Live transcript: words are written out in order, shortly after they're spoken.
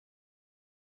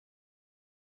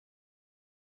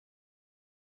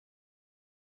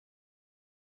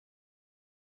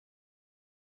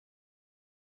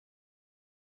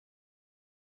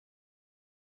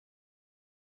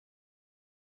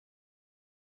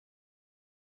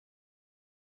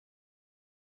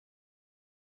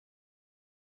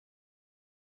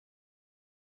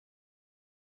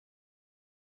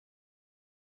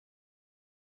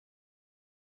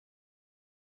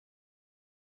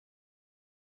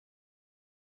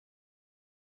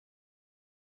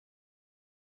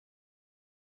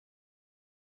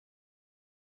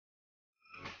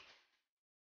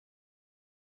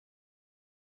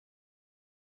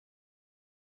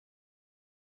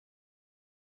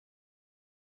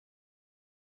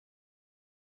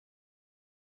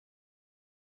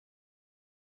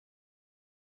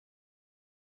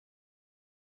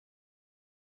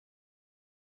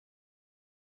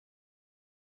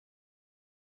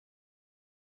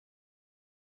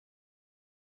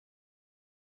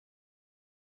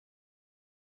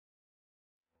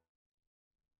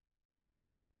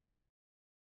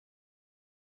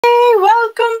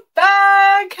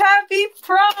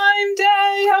Prime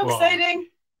Day. How exciting.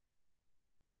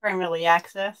 Prime Early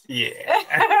Access. Yeah.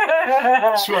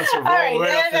 She wants to roll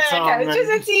right up the tongue.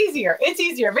 It's easier. It's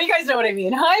easier. But you guys know what I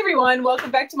mean. Hi, everyone. Welcome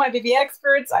back to My Baby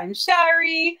Experts. I'm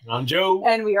Shari. I'm Joe.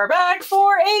 And we are back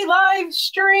for a live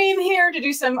stream here to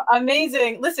do some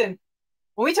amazing... Listen,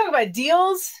 when we talk about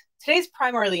deals, today's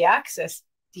Prime Early Access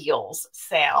deals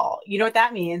sale. You know what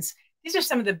that means? These are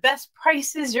some of the best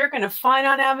prices you're going to find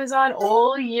on Amazon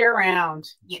all year round.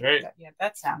 That's right. Yeah,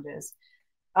 that sound is.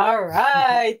 All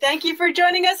right. Thank you for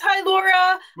joining us. Hi,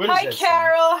 Laura. Hi,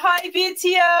 Carol. Hi,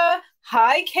 Vitia.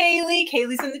 Hi, Kaylee.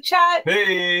 Kaylee's in the chat.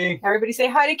 Hey. Everybody say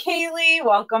hi to Kaylee.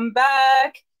 Welcome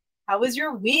back. How was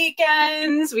your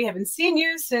weekends? We haven't seen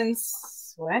you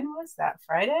since, when was that?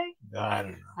 Friday? I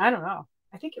don't know. I don't know.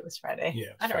 I think it was Friday.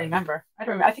 Yeah, I don't remember.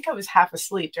 I think I was half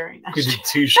asleep during that. We did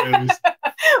 2 shows.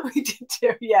 We did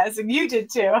too, yes, and you did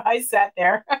too. I sat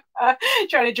there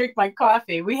trying to drink my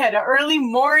coffee. We had an early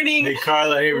morning. Hey,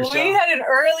 Carla. Hey, Rochelle. We had an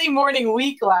early morning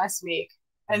week last week,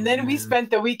 and then we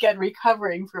spent the weekend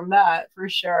recovering from that for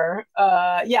sure.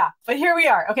 Yeah, but here we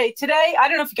are. Okay, today, I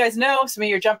don't know if you guys know, some of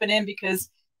you are jumping in because,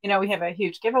 you know, we have a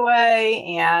huge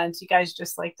giveaway, and you guys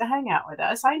just like to hang out with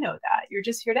us. I know that. You're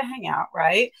just here to hang out,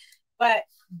 right? But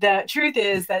the truth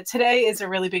is that today is a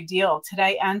really big deal.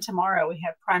 Today and tomorrow, we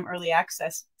have Prime Early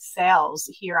Access sales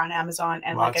here on Amazon.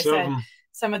 And like I said,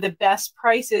 some of the best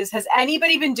prices. Has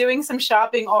anybody been doing some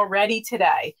shopping already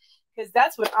today? Because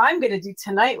that's what I'm going to do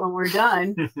tonight when we're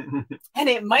done. And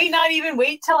it might not even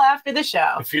wait till after the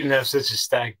show. If you didn't have such a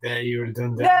stacked day, you would have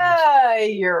done that. Yeah,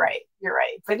 you're right. You're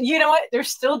right. But you know what? There's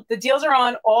still, the deals are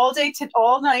on all day to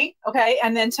all night. Okay.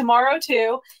 And then tomorrow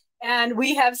too. And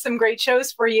we have some great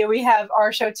shows for you. We have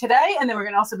our show today, and then we're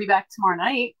going to also be back tomorrow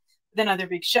night with another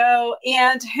big show.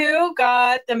 And who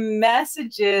got the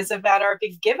messages about our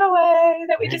big giveaway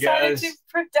that we decided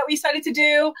to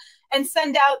do and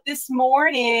send out this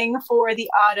morning for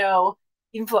the Otto,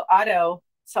 Evenflo Otto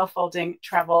self-folding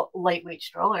travel lightweight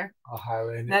stroller. I'll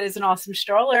highlight it. That is an awesome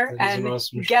stroller. And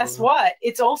guess what?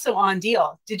 It's also on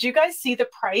deal. Did you guys see the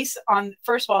price on,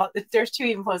 first of all, there's 2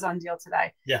 Evenflos on deal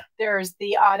today. Yeah. There's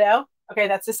the Otto. Okay,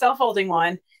 that's the self-folding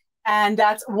one. And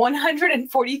that's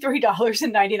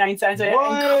 $143.99.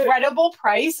 An incredible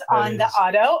price on the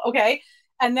Otto. Okay.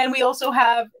 And then we also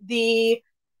have the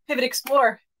Pivot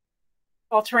Xplore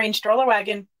all-terrain stroller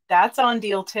wagon. That's on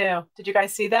deal too. Did you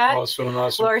guys see that? Also an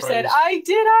awesome Laura price. said, I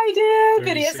did.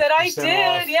 Vidia said, I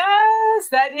did. Off. Yes,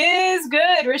 that is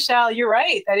good. Rochelle, you're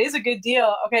right. That is a good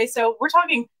deal. Okay, so we're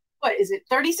talking, what is it,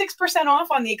 36% off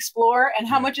on the Xplore? And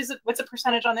how much is it? What's the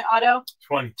percentage on the Otto?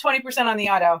 20% on the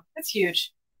Otto. That's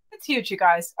huge. That's huge, you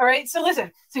guys. All right, so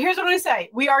listen. So here's what I'm going to say.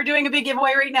 We are doing a big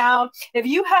giveaway right now. If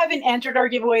you haven't entered our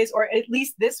giveaways, or at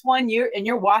least this one,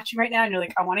 you're watching right now, and you're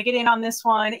like, I want to get in on this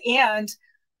one, and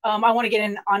I want to get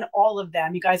in on all of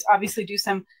them. You guys obviously do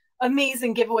some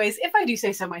amazing giveaways. If I do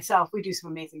say so myself, we do some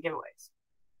amazing giveaways.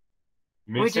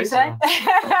 Would you say?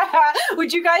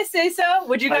 Would you guys say so?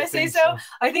 Would you guys say so?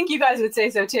 I think you guys would say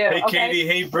so too. Hey, okay? Katie.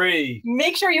 Hey, Bree.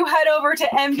 Make sure you head over to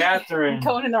Catherine.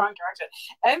 Going in the wrong direction.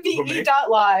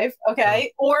 MBE.live,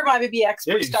 okay, or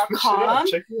mybabyexperts.com.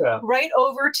 Check it out. Right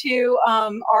over to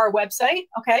our website,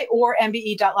 okay, or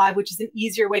MBE.live, which is an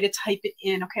easier way to type it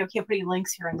in. Okay, we can't put any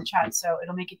links here in the chat, so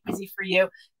it'll make it easy for you.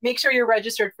 Make sure you're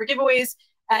registered for giveaways,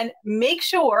 and make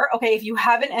sure, okay, if you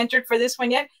haven't entered for this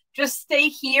one yet, just stay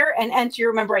here and enter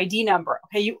your member ID number.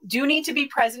 Okay, you do need to be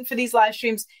present for these live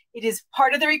streams. It is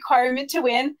part of the requirement to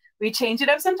win. We change it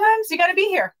up sometimes. You got to be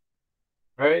here.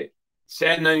 All right.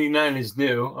 Sad 99 is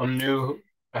new. I'm new.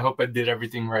 I hope I did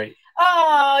everything right.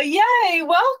 Oh, yay.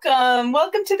 Welcome.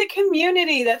 Welcome to the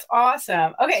community. That's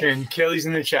awesome. Okay. And Kelly's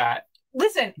in the chat.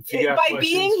 Listen, by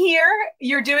being here,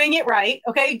 you're doing it right.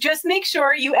 Okay. Just make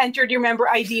sure you entered your member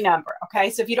ID number. Okay.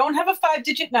 So if you don't have a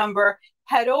 5-digit number,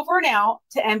 head over now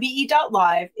to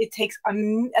mbe.live. It takes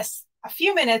a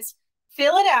few minutes.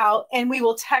 Fill it out, and we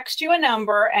will text you a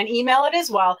number and email it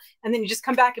as well. And then you just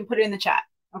come back and put it in the chat.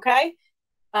 Okay?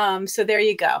 So there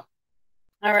you go.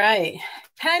 All right.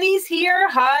 Penny's here.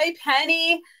 Hi,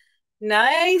 Penny.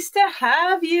 Nice to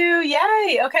have you.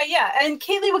 Yay. Okay, yeah. And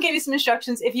Kaylee will give you some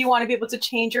instructions if you want to be able to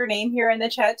change your name here in the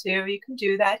chat too. You can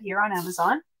do that here on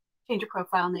Amazon. Change your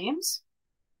profile names.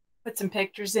 Put some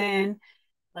pictures in.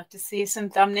 Love to see some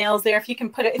thumbnails there. If you can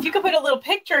put a little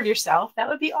picture of yourself, that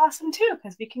would be awesome too,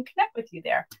 because we can connect with you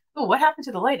there. Oh, what happened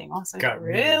to the lighting? Also, got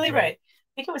really bright.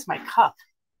 I think it was my cup,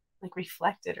 like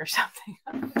reflected or something.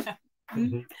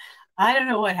 I don't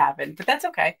know what happened, but that's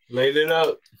okay. Laid it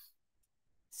out.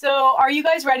 So, are you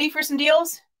guys ready for some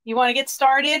deals? You want to get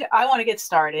started? I want to get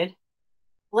started.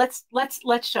 Let's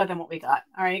show them what we got.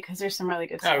 All right, because there's some really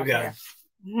good stuff here.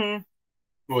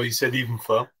 Well, you said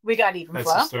Evenflo. We got Evenflo.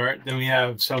 That's the start. Then we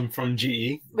have some from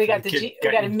GE. We got we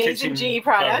got amazing GE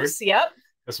products. Covered. Yep.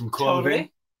 Got some clothing.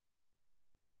 Totally.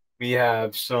 We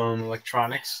have some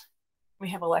electronics. We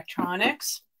have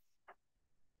electronics.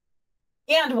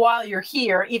 And while you're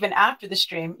here, even after the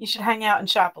stream, you should hang out and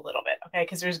shop a little bit, okay?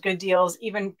 Because there's good deals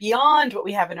even beyond what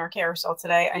we have in our carousel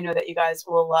today. I know that you guys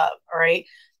will love, all right?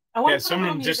 Yeah, some of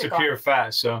them disappear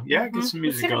fast, so yeah, get some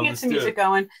music going. Get some music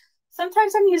going.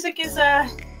 Sometimes the music is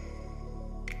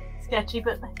sketchy,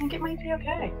 but I think it might be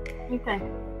okay. What do you think?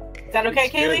 Is that okay,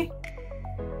 Kaylee?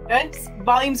 Good?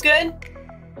 Volume's good?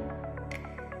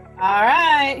 All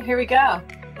right, here we go.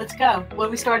 Let's go. What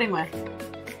are we starting with?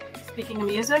 Speaking of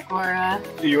music, or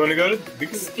you want to go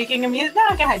to? Speaking of music,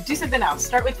 no, go ahead. Do something else.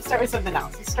 Start with something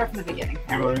else. Let's start from the beginning.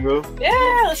 You want to go?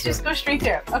 Yeah, let's just go straight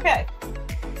there. Okay.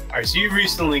 All right. So you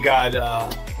recently got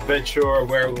Bedsure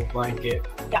wearable blanket.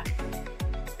 Yeah.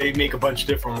 They make a bunch of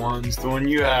different ones. The one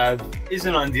you have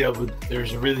isn't on deal, but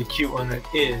there's a really cute one that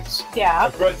is. Yeah. I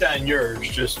brought down yours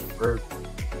just for.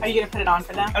 Are you gonna put it on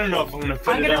for them? I don't know if I'm gonna put it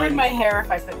on. I'm gonna ruin my hair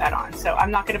if I put that on, so I'm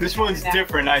not gonna. This one's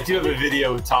different. I do have a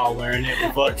video with Tal wearing it.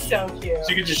 With Lucky. It's so cute. So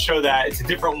you can just show that. It's a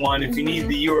different one. If you need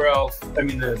the URL, I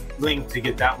mean the link to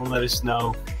get that one, let us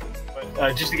know.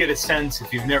 But just to get a sense,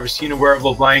 if you've never seen a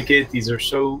wearable blanket, these are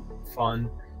so fun.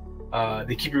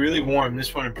 They keep you really warm.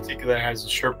 This one in particular has a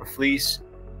Sherpa fleece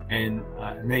and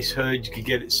a nice hood. You could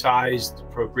get it sized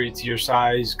appropriate to your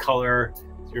size, color,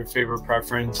 to your favorite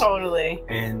preference. Totally.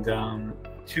 And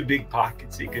 2 big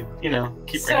pockets. So you could, you know,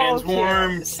 keep your hands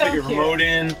warm, put your remote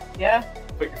in. Yeah.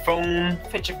 Put your phone.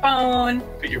 Put your phone.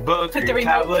 Put your book. Put or the your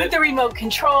remote. tablet. Put the remote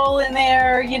control in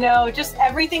there. You know, just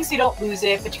everything so you don't lose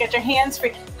it. But you got your hands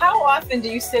free. How often do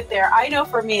you sit there? I know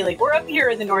for me, like we're up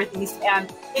here in the Northeast,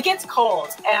 and it gets cold.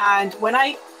 And when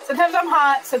sometimes I'm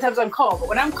hot, sometimes I'm cold. But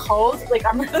when I'm cold, like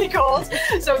I'm really cold,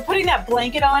 so putting that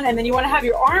blanket on, and then you want to have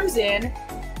your arms in.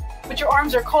 But your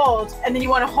arms are cold, and then you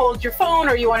want to hold your phone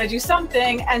or you want to do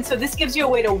something, and so this gives you a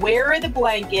way to wear the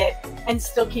blanket and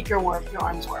still keep your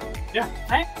arms warm. Yeah.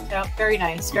 Right? So very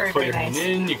nice. Very, very nice. You can put your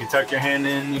hand in, you can tuck your hand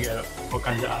in, you got all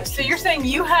kinds of options. So you're saying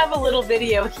you have a little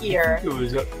video here. It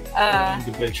was the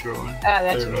Bedsure one.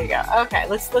 That's where we go. Okay,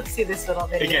 let's see this little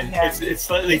video. Again, here. it's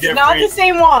slightly different. Not the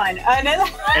same one.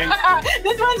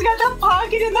 This one's got the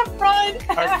pocket in the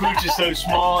front. Our pooch is so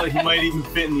small, he might even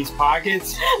fit in these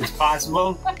pockets. It's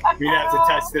possible. We'd have to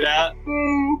test it out.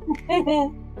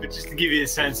 But just to give you a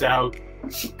sense of how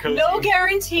cozy. No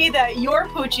guarantee that your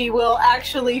poochie will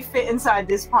actually fit inside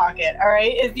this pocket. All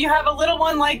right, if you have a little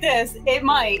one like this, it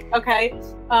might. Okay,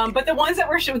 but the ones that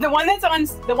the one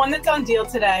that's on deal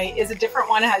today is a different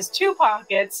one. It has 2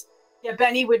 pockets. Yeah,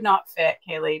 Benny would not fit,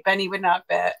 Kaylee. Benny would not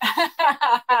fit.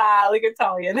 Look at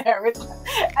Talia there.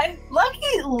 And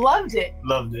Lucky loved it.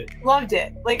 Loved it. Loved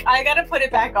it. Like, I got to put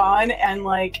it back on and,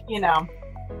 like, you know.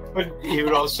 But he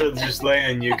would also just lay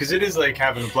on you, because it is like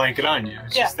having a blanket on you.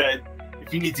 It's just that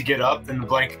if you need to get up, then the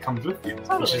blanket comes with you,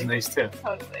 which is nice too.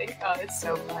 Totally. Oh, it's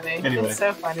so funny. Anyway. It's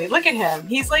so funny. Look at him.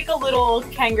 He's like a little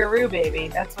kangaroo baby.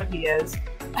 That's what he is.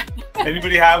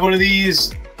 Anybody have one of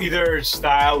these? Either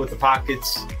style with the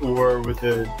pockets or with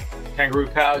the kangaroo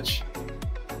pouch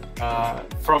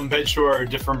from Bedsure or a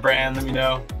different brand, let me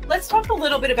know. Let's talk a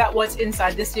little bit about what's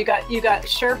inside this. You got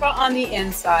Sherpa on the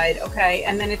inside, okay,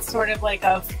 and then it's sort of like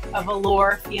a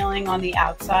velour feeling on the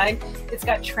outside. It's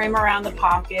got trim around the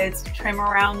pockets, trim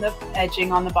around the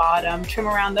edging on the bottom, trim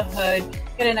around the hood.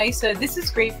 Get a nice hood. This is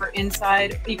great for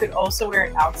inside. You could also wear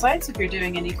it outside, so if you're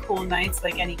doing any cool nights,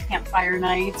 like any campfire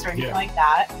nights or anything like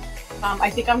that. I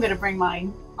think I'm going to bring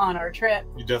mine on our trip.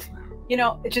 You definitely will. You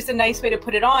know, it's just a nice way to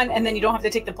put it on, and then you don't have to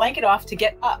take the blanket off to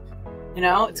get up. You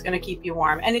know, it's going to keep you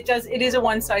warm. And it is a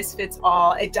one size fits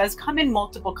all. It does come in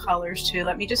multiple colors too.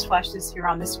 Let me just flash this here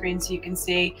on the screen so you can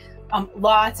see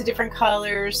lots of different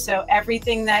colors. So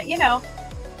everything that, you know,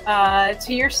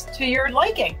 to your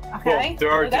liking. Okay. Well,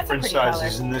 there are different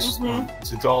sizes in this.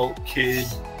 It's adult, kid.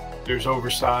 There's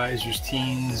oversized. There's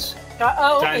teens.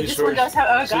 Oh, okay. This one does have.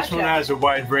 Oh, gotcha. This one has a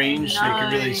wide range, so you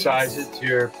can really size it to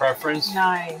your preference.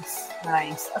 Nice.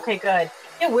 Okay, good.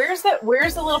 Yeah, where's the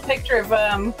little picture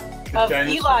of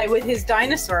Eli with his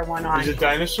dinosaur one on? There's a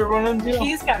dinosaur one on deal?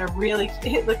 He's got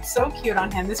it looks so cute on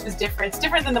him. This was different. It's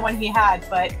different than the one he had,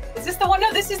 but is this the one?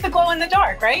 No, this is the glow in the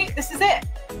dark, right? This is it.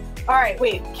 All right,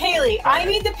 wait, Kaylee, I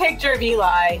need the picture of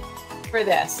Eli for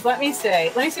this. Let me see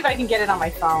if I can get it on my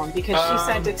phone, because she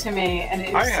sent it to me and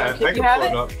it is so cute. You have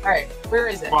it? All right, where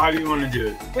is it? Well, how do you want to do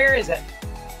it? Where is it?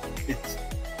 It's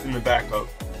in the backup.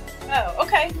 Oh,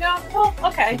 okay. No, well,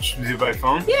 okay. Should we do it by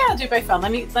phone? Yeah, I'll do it by phone.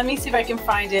 Let me see if I can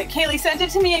find it. Kaylee, send it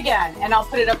to me again, and I'll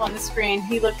put it up on the screen.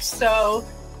 He looked so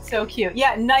So cute.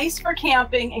 Yeah, nice for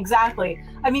camping. Exactly.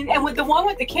 I mean, and with the one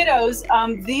with the kiddos,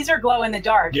 these are glow in the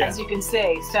dark, as you can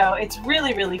see. So it's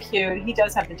really, really cute. He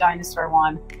does have the dinosaur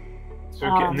one. So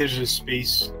and there's a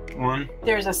space one.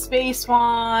 There's a space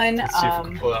one. Let's see if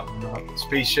we can pull that one up.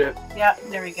 Spaceship. Yeah,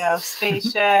 there we go.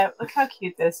 Spaceship. Look how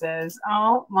cute this is.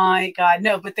 Oh my God.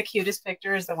 No, but the cutest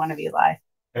picture is the one of Eli.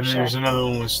 And then there's another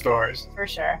one with stars. For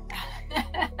sure.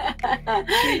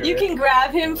 You can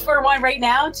grab him for one right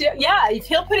now too. Yeah, if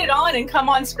he'll put it on and come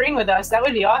on screen with us, that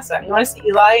would be awesome. You want to see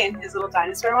Eli and his little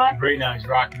dinosaur one? Right now he's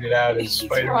rocking it out as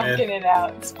Spider-Man. He's rocking it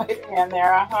out. Spider-Man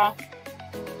there,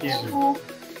 He's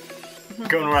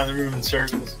going around the room in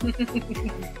circles. All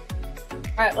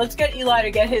right, let's get Eli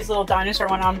to get his little dinosaur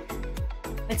one on.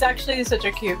 It's actually such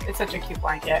a cute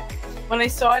blanket. When I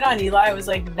saw it on Eli, I was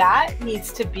like, that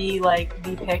needs to be like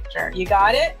the picture. You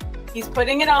got it? He's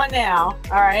putting it on now.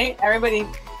 All right, everybody,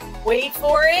 wait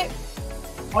for it.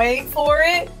 Wait for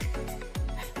it.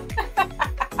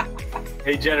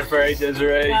 Hey, Jennifer. Hey,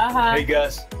 Desiree. Hey,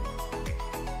 Gus.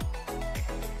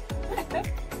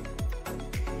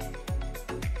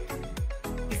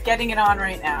 He's getting it on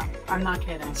right now. I'm not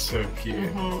kidding. So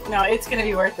cute. No, it's going to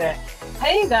be worth it.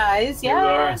 Hey, guys.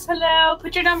 Yes, hello.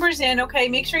 Put your numbers in, okay?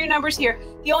 Make sure your number's here.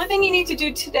 The only thing you need to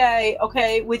do today,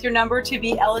 okay, with your number to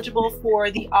be eligible for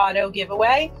the Otto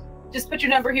giveaway, just put your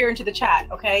number here into the chat,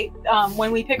 okay?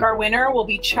 When we pick our winner, we'll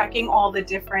be checking all the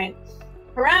different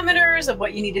parameters of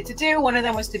what you needed to do. One of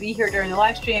them was to be here during the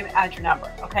live stream, add your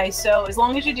number, okay? So as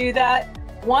long as you do that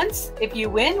once, if you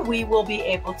win, we will be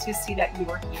able to see that you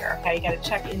were here, okay? You got to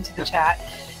check into the chat.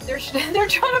 They're trying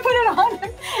to put it on.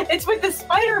 It's with the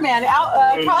Spider-Man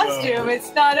costume.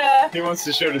 It's not a... He wants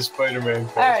to show the Spider-Man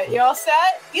costume. All right, you all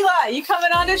set? Eli, you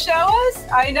coming on to show us?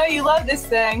 I know you love this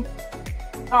thing.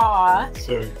 Aw.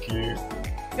 So cute.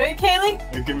 Good, Kaylee?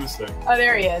 Give him a second. Oh,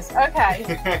 there he is. Okay.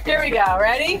 Here we go.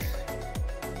 Ready?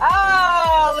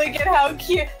 Oh, look at how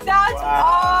cute. That's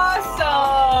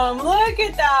awesome. Look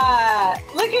at that.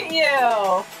 Look at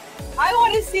you. I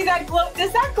want to see that glow.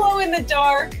 Does that glow in the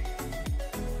dark?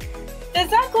 Does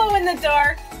that glow in the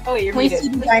dark? Oh, wait, you're muted. Can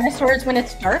we see the dinosaurs when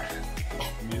it's dark?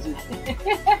 Music.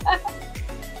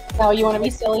 Oh, you want to be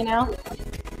silly now?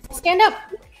 Stand up.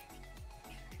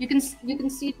 You can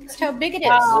see just how big it is.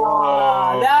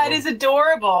 Oh, that is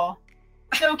adorable.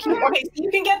 So cute. Okay, so you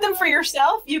can get them for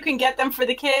yourself. You can get them for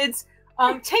the kids.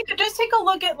 Just take a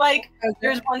look at, like,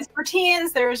 there's ones for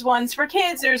teens, there's ones for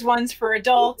kids, there's ones for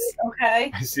adults.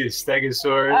 Okay. I see a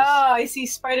Stegosaurus. Oh, I see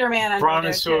Spider-Man.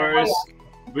 Brontosaurus. Oh, yeah.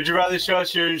 Would you rather show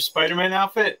us your Spider-Man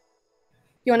outfit?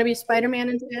 You want to be Spider-Man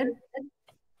instead?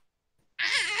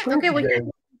 Okay, well,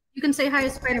 you can say hi to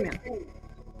Spider-Man.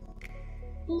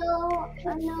 No.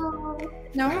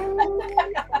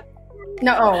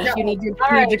 No, oh, you need your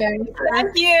dinosaur.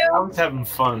 Thank you. I was having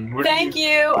fun. Thank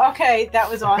you. Okay, that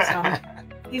was awesome.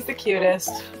 He's the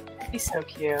cutest. He's so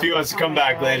cute. If he wants to come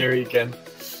back later, he can.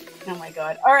 Oh my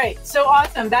God. All right, so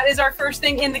awesome. That is our first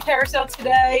thing in the carousel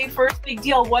today. First big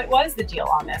deal. What was the deal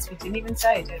on this? We didn't even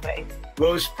say, did we?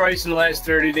 Lowest price in the last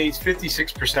 30 days,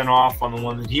 56% off on the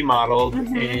one that he modeled,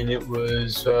 and it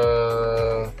was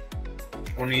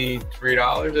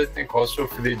 $23, I think, also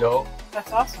for the adult.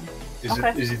 That's awesome. Is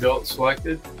the adult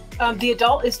selected? The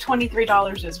adult is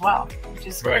 $23 as well, which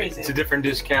is crazy. It's a different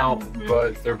discount,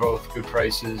 but they're both good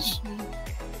prices.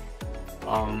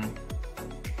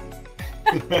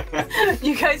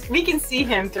 You guys, we can see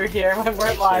him through here when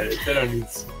we're live. They don't need...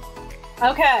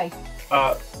 Okay.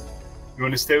 You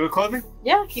want to stay with clothing?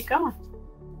 Yeah, keep going.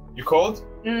 You cold?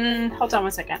 Hold on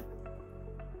one second.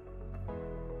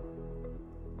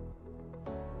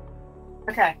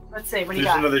 Okay, let's see. What do you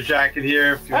got? There's another jacket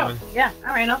here. If you want. Yeah.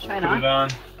 All right, I'll try it on. Put it on.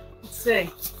 Let's see.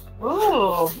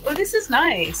 Ooh, this is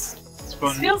nice. It's fun.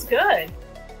 This feels good.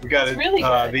 We got it's it. Really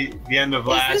good. The end of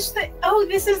last.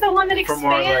 This is the one that expands.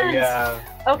 From Orolay, yeah.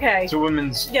 Okay. It's a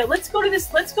women's. Yeah, let's go to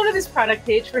this. Let's go to this product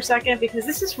page for a second because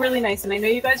this is really nice, and I know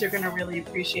you guys are going to really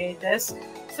appreciate this.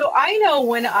 So I know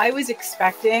when I was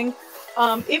expecting,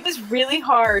 it was really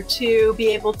hard to be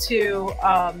able to.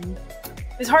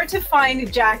 It was hard to find a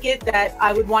jacket that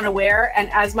I would want to wear, and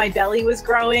as my belly was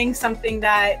growing, something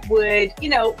that would,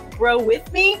 grow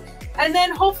with me, and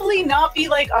then hopefully not be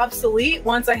like obsolete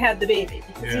once I had the baby.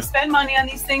 Because you spend money on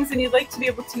these things, and you'd like to be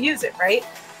able to use it, right?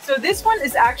 So this one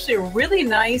is actually a really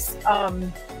nice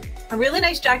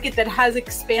jacket that has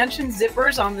expansion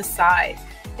zippers on the side.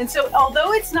 And so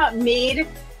although it's not made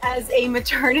as a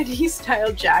maternity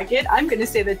style jacket, I'm going to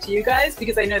say that to you guys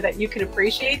because I know that you can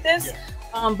appreciate this. Yeah.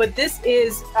 But this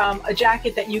is a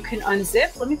jacket that you can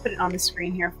unzip. Let me put it on the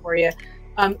screen here for you.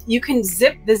 You can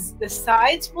zip, the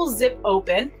sides will zip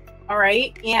open, All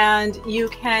right, and you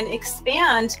can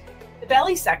expand the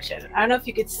belly section. I don't know if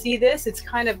you could see this. It's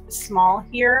kind of small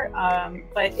here,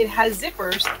 but it has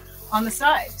zippers on the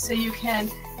side, so you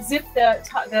can zip the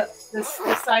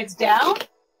sides down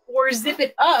or zip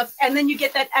it up, and then you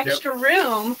get that extra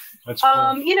room. That's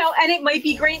cool. You know, and it might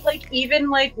be great, like even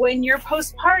like when you're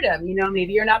postpartum, you know,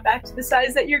 maybe you're not back to the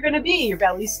size that you're going to be, your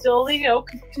belly's still, you know,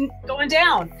 going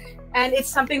down, and it's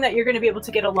something that you're going to be able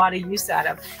to get a lot of use out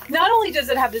of. Not only does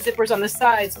it have the zippers on the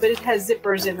sides, but it has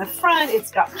zippers in the front.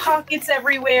 It's got pockets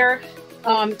everywhere.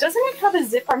 Doesn't it have a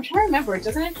zipper? I'm trying to remember.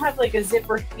 Doesn't it have like a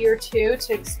zipper here too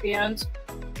to expand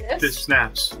this? This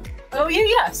snaps. Oh yeah,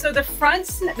 yeah. So the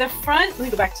front, let me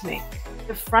go back to me.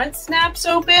 The front snaps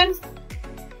open.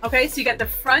 Okay, so you got the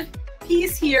front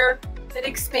piece here that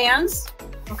expands.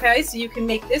 Okay, so you can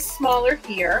make this smaller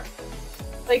here,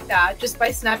 like that, just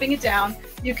by snapping it down.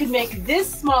 You can make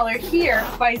this smaller here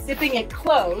by zipping it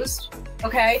closed.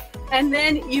 Okay, and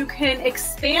then you can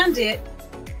expand it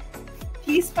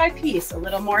piece by piece, a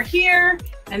little more here,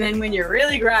 and then when you're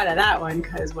really glad at that one,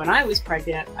 because when I was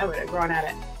pregnant, I would have grown at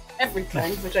it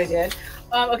everything, which I did.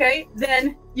 Okay,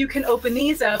 then you can open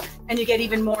these up and you get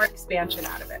even more expansion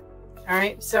out of it. All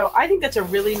right, so I think that's a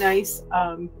really nice,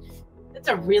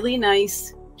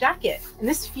 jacket, and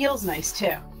this feels nice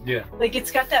too. Yeah, like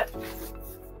it's got that,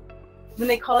 when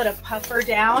they call it a puffer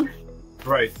down,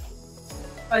 right?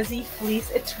 Fuzzy fleece.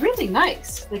 It's really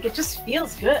nice. Like it just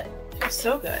feels good. It feels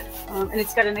so good, and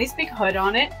it's got a nice big hood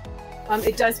on it.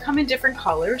 It does come in different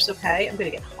colors. Okay, I'm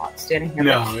gonna get hot standing here.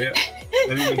 No, yeah.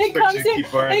 It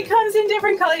comes in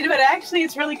different colors, but actually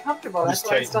it's really comfortable. That's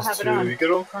why I still have it on. You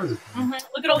get all kinds of things.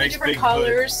 Look at all the different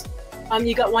colors.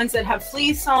 You got ones that have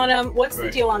fleece on them. What's the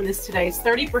deal on this today? It's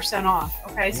 30% off.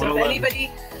 Okay, so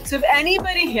if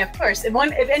anybody, yeah, of course,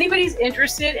 if anybody's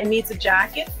interested and needs a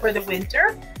jacket for the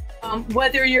winter,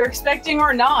 whether you're expecting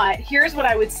or not, here's what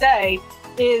I would say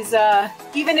is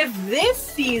even if this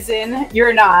season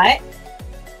you're not,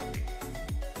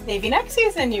 maybe next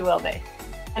season you will be.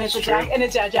 And it's a jacket, and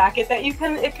it's a jacket that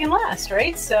it can last,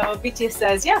 right? So BTS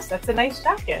says, yes, that's a nice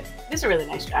jacket. It's a really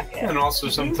nice jacket. And also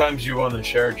sometimes you want to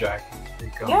share a jacket.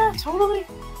 Yeah, totally.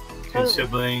 Two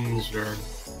siblings or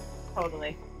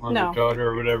no daughter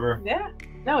or whatever. Yeah.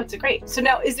 No, it's a great. So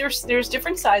now there's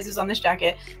different sizes on this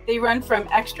jacket. They run from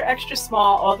extra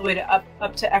small all the way to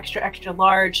up to extra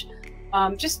large.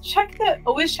 Just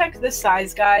always check the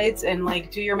size guides and like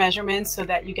do your measurements so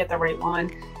that you get the right one.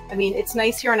 I mean, it's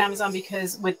nice here on Amazon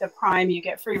because with the Prime, you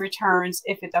get free returns.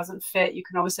 If it doesn't fit, you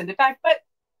can always send it back. But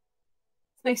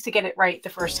it's nice to get it right the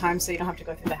first time so you don't have to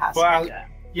go through the hassle. Well,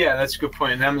 yeah, that's a good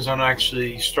point. And Amazon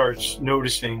actually starts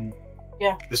noticing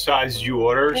the size you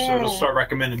order. So it'll start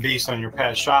recommending based on your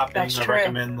past shopping. That's They'll true.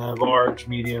 Recommend the large,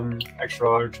 medium, extra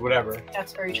large, whatever.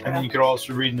 That's very true. And then you could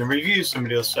also read in the reviews,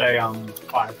 somebody will say I'm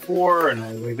 5'4" and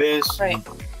I weigh this. Right.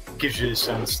 Gives you a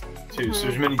sense too. So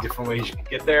there's many different ways you can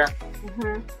get there.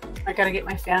 I gotta get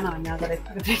my fan on now that I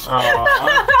put a big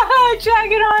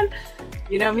jacket on.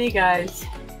 You know me, guys. It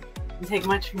doesn't take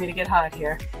much for me to get hot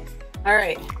here. All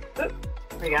right. Oop.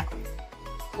 Here we go.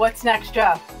 What's next,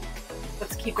 Joe?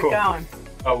 Let's keep it going.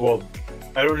 Oh, well,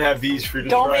 I don't have these for you to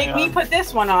Don't try make me put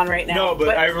this one on right now. No,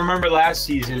 but I remember last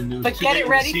season. But get it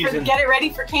ready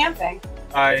for camping.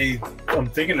 I'm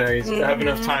thinking I have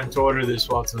enough time to order this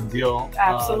while it's on deal.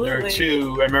 Absolutely. There are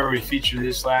two. I remember we featured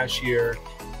this last year.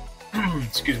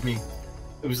 Excuse me.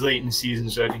 It was late in the season,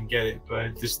 so I didn't get it.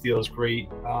 But this deal is great.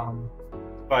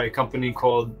 By a company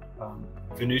called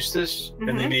Venustas,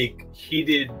 and they make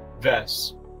heated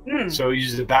vests. So it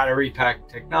uses a battery pack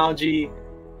technology,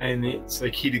 and it's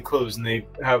like heated clothes. And they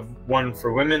have one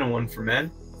for women and one for men.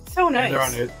 So nice. And they're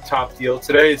on a top deal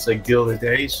today. It's like deal of the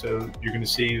day, so you're going to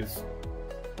save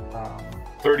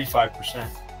 35%.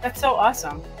 That's so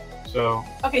awesome. So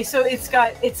okay, so it's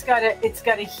got a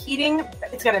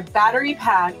battery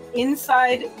pack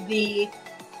inside the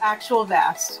actual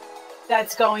vest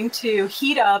that's going to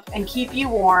heat up and keep you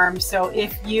warm. So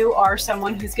if you are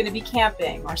someone who's going to be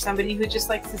camping or somebody who just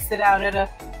likes to sit out at a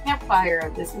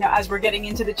campfire, this, as we're getting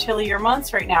into the chillier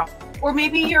months right now, or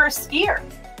maybe you're a skier,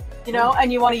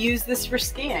 and you want to use this for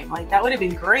skiing, like that would have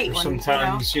been great.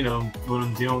 Sometimes, when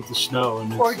I'm dealing with the snow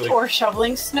and it's or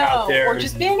shoveling snow, or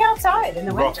just being outside in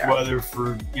the winter. Rough weather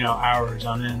for hours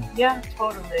on end. Yeah,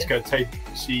 totally. It's got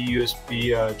Type-C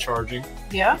USB charging.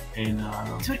 Yeah. And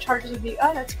so it charges with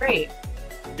that's great.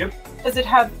 Yep. Does it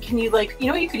have? Can you what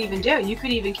you could even do? You could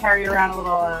even carry around a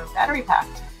little battery pack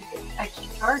to get extra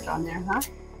charge on there, huh?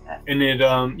 And it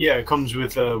it comes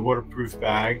with a waterproof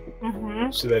bag,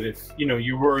 so that if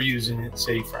you were using it,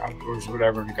 say for outdoors or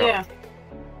whatever, to go.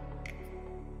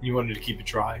 You wanted to keep it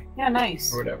dry. Yeah,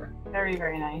 nice. Or whatever. Very,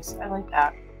 very nice. I like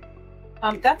that.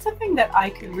 That's something that I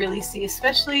could really see,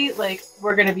 especially like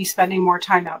we're going to be spending more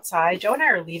time outside. Joe and I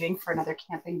are leaving for another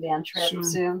camping van trip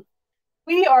soon.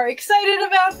 We are excited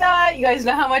about that. You guys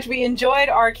know how much we enjoyed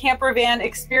our camper van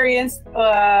experience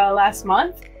last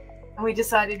month. And we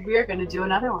decided we are going to do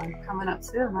another one coming up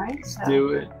soon, right? So,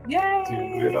 do it. Yay!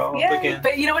 Do it all again.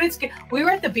 But you know what? It's good. We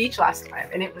were at the beach last time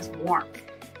and it was warm.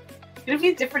 It'll be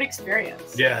a different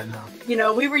experience. Yeah, no. You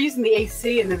know, we were using the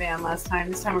AC in the van last time.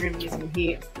 This time we're going to be using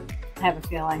heat. I have a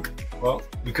feeling. Well,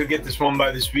 we could get this one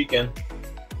by this weekend.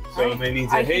 So they need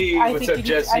to, hey, what's up,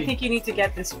 Jesse? I think you need to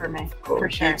get this for me, for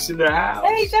sure. In the house.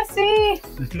 Hey, Jesse!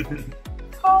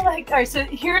 Call like, all right, so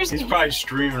here's... He's probably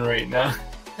streaming right now.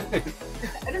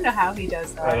 I don't know how he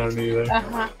does that. I don't either.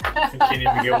 I can't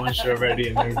even get one show ready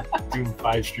and they're doing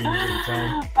 5 streams at a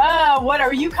time. What,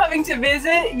 are you coming to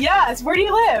visit? Yes. Where do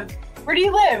you live? Where do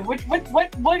you live?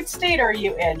 What state are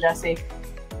you in, Jesse?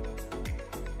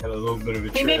 Got a little bit of a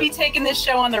trip. He may be taking this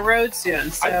show on the road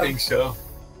soon. So. I think so.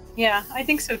 Yeah, I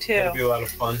think so too. It'll be a lot of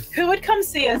fun. Who would come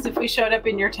see us if we showed up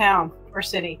in your town or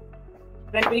city?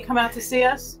 Would anybody come out to see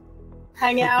us?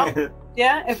 Hang out?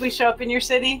 Yeah, if we show up in your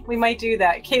city, we might do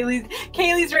that.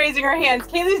 Kaylee's raising her hands.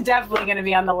 Kaylee's definitely going to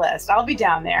be on the list. I'll be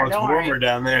down there. Well, it's warmer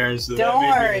down there, so don't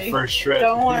that may worry. be the first trip.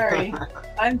 Don't worry.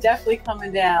 I'm definitely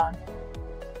coming down.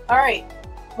 All right,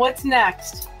 what's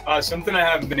next? Something I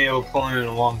haven't been able to pull in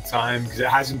a long time because it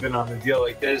hasn't been on a deal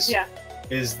like this. Yeah.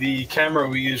 Is the camera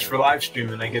we use for live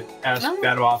streaming. I get asked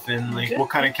that often, like, what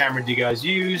kind of camera do you guys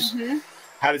use?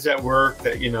 How does that work?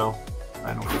 That, you know,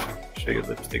 I don't want to show you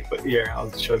lipstick, but here,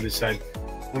 I'll show this side.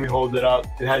 When we hold it up,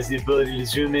 it has the ability to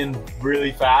zoom in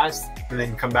really fast and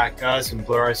then come back to us and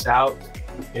blur us out.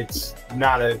 It's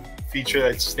not a feature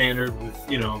that's standard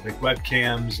with, you know, like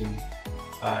webcams, and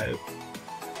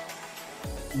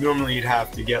normally you'd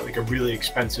have to get like a really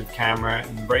expensive camera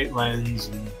and bright lens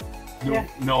and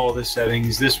know all the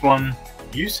settings. This one,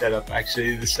 you set up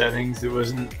actually the settings. It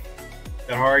wasn't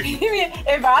that hard.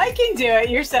 If I can do it,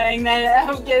 you're saying then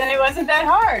it wasn't that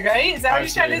hard, right? Is that what you're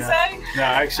trying to say? No,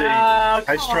 actually,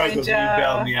 I struggled. You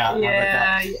bailed me out.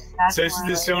 Yeah, so this is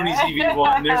the Sony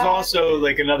ZV-1. There's also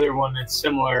like another one that's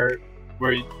similar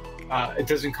where it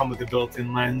doesn't come with a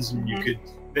built-in lens, and you could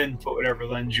then put whatever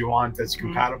lens you want that's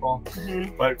compatible.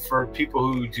 But for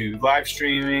people who do live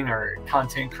streaming or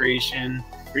content creation,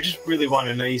 or just really want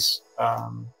a nice,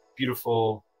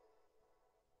 beautiful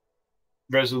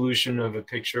resolution of a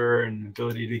picture and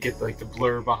ability to get like the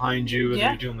blur behind you, whether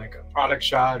you're doing like a product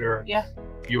shot or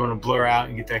you want to blur out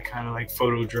and get that kind of like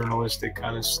photojournalistic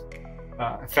kind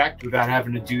of effect without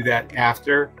having to do that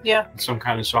after some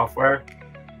kind of software,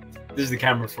 this is the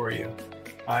camera for you.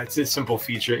 It's a simple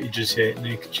feature that you just hit and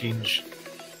it can change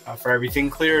for everything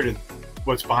clear to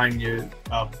what's behind you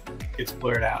gets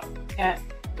blurred out. Yeah.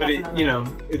 But it, you know,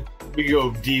 we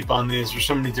go deep on this. There's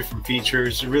so many different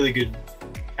features. A really good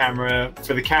camera.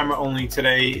 For the camera only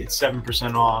today, it's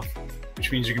 7% off,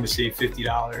 which means you're going to save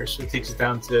 $50. So it takes it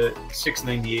down to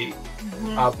 $698.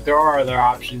 But there are other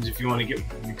options if you want to get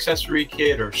an accessory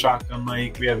kit or a shotgun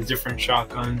mic. We have a different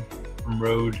shotgun from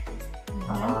Rode.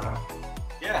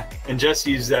 Yeah, and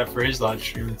Jesse used that for his live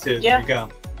streaming too. There you go.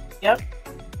 Yep.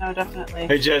 No, definitely.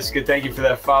 Hey Jessica, thank you for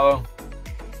that follow.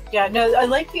 Yeah, no, I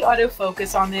like the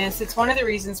autofocus on this. It's one of the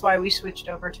reasons why we switched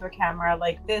over to a camera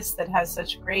like this that has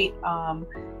such great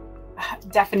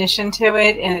definition to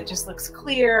it, and it just looks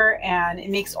clear, and it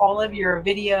makes all of your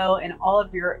video and all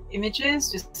of your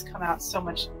images just come out so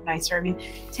much nicer. I mean,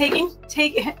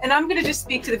 and I'm going to just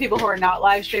speak to the people who are not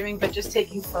live streaming, but just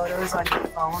taking photos on your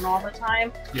phone all the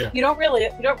time. Yeah. You don't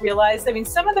realize, I mean,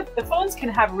 some of the phones can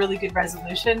have really good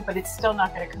resolution, but it's still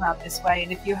not going to come out this way.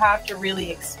 And if you have to really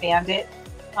expand it,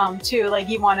 too, like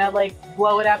you want to like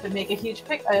blow it up and make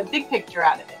a big picture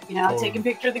out of it, you know, taking a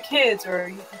picture of the kids or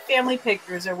family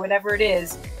pictures or whatever it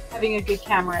is. Having a good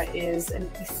camera is an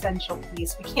essential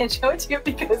piece. We can't show it to you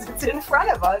because it's in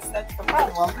front of us. That's the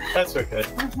problem. That's okay.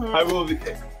 I will be,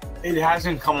 it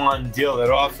hasn't come on deal that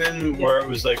often where it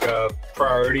was like a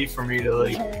priority for me to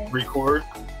like record.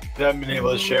 I haven't been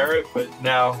able to share it, but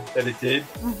now that it did,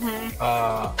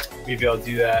 maybe I'll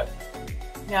do that.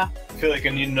 Yeah. I feel like I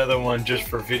need another one just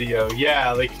for video.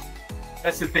 Yeah, like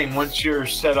that's the thing. Once you're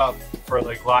set up for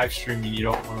like live streaming, you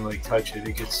don't want to like touch it.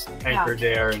 It gets anchored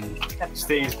there and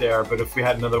stays there. But if we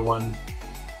had another one,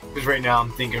 because right now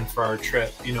I'm thinking for our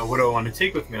trip, you know, what do I want to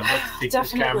take with me? I'd like to take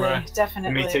this camera.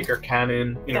 Definitely. We may take our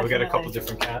Canon. You know, we got a couple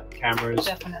different cameras.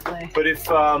 Definitely. But if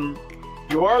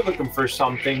you are looking for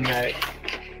something that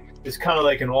is kind of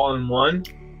like an all-in-one,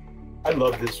 I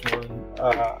love this one.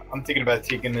 I'm thinking about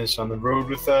taking this on the road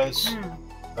with us.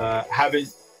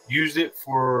 Haven't used it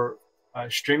for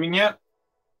streaming yet.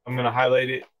 I'm going to highlight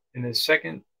it in a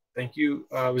second. Thank you.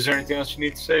 Was there anything else you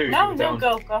need to say? No,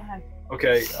 go ahead.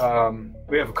 Okay.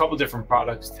 We have a couple different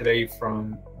products today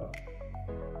from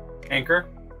Anker.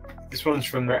 This one's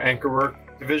from their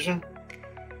AnkerWork division.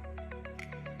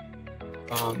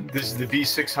 This is the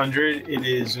B600. It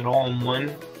is an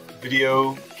all-in-one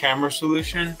video camera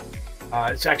solution.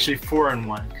 It's actually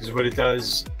 4-in-1 because what it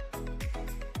does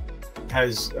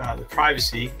has the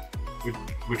privacy,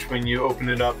 which when you open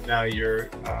it up now your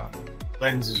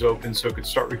lens is open so it could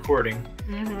start recording.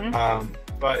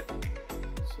 But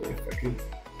let's see if I can.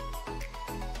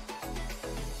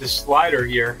 This slider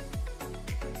here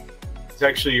is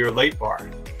actually your light bar.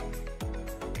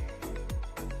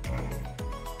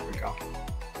 There we go.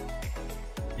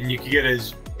 And you can get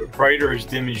as bright or as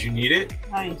dim as you need it.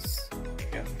 Nice.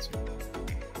 Yeah, that's it.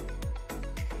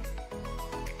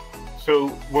 So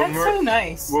when That's so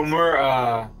nice. When we're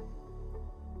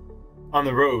on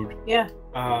the road, yeah,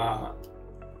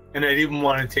 and I didn't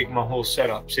want to take my whole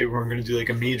setup. Say we weren't going to do like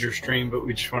a major stream, but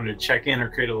we just wanted to check in or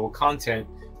create a little content.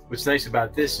 What's nice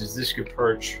about this is this could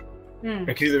perch. I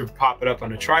could either pop it up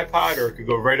on a tripod or it could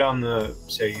go right on the,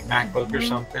 say, MacBook or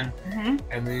something.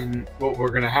 And then what we're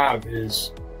going to have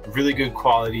is a really good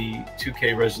quality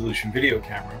 2K resolution video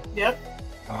camera. Yep.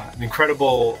 An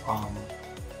incredible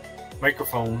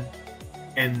microphone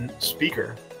and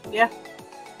speaker. Yeah.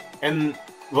 And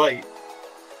light.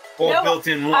 All built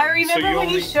in one. I remember when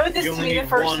you showed this to me the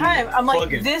first time. I'm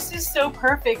like, this is so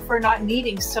perfect for not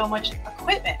needing so much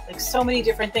equipment, like so many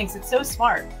different things. It's so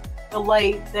smart. The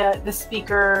light, the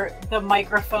speaker, the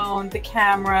microphone, the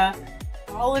camera,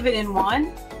 all of it in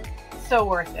one. So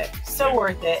worth it. So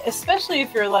worth it. Especially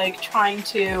if you're like trying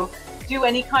to do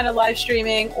any kind of live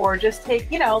streaming or just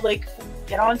take, you know, like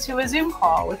get onto a Zoom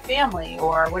call with family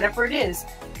or whatever it is.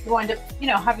 You wind up, you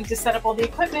know, having to set up all the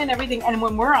equipment and everything. And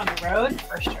when we're on the road,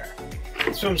 for sure.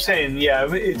 That's what I'm saying. Yeah,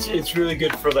 it's really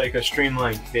good for like a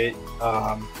streamlined kit.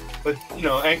 But, you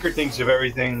know, Anker thinks of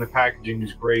everything. The packaging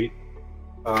is great,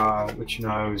 which, you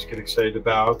know, I always get excited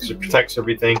about because it protects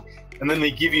everything. And then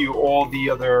they give you all the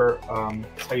other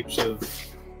types of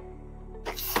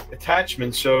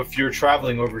attachments. So if you're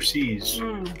traveling overseas,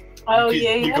 you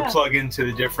could plug into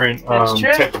the different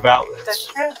type of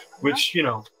outlets, which, you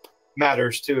know,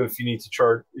 matters too if you need to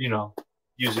charge, you know,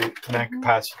 use it in that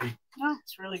capacity. Oh,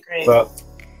 it's really great. But,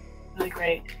 really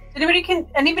great.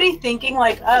 Anybody thinking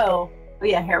like, oh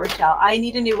yeah, here, Rochelle, I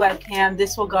need a new webcam.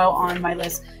 This will go on my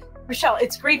list. Rochelle,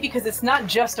 it's great because it's not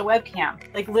just a webcam.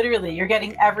 Like literally, you're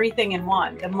getting everything in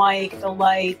one. The mic, the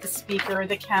light, the speaker,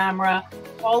 the camera,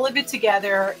 all of it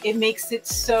together. It makes it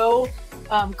so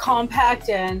compact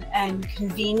and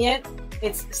convenient.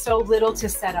 It's so little to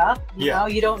set up. You know,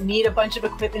 you don't need a bunch of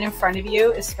equipment in front of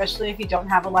you, especially if you don't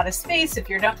have a lot of space. If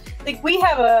you're not, like we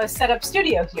have a setup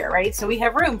studio here, right? So we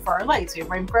have room for our lights, we have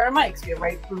room for our mics, we have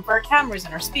room for our cameras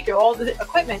and our speaker, all the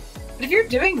equipment. But if you're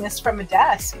doing this from a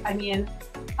desk, I mean,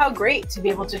 how great to be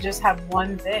able to just have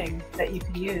one thing that you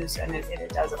can use and it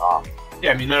does it all.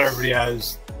 Yeah, I mean, not everybody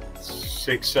has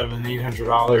 $600, $700,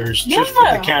 $800 just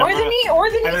for the camera,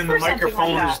 and then the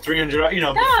microphone is $300. You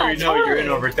know, before you know it, you're in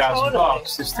over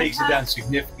 $1,000. This takes it down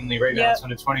significantly. Right now, it's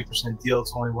on a 20% deal.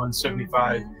 It's only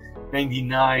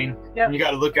 $175.99. And you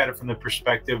got to look at it from the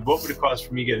perspective: what would it cost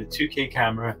for me to get a 2K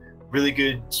camera, really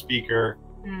good speaker,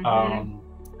 and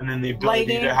then the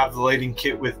ability to have the lighting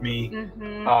kit with me,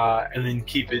 and then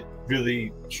keep it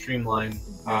really streamlined.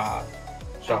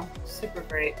 So super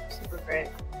great, super great.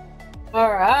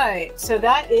 All right, so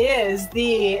that is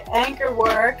the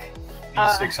AnkerWork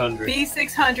B600.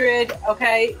 B600,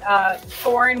 okay,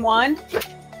 4-in-1.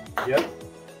 Yep.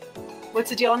 What's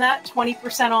the deal on that?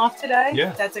 20% off today?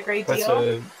 Yeah. That's a great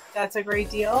deal. That's a great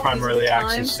deal. Primarily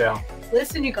access sale.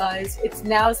 Listen, you guys,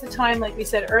 now's the time, like we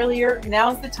said earlier,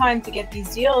 now's the time to get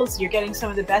these deals. You're getting some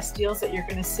of the best deals that you're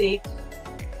going to see.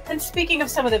 And speaking of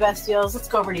some of the best deals, let's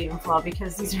go over to Evenflo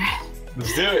because these are...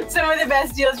 Let's do it. Some of the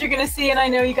best deals you're going to see, and I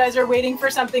know you guys are waiting for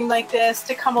something like this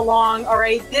to come along. All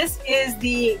right, this is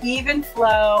the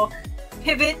Evenflo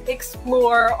Pivot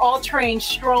Explore all-terrain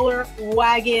stroller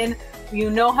wagon. You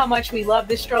know how much we love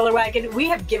this stroller wagon. We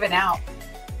have given out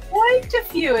quite a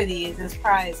few of these as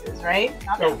prizes, right?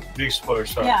 Oh, the Explorer,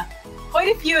 sorry. Yeah,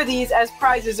 quite a few of these as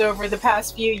prizes over the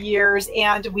past few years,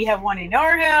 and we have one in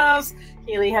our house.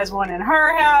 Kaylee has one in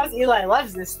her house. Eli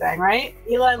loves this thing, right?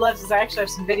 Eli loves this. I actually have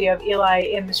some video of Eli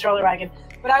in the stroller wagon.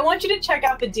 But I want you to check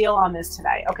out the deal on this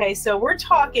today, okay? So we're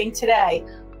talking today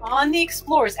on the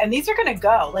Explorers, and these are going to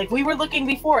go. Like we were looking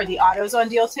before, the Otto's on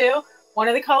deal too. one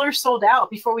of the colors sold out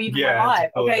before we even went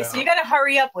live. Okay, so you got to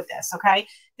hurry up with this. Okay,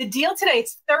 the deal today,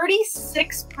 it's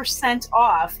 36%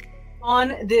 off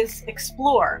on this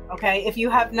Xplore. Okay, if you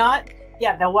have not,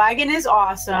 yeah, the Wagon is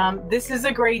awesome. This is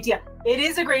a great deal. It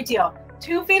is a great deal.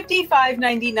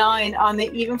 $255.99 on the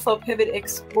Evenflo Pivot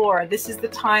Xplore. This is the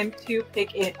time to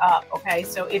pick it up. Okay,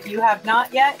 so if you have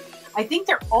not yet, I think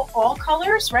they're all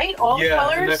colors, right? All colors.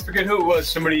 Yeah, and I forget who it was.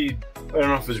 Somebody, I don't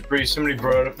know if it was Bree, somebody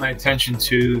brought up my attention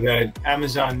to that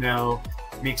Amazon now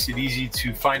makes it easy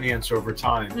to finance over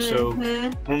time. So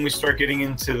when we start getting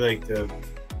into like the,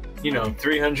 you know,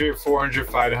 $300, $400,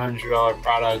 $500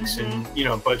 products, and you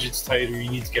know, budget's tighter, you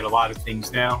need to get a lot of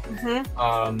things now.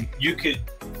 You could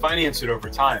finance it over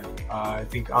time. I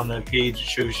think on the page it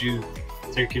shows you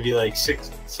there could be like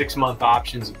six month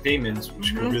options of payments,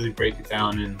 which could really break it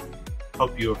down and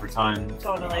help you over time.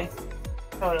 Totally.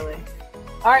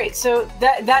 All right, so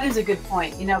that is a good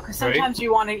point, you know, because sometimes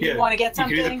you want to get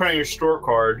something. You could either put on your store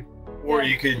card, or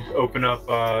you could open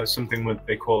up something what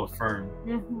they call a firm.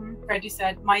 Reggie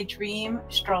said, my dream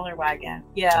stroller wagon.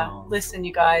 Yeah, listen,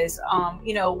 you guys,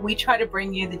 you know, we try to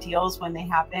bring you the deals when they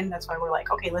happen. That's why we're like,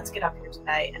 okay, let's get up here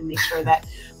tonight and make sure that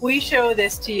we show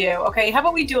this to you. Okay, how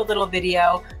about we do a little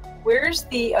video? Where's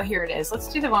the, oh, here it is. Let's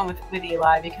do the one with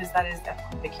Eli, because that is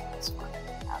definitely the cutest one.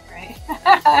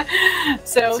 Right?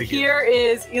 So here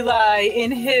is Eli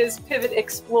in his Pivot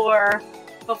Xplore.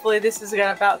 Hopefully this is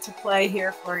about to play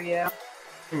here for you.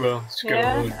 Well,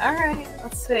 all right,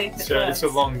 let's see. It's a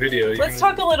long video. Let's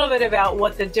talk a little bit about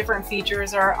what the different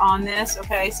features are on this.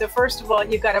 Okay, so first of all,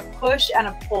 you've got a push and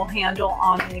a pull handle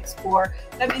on the Xplore.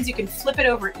 That means you can flip it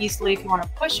over easily. If you want to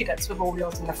push, you got swivel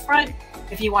wheels in the front.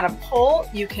 If you want to pull,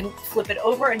 you can flip it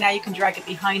over, and now you can drag it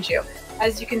behind you.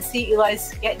 As you can see,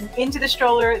 Eli's getting into the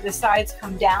stroller. The sides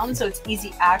come down, so it's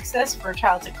easy access for a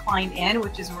child to climb in,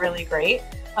 which is really great.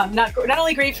 Not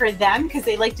only great for them, because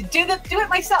they like to do it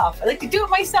myself. I like to do it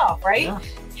myself, right? Yeah.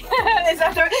 is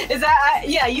that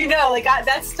yeah, you know, like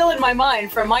that's still in my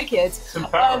mind from my kids.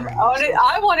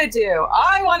 I want to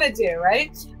do,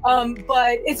 right?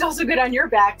 But it's also good on your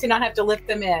back to not have to lift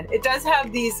them in. It does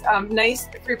have these nice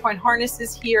 3-point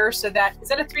harnesses here, so that, is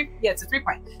that a 3? Yeah, it's a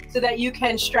 3-point, so that you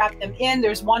can strap them in.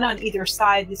 There's one on either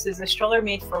side. This is a stroller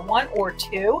made for 1 or 2.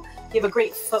 You have a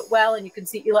great footwell, and you can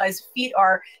see Eli's feet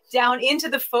are down into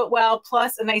the footwell,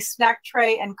 plus a nice snack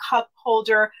tray and cup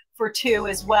holder for 2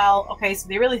 as well. Okay, so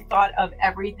they really thought of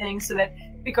everything so that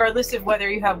regardless of whether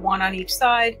you have one on each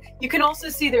side, you can also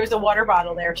see there's a water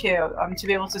bottle there too, to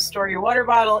be able to store your water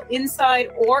bottle inside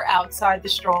or outside the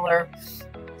stroller.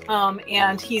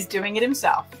 And he's doing it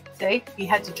himself. See, he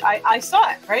had to, I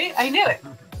saw it, right? I knew it.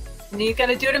 And he's got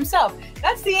to do it himself.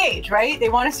 That's the age, right? They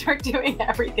want to start doing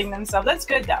everything themselves. That's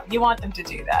good though. You want them to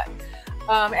do that.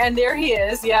 And there he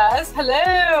is. Yes.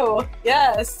 Hello.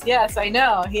 Yes. Yes, I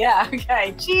know. Yeah.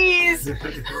 Okay. Cheese.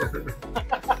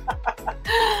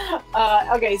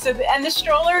 Okay. So, and the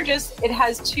stroller it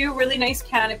has 2 really nice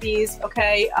canopies.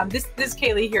 Okay. This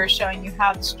Kaylee here is showing you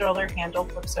how the stroller handle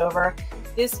flips over.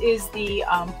 This is the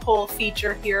pull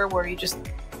feature here, where you just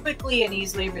quickly and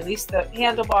easily release the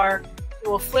handlebar. It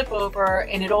will flip over,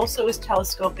 and it also is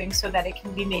telescoping so that it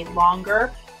can be made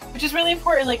longer, which is really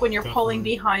important. Like when you're pulling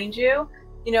behind you,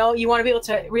 you know, you want to be able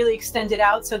to really extend it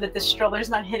out so that the stroller's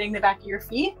not hitting the back of your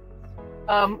feet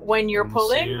when you're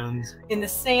pulling in the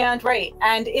sand, right?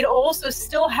 And it also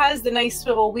still has the nice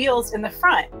swivel wheels in the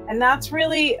front, and that's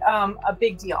really a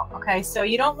big deal. Okay, so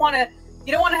you don't want to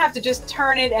have to just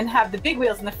turn it and have the big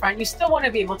wheels in the front. You still want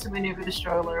to be able to maneuver the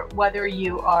stroller whether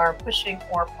you are pushing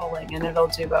or pulling, and it'll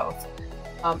do both.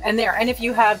 And if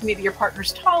you have, maybe your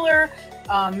partner's taller,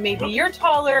 maybe you're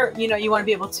taller, you know, you want to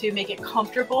be able to make it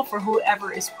comfortable for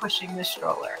whoever is pushing the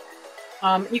stroller.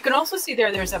 You can also see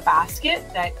there's a basket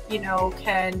that, you know,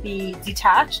 can be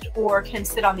detached or can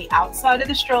sit on the outside of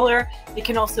the stroller. It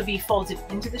can also be folded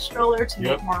into the stroller to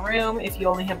make more room if you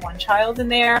only have one child in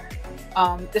there.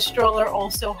 The stroller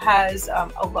also has,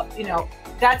 you know,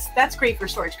 that's great for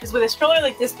storage, because with a stroller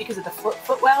like this, because of the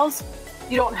footwells,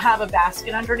 you don't have a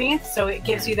basket underneath, so it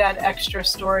gives you that extra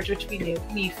storage, which we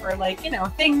need for, like, you know,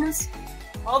 things,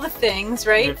 all the things,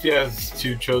 right? And if you have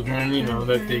 2 children, you know,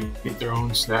 that they get their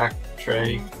own snack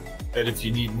tray, that if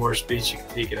you need more space, you can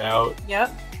take it out.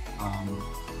 Yep.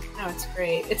 No, it's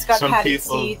great. It's got padded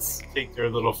seats. Some people take their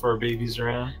little fur babies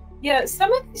around. Yeah,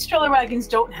 some of these stroller wagons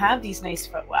don't have these nice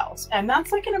footwells, and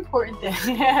that's like an important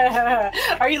thing.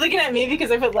 Are you looking at me because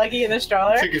I put Lucky in the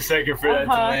stroller? Took a second for that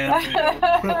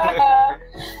to land.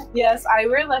 Yes, I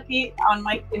wear Lucky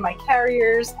in my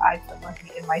carriers. I put Lucky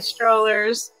in my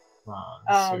strollers. Wow,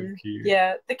 so cute.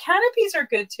 Yeah, the canopies are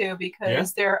good too,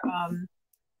 because they're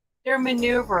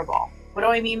maneuverable. What do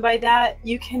I mean by that?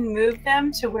 You can move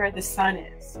them to where the sun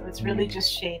is. So it's really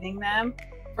just shading them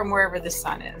from wherever the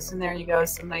sun is. And there you go,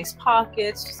 some nice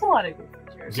pockets, just a lot of good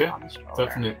features on the stroller.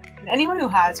 Definitely. And anyone who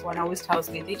has one always tells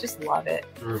me they just love it.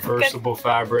 The reversible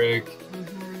fabric,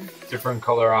 different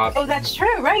color options. Oh, that's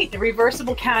true, right. The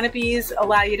reversible canopies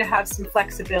allow you to have some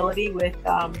flexibility with,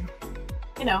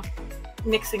 you know,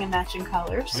 mixing and matching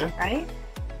colors, right?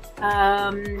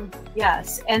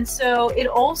 Yes, and so it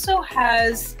also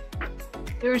has,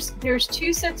 there's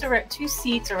two seats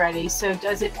already, so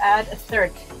does it add a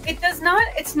third? It does not.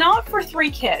 It's not for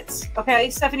 3 kids, okay,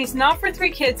 Stephanie? It's not for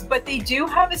 3 kids, but they do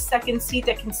have a second seat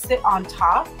that can sit on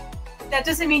top. That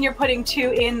doesn't mean you're putting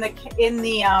 2 in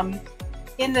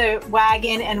the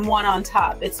wagon and 1 on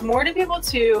top. It's more to be able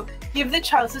to give the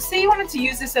child, so say you wanted to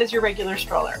use this as your regular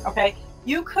stroller, okay?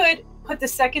 You could put the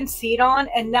second seat on,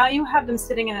 and now you have them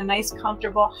sitting in a nice,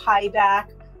 comfortable, high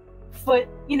back, foot,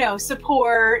 you know,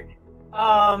 support,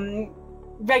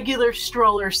 regular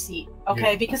stroller seat,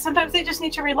 okay? Because sometimes they just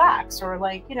need to relax or,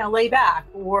 like, you know, lay back,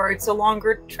 or it's a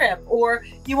longer trip, or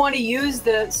you want to use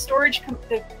the storage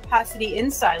capacity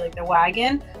inside, like the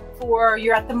wagon, for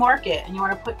you're at the market and you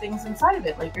want to put things inside of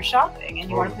it, like you're shopping, and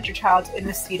you want to put your child in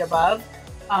the seat above.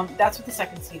 That's what the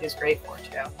second seat is great for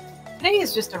too. Today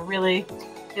is just a really,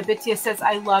 Bitsia says,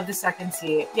 I love the second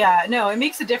seat. Yeah, no, it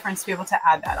makes a difference to be able to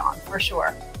add that on, for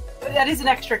sure. But that is an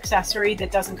extra accessory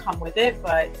that doesn't come with it,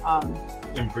 but...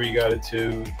 And Bree got it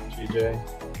too, GJ.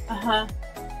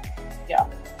 Yeah.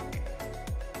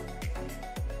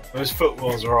 Those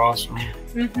footwells are awesome.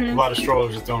 A lot of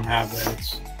strollers that don't have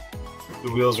that.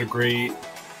 The wheels are great.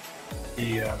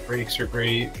 The brakes are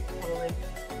great. Totally.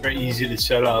 Very easy to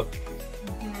set up.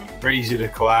 Very easy to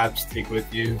collapse, take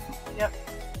with you. Yep,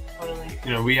 totally.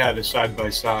 You know, we had a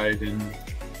side-by-side and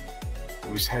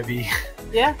it was heavy.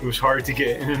 Yeah. It was hard to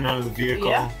get in and out of the vehicle.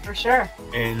 Yeah, for sure.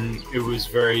 And it was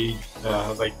very,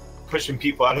 like, pushing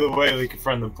people out of the way, like in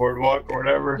front of the boardwalk or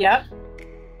whatever. Yep.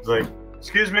 It's like,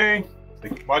 excuse me,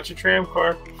 like, watch a tram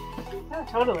car. Yeah,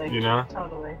 totally. You know?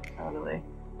 Totally, totally.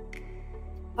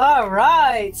 All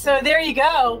right, so there you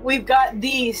go. We've got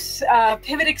these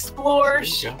Pivot Explore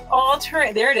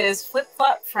there it is,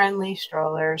 flip-flop friendly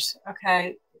strollers.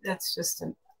 Okay, that's just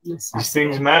a necessity. These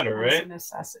things matter, right? It's a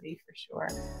necessity for sure.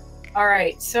 All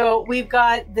right, so we've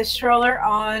got the stroller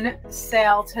on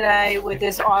sale today with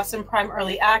this awesome Prime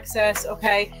Early Access.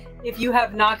 Okay, if you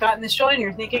have not gotten the stroller and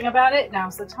you're thinking about it,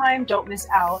 now's the time. Don't miss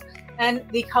out. And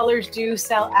the colors do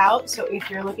sell out, so if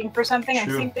you're looking for something, I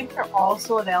think they're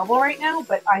also available right now,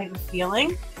 but I have a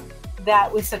feeling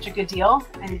that was such a good deal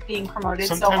and being promoted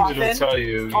so often, it'll tell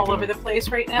you, all over the place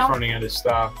right now. Running out of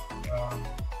stock.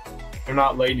 They're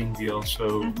not lightning deals,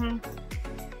 so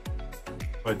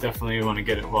but definitely you want to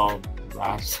get it while it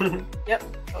lasts. Yep,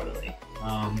 totally.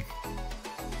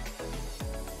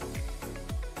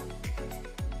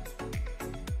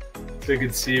 So good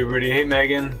to see everybody. Hey,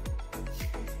 Megan.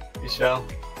 Michelle.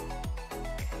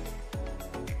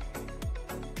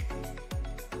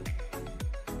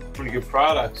 So many good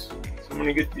products. So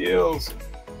many good deals.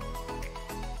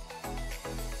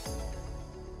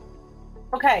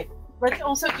 Okay, let's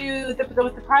also do the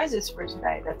prizes for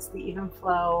today. That's the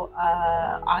Evenflo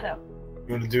Otto.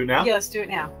 You want to do it now? Yeah, let's do it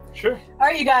now. Sure. All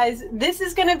right, you guys, this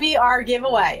is going to be our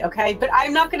giveaway, okay? But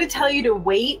I'm not going to tell you to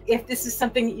wait if this is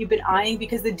something that you've been eyeing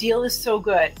because the deal is so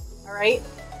good, all right?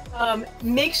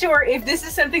 Make sure if this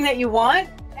is something that you want,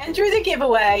 enter the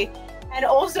giveaway and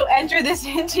also enter this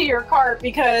into your cart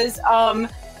because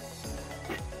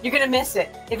you're going to miss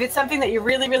it. If it's something that you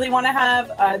really, really want to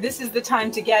have, this is the time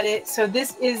to get it. So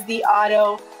this is the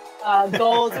Otto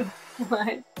Gold.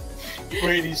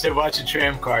 Wait, you said watch a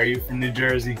tram car. Are you from New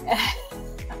Jersey?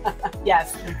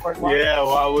 Yes, in Fort Lauderdale. Yeah,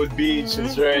 Wildwood Beach,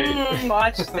 that's right.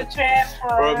 Watch the tram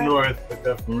car. Or up north, but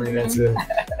definitely that's a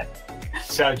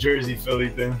South Jersey, Philly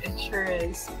thing. It sure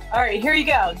is. All right, here you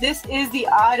go. This is the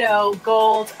Otto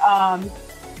Gold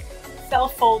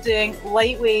self-folding,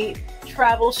 lightweight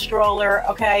travel stroller.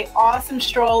 Okay, awesome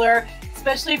stroller,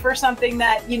 especially for something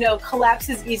that, you know,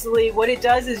 collapses easily. What it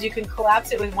does is you can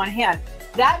collapse it with one hand.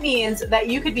 That means that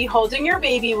you could be holding your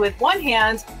baby with one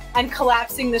hand and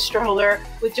collapsing the stroller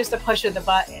with just a push of the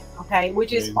button, okay,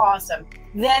 which is awesome.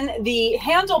 Then the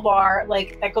handlebar,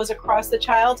 like that goes across the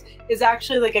child, is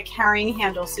actually like a carrying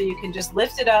handle, so you can just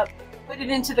lift it up, put it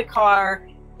into the car.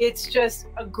 It's just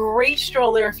a great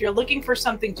stroller if you're looking for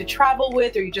something to travel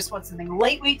with, or you just want something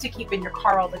lightweight to keep in your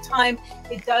car all the time.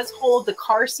 It does hold the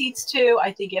car seats too.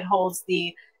 I think it holds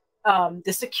the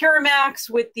Secure Max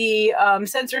with the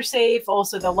sensor safe,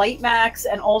 also the Light Max,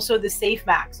 and also the Safe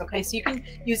Max. Okay, so you can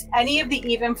use any of the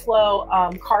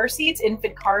Evenflo car seats,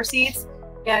 infant car seats,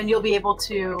 and you'll be able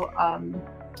to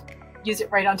use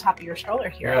it right on top of your stroller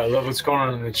here. Yeah, I love what's going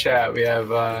on in the chat. We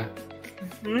have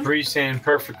Bree saying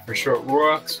perfect for short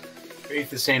walks.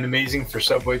 Faith is saying amazing for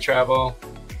subway travel.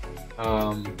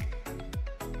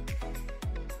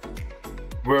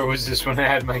 Where was this when I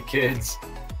had my kids?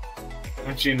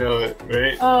 Don't you know it,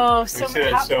 right? Oh, we say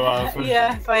that so often.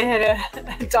 Yeah, if I had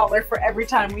a dollar for every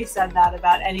time we said that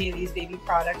about any of these baby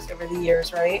products over the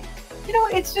years, right? You know,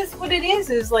 it's just what it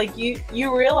is like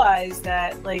you realize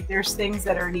that like there's things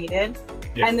that are needed.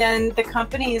 Yep. And then the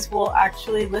companies will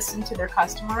actually listen to their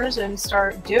customers and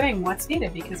start doing what's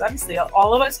needed, because obviously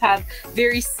all of us have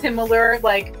very similar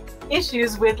like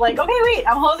issues with like, okay, wait,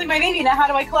 I'm holding my baby now. How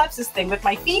do I collapse this thing with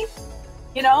my feet?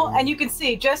 You know, and you can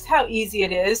see just how easy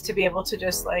it is to be able to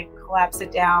just like collapse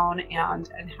it down and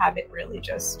have it really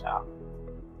just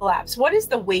collapse. What is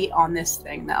the weight on this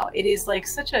thing though? It is like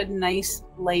such a nice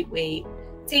lightweight.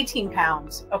 It's 18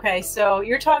 pounds. Okay, so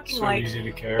you're talking so like easy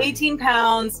to carry. 18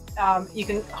 pounds. You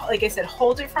can, like I said,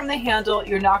 hold it from the handle.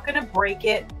 You're not going to break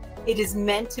it. It is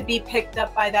meant to be picked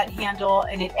up by that handle,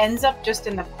 and it ends up just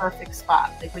in the perfect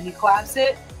spot. Like when you collapse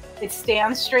it, it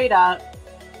stands straight up.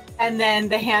 And then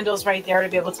the handle's right there to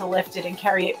be able to lift it and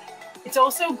carry it. It's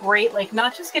also great, like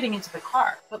not just getting into the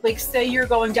car, but like say you're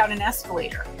going down an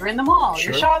escalator, you're in the mall,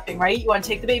 sure. You're shopping, right? You want to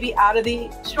take the baby out of the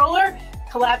stroller,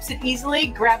 collapse it easily,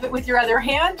 grab it with your other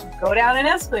hand, go down an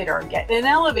escalator or get in an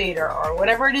elevator or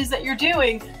whatever it is that you're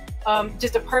doing.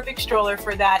 Just a perfect stroller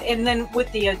for that. And then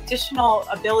with the additional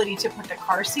ability to put the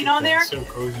car seat on there, so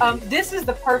cozy. This is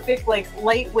the perfect like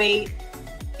lightweight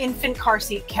infant car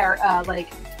seat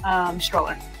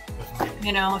stroller.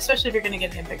 You know, especially if you're going to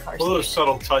get an infant car seat. All those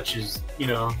subtle touches, you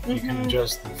know, you can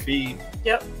adjust the feet.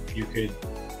 Yep. You could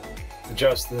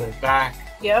adjust the back.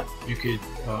 Yep. You could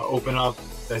open up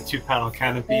that 2-panel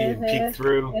canopy and peek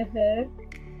through.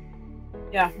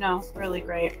 Yeah, no, really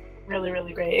great. Really,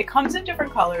 really great. It comes in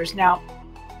different colors. Now,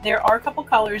 there are a couple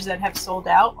colors that have sold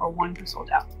out, or one who sold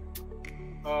out.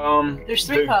 There's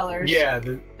three colors. Yeah,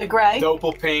 the gray, the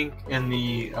opal pink, and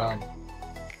the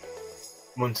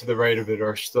one to the right of it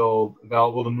are still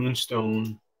available. The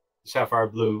moonstone, sapphire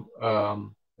blue,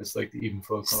 it's like the Evenflo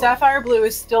color. Sapphire blue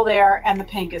is still there, and the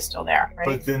pink is still there, right?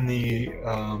 But then the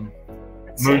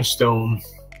moonstone.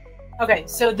 Okay,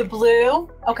 so the blue,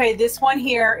 okay, this one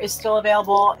here is still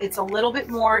available. It's a little bit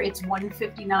more. It's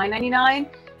 $159.99.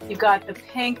 You've got the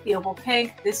pink, the opal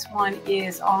pink. This one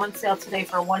is on sale today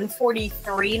for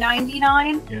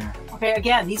 $143.99. Yeah. Okay,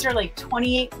 again, these are like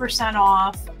 28%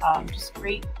 off. Just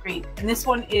great, great. And this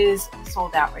one is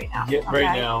sold out right now. Yeah, okay?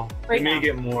 Right now. You may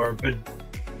get more, but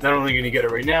not only going to get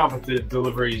it right now, but the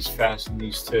delivery is fast in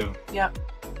these too. Yep.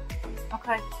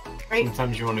 Okay. Great.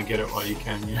 Sometimes you want to get it while you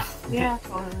can, yeah. Yeah,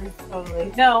 totally, totally.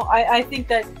 No, I think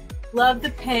that love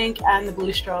the pink and the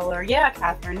blue stroller. Yeah,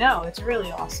 Catherine, no, it's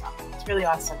really awesome. It's really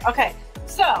awesome. Okay,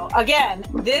 so again,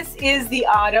 this is the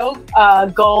Otto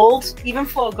Gold,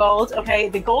 Evenflo Gold. Okay,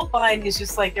 the gold line is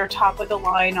just like their top of the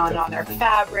line on their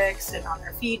fabrics and on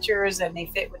their features, and they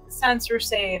fit with the sensor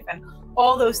safe and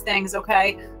all those things,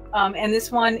 okay? And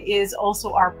this one is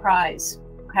also our prize,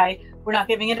 okay? We're not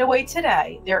giving it away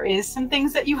today. There is some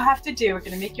things that you have to do. We're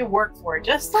going to make you work for it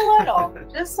just a little,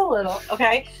 just a little.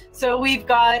 Okay. So we've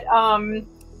got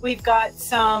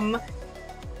some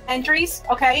entries.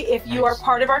 Okay. If you are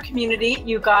part of our community,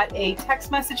 you got a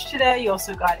text message today. You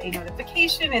also got a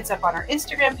notification. It's up on our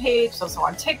Instagram page. It's also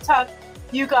on TikTok.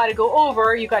 You got to go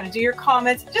over, you got to do your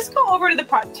comments. Just go over to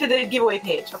the giveaway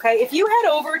page. Okay. If you head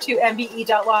over to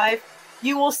mbe.live,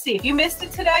 you will see. If you missed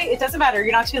it today, it doesn't matter.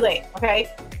 You're not too late.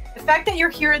 Okay. The fact that you're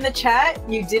here in the chat,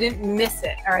 you didn't miss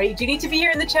it, all right? You do need to be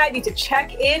here in the chat. You need to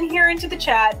check in here into the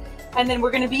chat, and then we're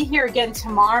going to be here again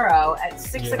tomorrow at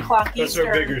 6 o'clock Eastern.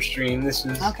 That's our bigger stream. This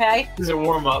is a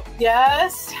warm-up.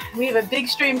 Yes, we have a big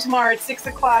stream tomorrow at 6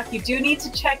 o'clock. You do need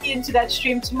to check into that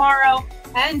stream tomorrow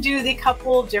and do the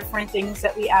couple different things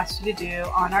that we asked you to do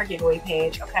on our giveaway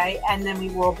page, okay? And then we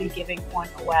will be giving one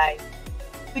away.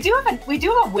 We do have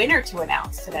a winner to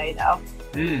announce today, though.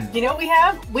 You know what we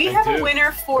have? We have a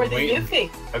winner for the Eufy.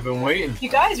 I've been waiting. You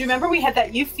guys, remember we had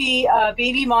that Eufy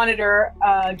baby monitor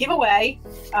giveaway.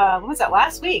 When was that?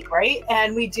 Last week, right?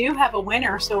 And we do have a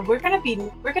winner, so we're gonna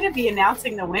be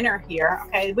announcing the winner here.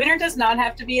 Okay, the winner does not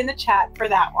have to be in the chat for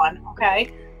that one.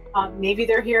 Okay, maybe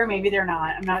they're here, maybe they're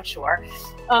not. I'm not sure.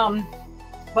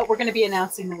 But we're gonna be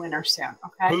announcing the winner soon.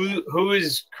 Okay. Who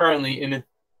is currently in it?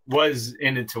 Was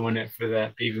in it to win it for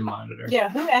that baby monitor? Yeah,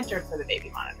 who entered for the baby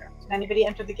monitor? Did anybody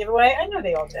enter the giveaway? I know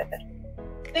they all did.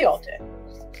 They all did.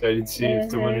 Excited to see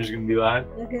if the winner's going to be live.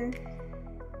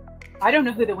 I don't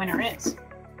know who the winner is.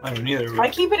 I don't either. I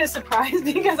keep it a surprise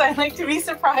because I like to be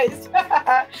surprised.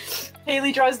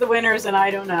 Haley draws the winners and I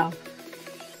don't know.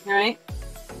 All right?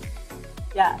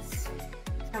 Yes.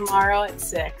 Tomorrow at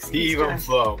 6. The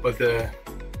Evenflo, but the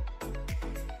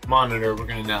monitor we're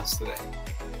going to announce today.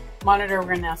 Monitor we're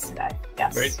going to announce today.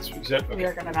 Yes. Right? Okay. We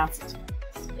are going to announce it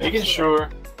today. Making sure.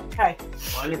 Okay.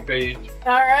 On your page.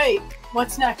 All right.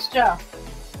 What's next, Joe?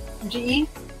 GE?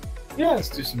 Yeah, let's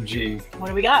do some G. What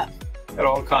do we got? Got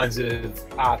all kinds of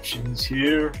options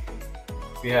here.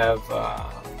 We have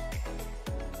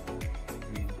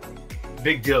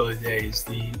big deal of the day is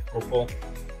the Opal.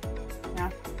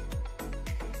 Yeah.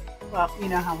 Well, you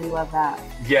know how we love that.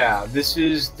 Yeah,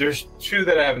 there's two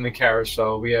that I have in the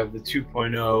carousel. We have the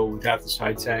 2.0 without the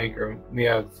side tank, or we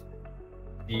have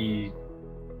the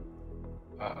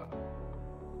I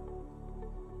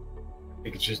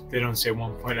think it's just, they don't say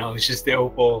 1.0, it's just the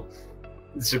Opal.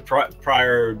 It's a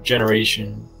prior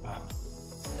generation.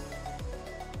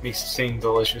 Makes the same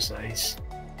delicious ice.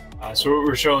 So what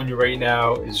we're showing you right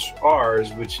now is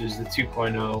ours, which is the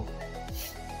 2.0.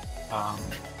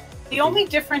 The only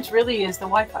difference really is the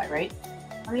Wi-Fi, right?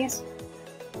 On these?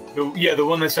 The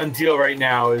one that's on deal right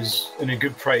now is in a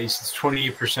good price. It's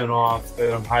 28% off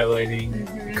that I'm highlighting.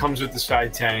 Mm-hmm. It comes with the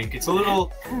side tank. It's a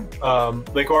little,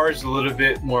 like ours, a little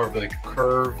bit more of like a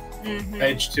curved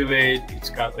edge to it. It's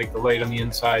got like the light on the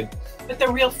inside. But the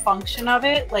real function of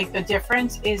it, like the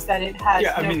difference is that it has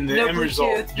the end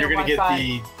result, you're going to get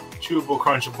the chewable,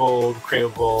 crunchable,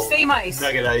 craveable, same ice,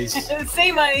 nugget ice,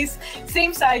 same ice,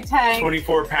 same side tank,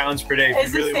 24 pounds per day.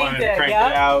 If you really wanted to crank it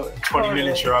out, 20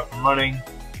 minutes you're up and running.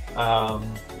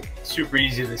 Super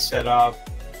easy to set up,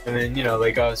 and then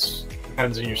like us,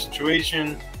 depends on your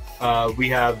situation. We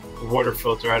have a water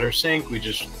filter at our sink. We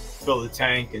just fill the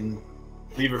tank and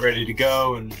leave it ready to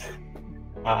go, and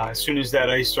as soon as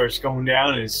that ice starts going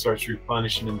down, it starts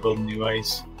replenishing and building new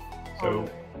ice. So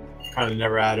kind of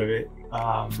never out of it.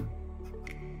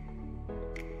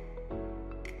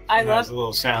 I love a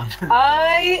little sound.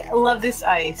 I love this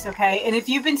ice, okay? And if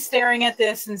you've been staring at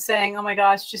this and saying, oh my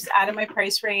gosh, just out of my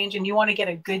price range, and you want to get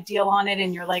a good deal on it,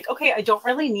 and you're like, okay, I don't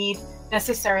really need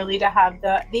necessarily to have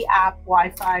the app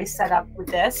Wi-Fi set up with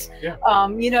this. Yeah.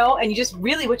 And you just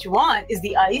really what you want is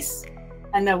the ice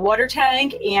and the water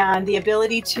tank and the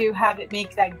ability to have it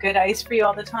make that good ice for you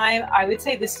all the time. I would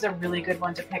say this is a really good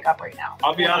one to pick up right now.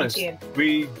 I'll be honest,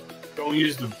 we don't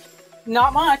use the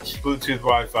not much Bluetooth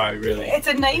Wi-Fi, really. It's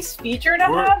a nice feature to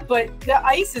have, but the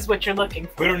ice is what you're looking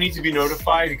for. We don't need to be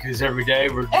notified because every day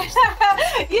we're just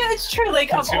yeah, it's true.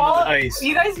 Like of all, ice.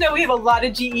 You guys know we have a lot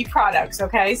of GE products,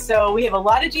 okay? So we have a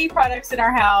lot of GE products in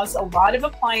our house, a lot of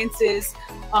appliances.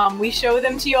 We show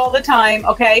them to you all the time,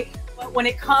 okay? But when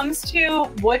it comes to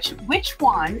which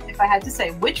one, if I had to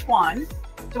say, which one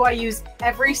do I use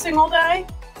every single day?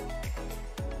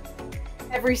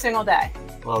 Every single day.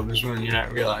 Well, there's one you're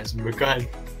not realizing, but go ahead.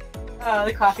 Oh,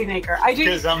 the coffee maker. I do.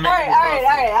 Because I'm all right.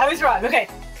 I was wrong. Okay,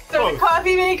 so the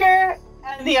coffee maker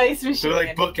and the ice machine. They're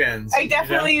like bookends. I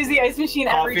definitely use the ice machine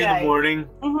every day. Coffee in the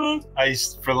morning,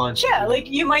 ice for lunch. Yeah, like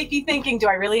you might be thinking, do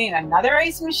I really need another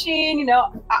ice machine?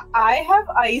 I have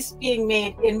ice being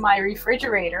made in my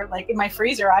refrigerator, like in my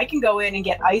freezer. I can go in and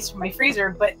get ice from my freezer,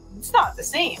 but it's not the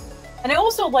same. And I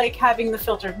also like having the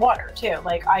filtered water too.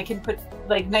 Like I can put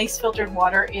like nice filtered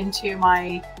water into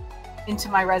my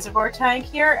reservoir tank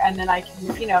here, and then I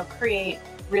can create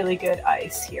really good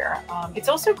ice here. It's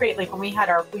also great like when we had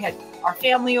our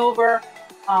family over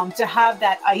to have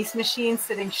that ice machine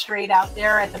sitting straight out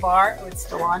there at the bar. Oh, it's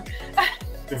still on.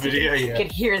 The video, yeah. You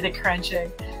could hear the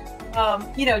crunching.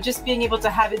 Just being able to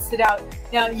have it sit out.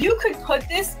 Now you could put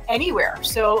this anywhere.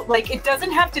 So like it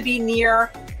doesn't have to be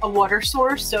near a water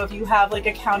source. So if you have like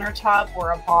a countertop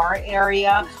or a bar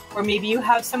area, or maybe you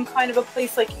have some kind of a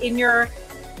place like in your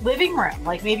living room,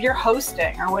 like maybe you're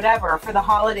hosting or whatever for the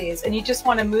holidays, and you just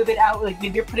want to move it out, like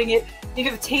maybe you're putting it, you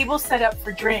have a table set up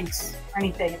for drinks or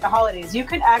anything at the holidays, you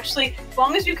can actually, as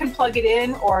long as you can plug it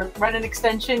in or run an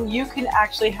extension, you can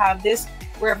actually have this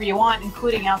wherever you want,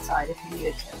 including outside if you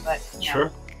needed to. But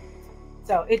sure.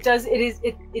 So it does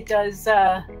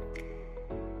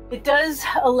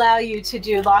allow you to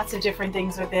do lots of different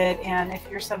things with it. And if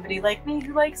you're somebody like me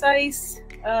who likes ice,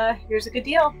 here's a good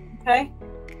deal. Okay,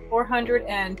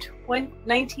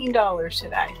 $419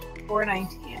 today.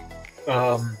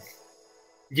 $419.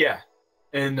 Yeah,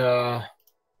 and I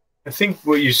think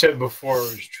what you said before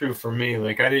was true for me.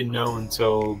 Like I didn't know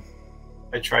until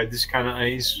I tried this kind of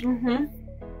ice.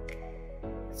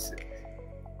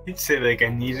 I'd say like I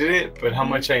needed it, but how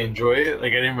much I enjoy it,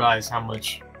 like I didn't realize how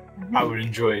much I would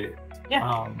enjoy it.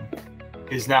 Yeah.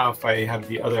 Because now if I have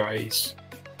the other ice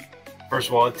First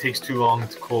of all, it takes too long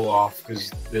to cool off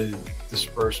because the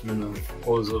disbursement of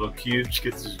all those little cubes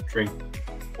gets this drink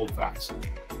cold fast.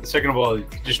 Second of all, you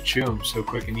just chew them so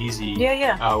quick and easy.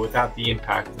 Yeah. Without the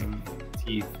impact on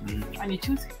teeth. And on your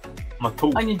tooth. My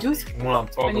tooth. On your tooth. When I'm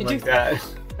talking like that.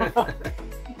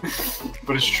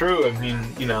 But it's true. I mean,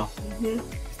 you know,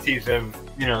 teeth have,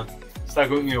 you know, stuck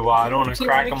with me a while. I don't want to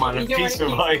crack them on a piece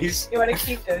of ice. You want to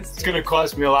keep those teeth. It's going to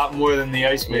cost me a lot more than the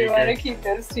ice maker. You want to keep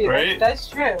those teeth. Right? That's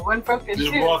true. One broken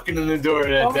tooth. Just walking in the door.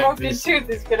 One broken tooth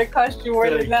is going to cost you more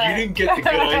than that. You didn't get the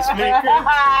good ice maker?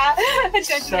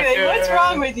 What's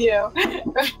wrong with you?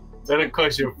 That'll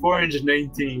cost you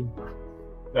 $419.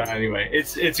 Anyway,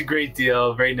 it's a great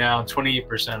deal right now.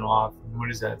 28% off.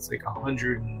 What is that? It's like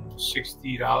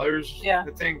 $160. Yeah,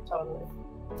 I think. Totally.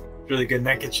 Really good, and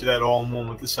that gets you that all-in-one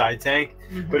with the side tank.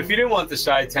 But if you didn't want the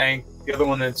side tank, the other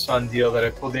one that's on deal that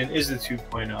I pulled in is the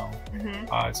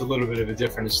 2.0. It's a little bit of a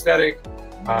different aesthetic.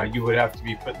 You would have to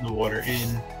be putting the water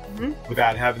in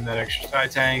without having that extra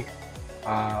side tank.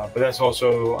 But that's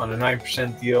also on a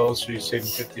 9% deal, so you're saving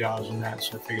 $50 on that.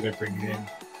 So I figured I'd bring it in.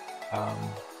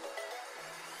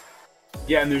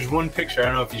 Yeah, and there's one picture, I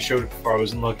don't know if you showed it before, I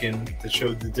wasn't looking, that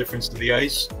showed the difference to the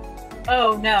ice.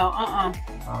 Oh, no,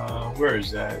 where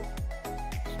is that?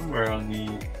 Somewhere on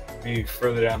the, maybe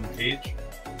further down the page.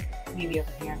 Maybe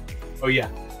over here. Oh, yeah.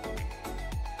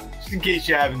 Just in case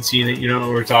you haven't seen it, you don't know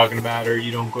what we're talking about, or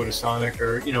you don't go to Sonic,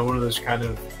 or, you know, one of those kind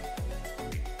of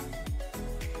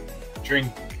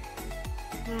drink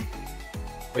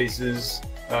places.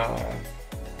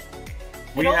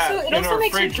 We have in our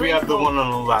fridge. We have the one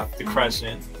on the left, the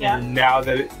Crescent. Yeah. And now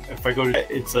that if I go to,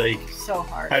 it's like so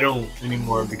hard. I don't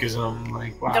anymore because I'm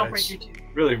like, wow, don't break your teeth.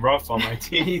 Really rough on my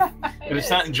teeth, and it's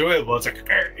not enjoyable. It's like,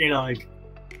 you know, like.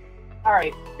 All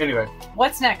right. Anyway.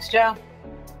 What's next, Joe?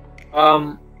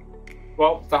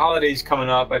 Well, the holidays coming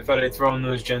up. I thought I'd throw in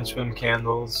those GenSwin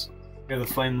candles. You know,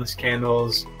 the flameless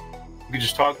candles. We could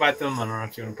just talk about them. I don't know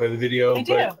if you want to play the video. I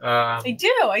do. I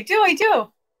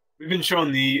do. We've been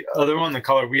showing the other one, the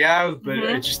color we have, but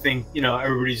I just think, you know,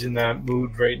 everybody's in that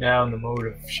mood right now, in the mode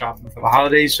of shopping for the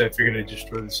holidays, so I figured I'd just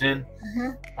throw this in.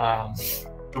 The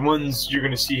ones you're going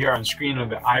to see here on screen are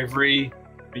the ivory,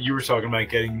 but you were talking about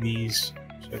getting these,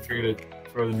 so I figured I'd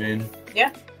throw them in.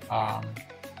 Yeah.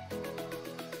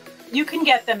 You can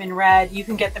get them in red, you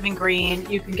can get them in green,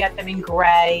 you can get them in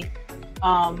gray.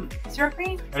 Is there a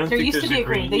green? There used to be a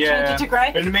green. They changed it to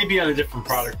gray. And it may be on a different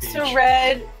product page. So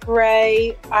red,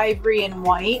 gray, ivory, and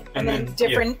white, and then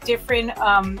different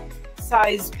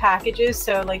size packages.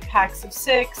 So like packs of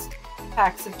 6,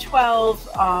 packs of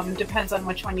 12. Depends on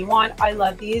which one you want. I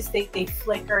love these. They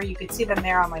flicker. You could see them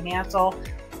there on my mantle.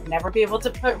 Never be able to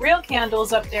put real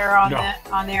candles up there on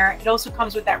there. It also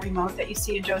comes with that remote that you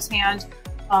see in Joe's hand,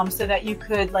 so that you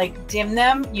could like dim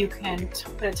them. You can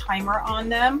put a timer on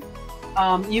them.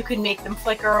 You can make them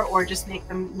flicker or just make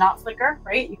them not flicker,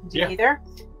 right? You can do either.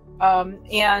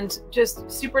 And just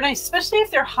super nice, especially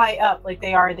if they're high up like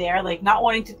they are there, like not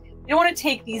wanting to, you don't want to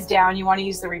take these down, you want to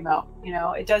use the remote. You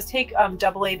know, it does take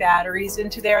AA batteries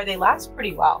into there. They last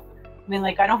pretty well. I mean,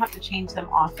 like I don't have to change them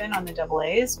often on the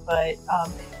AA's, but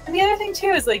and the other thing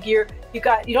too is like you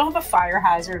don't have a fire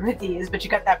hazard with these, but you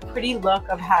got that pretty look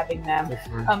of having them.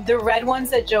 The red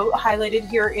ones that Joe highlighted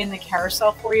here in the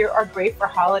carousel for you are great for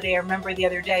holiday. I remember the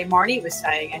other day Marnie was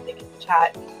saying, I think in the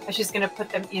chat, that she's gonna put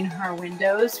them in her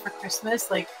windows for Christmas,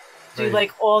 like do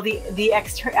like all the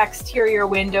exterior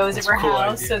windows of her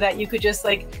house, so that you could just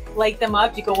like light them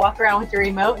up. You could walk around with your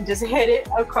remote and just hit it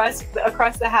across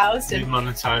the house and on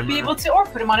a timer. Be able to, or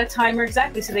put them on a timer,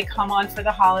 exactly, so they come on for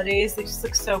the holidays. They just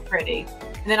look so pretty.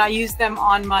 And then I use them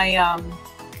on my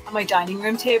dining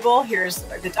room table. Here's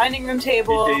the dining room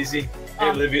table. Hey, Daisy. Hey,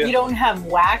 Olivia. You don't have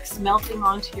wax melting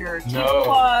onto your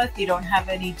tablecloth. You don't have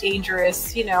any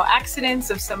dangerous, you know, accidents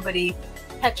of somebody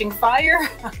catching fire,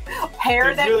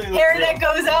 hair that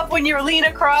goes up when you lean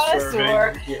across,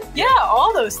 or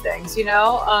all those things, you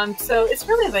know. So it's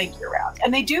really like year round,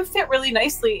 and they do fit really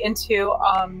nicely into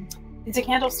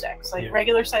candlesticks, like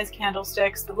regular size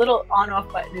candlesticks. The little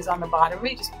on-off button is on the bottom.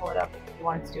 We just pull it up. If you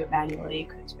wanted to do it manually, you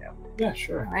could too. Yeah,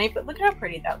 sure. All right, but look at how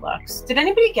pretty that looks. Did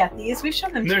anybody get these? We've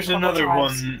shown them. There's another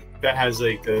one that has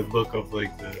like the look of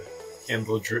like the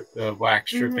candle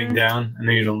wax dripping down. I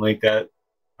know you don't like that.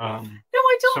 No,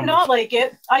 I don't not like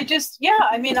it. I just,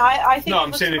 I mean, I think. No,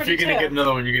 I'm saying if you're gonna get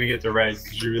another one, you're gonna get the red.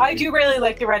 I do really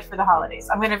like the red for the holidays.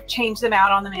 I'm gonna change them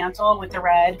out on the mantle with the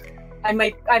red. I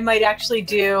might actually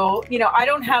do, you know, I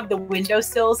don't have the window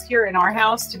sills here in our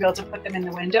house to be able to put them in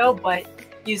the window, but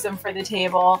use them for the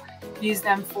table, use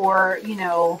them for, you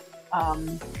know,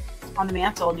 on the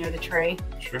mantle near the tree.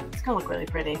 Sure. It's gonna look really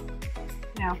pretty.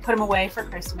 know, put them away for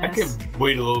Christmas. I could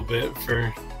wait a little bit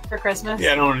for Christmas.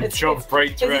 Yeah, I don't want to jump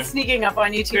right to it. It's sneaking up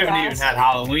on you too fast. We haven't even had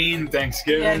Halloween,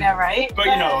 Thanksgiving. Yeah, I know, right? But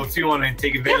you know, if you want to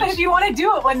take advantage. Yeah, but if you want to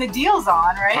do it when the deal's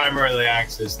on, right? Primarily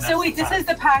access. So wait, this is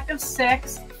the pack of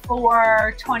 6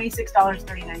 for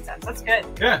 $26.39. That's good.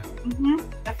 Yeah.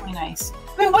 Definitely nice.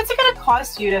 I mean, what's it going to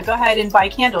cost you to go ahead and buy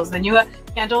candles? Then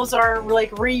candles are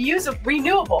like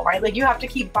renewable, right? Like you have to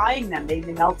keep buying them. They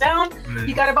melt down.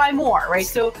 You got to buy more, right?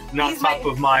 So not top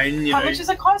of mind. You how know, much does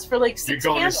it cost for like 6 You're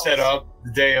going candles? to set up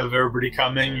the day of everybody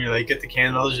coming. You're like, get the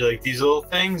candles. You're like, these little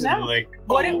things. No. And you're like,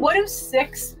 oh. What do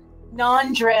 6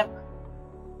 non-drip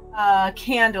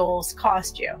candles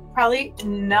cost you? Probably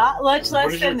not much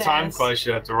less than this. What is your time cost?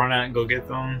 You have to run out and go get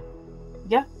them.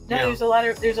 Yeah. No, yeah. There's a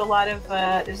lot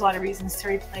of reasons to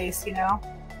replace, you know.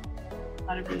 A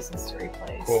lot of reasons to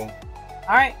replace. Cool.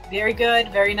 All right, very good,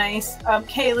 very nice.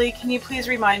 Kaylee, can you please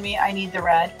remind me I need the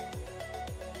red?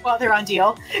 Well, they're on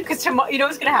deal because tomorrow, you know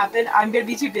what's gonna happen? I'm gonna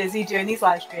be too busy doing these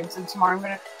live streams, and tomorrow I'm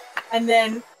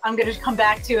gonna come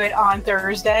back to it on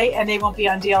Thursday, and they won't be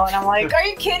on deal. And I'm like, are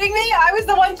you kidding me? I was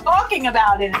the one talking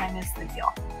about it, and I missed the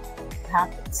deal. It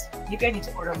happens. You guys need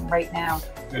to order them right now.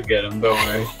 You'll get them, don't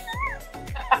worry.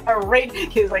 Right,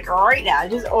 he was like, right now,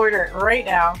 just order it right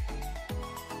now.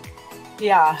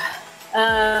 Yeah.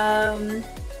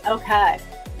 Okay.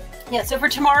 Yeah, so for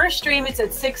tomorrow's stream, it's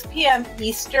at 6 p.m.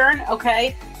 Eastern,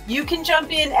 okay? You can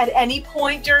jump in at any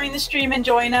point during the stream and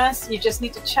join us. You just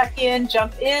need to check in,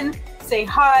 jump in, say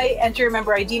hi, enter your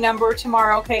member ID number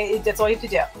tomorrow, okay? That's all you have to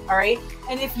do, all right?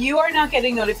 And if you are not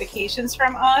getting notifications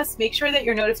from us, make sure that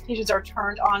your notifications are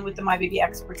turned on with the My Baby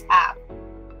Experts app.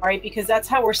 All right, because that's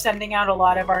how we're sending out a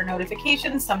lot of our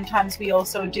notifications. Sometimes we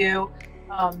also do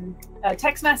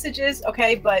text messages,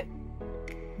 okay? But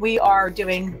we are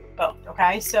doing both,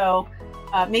 okay? So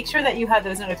make sure that you have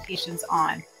those notifications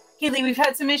on. Kaylee, we've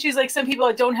had some issues, like some people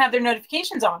that don't have their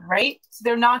notifications on, right? So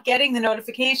they're not getting the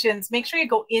notifications. Make sure you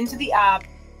go into the app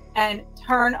and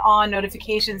turn on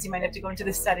notifications. You might have to go into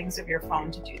the settings of your phone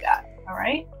to do that, all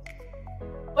right?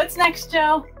 What's next,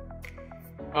 Joe?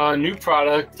 New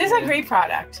product. This is a great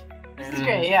product. This is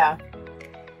great, yeah.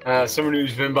 Someone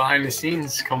who's been behind the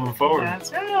scenes coming forward.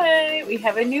 That's right. We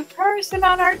have a new person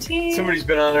on our team. Somebody's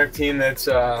been on our team that's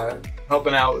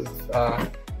helping out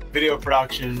with video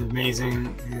production,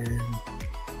 amazing, and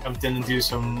jumped in and do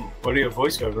some audio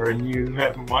voiceover, and you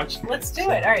haven't watched it. Let's do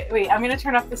it. All right, wait, I'm going to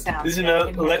turn off the sound. This is an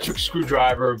electric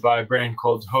screwdriver by a brand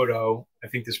called HOTO. I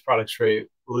think this product's great.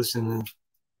 We'll listen to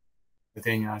the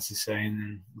thing I has to say, and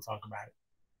then we'll talk about it.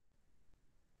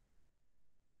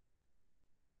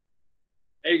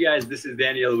 Hey guys, this is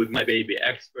Daniel with My Baby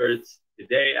Experts.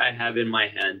 Today I have in my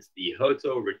hands the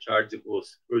HOTO rechargeable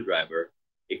screwdriver.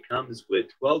 It comes with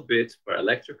 12 bits for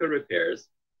electrical repairs.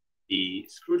 The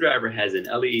screwdriver has an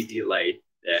LED light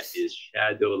that is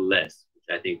shadowless, which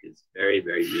I think is very,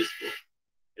 very useful.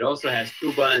 It also has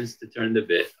 2 buttons to turn the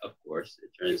bit, of course.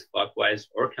 It turns clockwise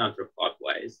or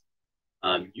counterclockwise.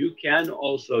 You can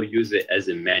also use it as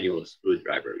a manual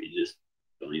screwdriver. You just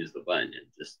don't use the button and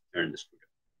just turn the screwdriver.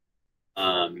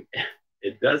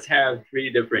 It does have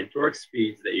 3 different torque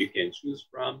speeds that you can choose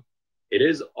from. It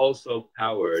is also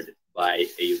powered by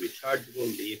a rechargeable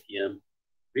lithium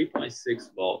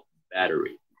 3.6 volt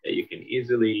battery that you can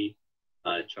easily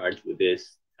charge with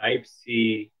this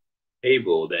Type-C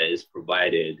cable that is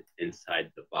provided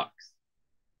inside the box.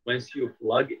 Once you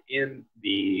plug in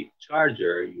the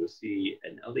charger, you'll see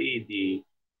an LED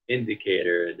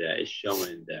indicator that is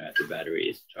showing that the battery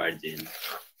is charging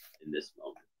in this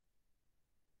moment.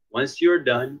 Once you're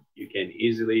done, you can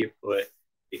easily put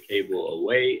the cable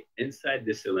away inside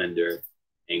the cylinder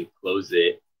and close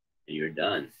it, and you're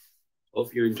done.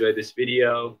 Hope you enjoyed this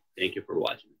video. Thank you for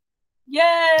watching.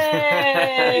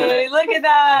 Yay! Look at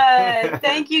that.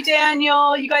 Thank you,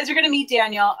 Daniel. You guys are going to meet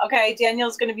Daniel. Okay,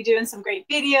 Daniel's going to be doing some great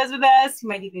videos with us. He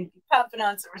might even be popping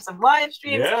on some live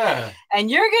streams. Yeah. And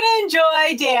you're going to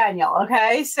enjoy Daniel,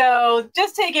 okay? So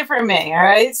just take it from me, all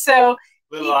right? So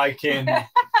little eye candy.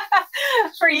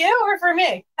 For you or for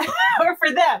me? Or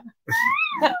for them?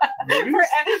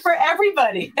 for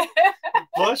everybody.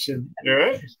 Blushing, all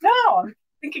right? No, I'm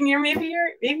thinking maybe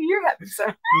you're having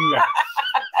some. No.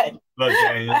 Love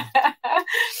Daniel.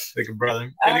 Like a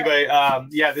brother. Anyway,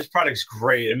 yeah, this product's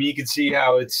great. I mean, you can see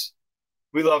how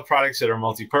we love products that are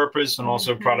multi-purpose and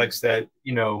also products that,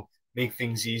 you know, make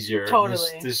things easier.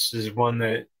 Totally. This is one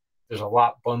that there's a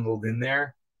lot bundled in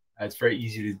there. It's very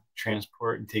easy to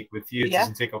transport and take with you. It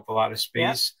doesn't take up a lot of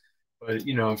space. But,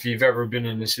 you know, if you've ever been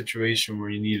in a situation where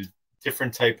you need a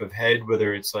different type of head,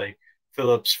 whether it's like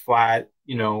Phillips flat,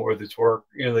 you know, or the torque,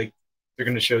 you know, like they're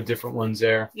going to show different ones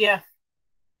there. Yeah.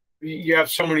 you have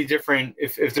so many different,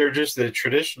 if they're just the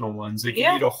traditional ones, like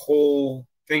you need a whole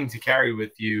thing to carry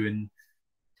with you and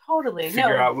totally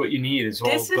figure out what you need is all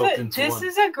built into one. This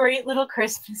is a great little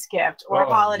Christmas gift or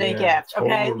holiday gift.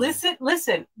 Okay, totally.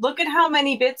 Listen, look at how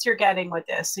many bits you're getting with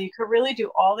this. So you could really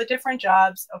do all the different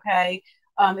jobs. Okay,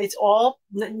 it's all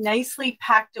nicely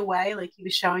packed away, like he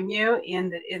was showing you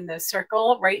in the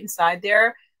circle right inside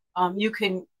there. You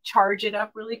can charge it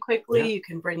up really quickly. You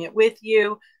can bring it with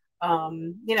you.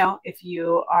 You know, if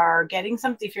you are getting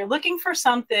something, if you're looking for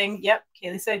something,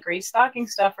 Kaylee said great stocking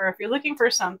stuffer. If you're looking for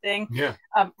something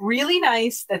really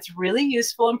nice, that's really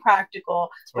useful and practical,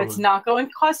 but it's not going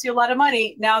to cost you a lot of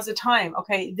money, now's the time.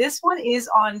 Okay, this one is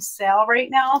on sale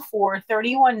right now for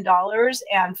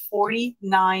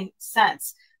 $31.49.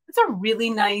 That's a really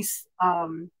nice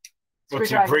well,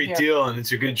 it's a great deal, and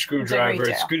it's a good screwdriver.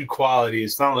 It's good quality.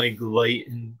 It's not like light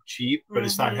and cheap, but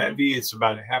it's not heavy. It's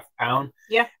about a half pound.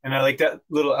 Yeah. And I like that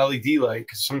little LED light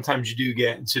because sometimes you do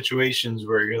get in situations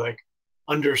where you're like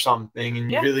under something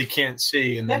and you really can't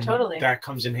see, and then that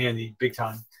comes in handy big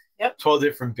time. Yep. 12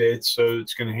 different bits, so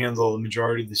it's going to handle the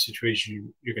majority of the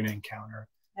situation you're going to encounter.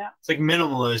 Yeah. It's like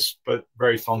minimalist, but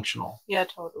very functional. Yeah,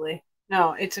 totally.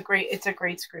 No, it's a great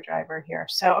screwdriver here.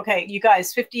 So, okay, you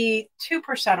guys, 52%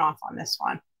 off on this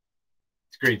one.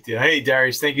 It's a great deal. Hey,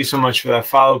 Darius, thank you so much for that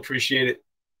follow. Appreciate it.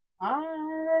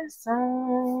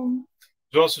 Awesome.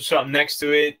 There's also something next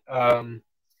to it that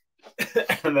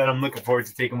I'm looking forward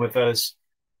to taking with us.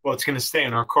 Well, it's going to stay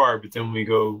in our car, but then we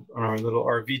go on our little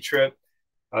RV trip.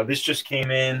 This just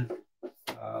came in.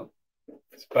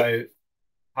 It's by a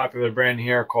popular brand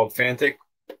here called Fanttik.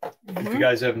 If you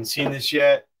guys haven't seen this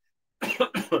yet,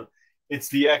 it's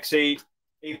the X8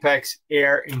 Apex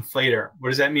Air Inflator. What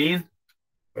does that mean?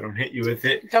 I don't hit you with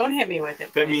it. Don't hit me with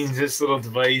it, please. That means this little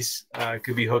device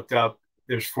could be hooked up.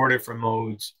 There's 4 different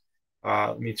modes.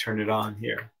 Let me turn it on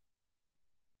here.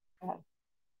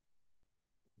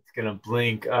 It's gonna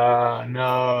blink.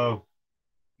 No,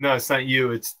 it's not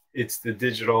you. It's the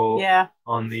digital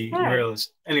on the mirrorless.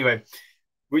 Anyway,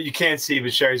 what you can't see,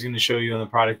 but Sherry's going to show you on the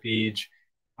product page.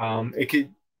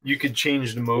 You could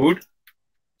change the mode.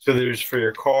 So there's for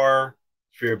your car,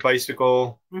 for your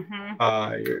bicycle,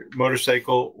 your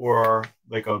motorcycle, or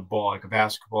like a ball, like a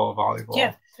basketball,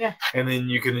 volleyball. Yeah. And then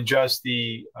you can adjust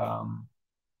the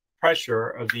pressure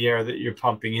of the air that you're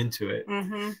pumping into it.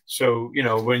 So, you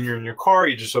know, when you're in your car,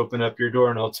 you just open up your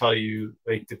door and it'll tell you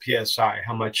like the PSI,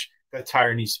 how much that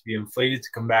tire needs to be inflated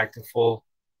to come back to full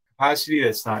capacity.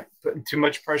 That's not putting too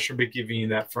much pressure, but giving you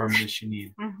that firmness you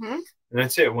need. And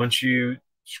that's it. Once you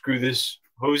screw this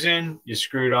hose in, you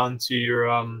screw it onto your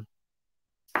what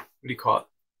do you call it?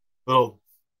 Little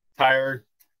tire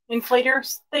inflator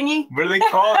thingy. What do they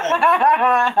call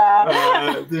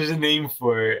that? There's a name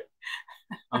for it.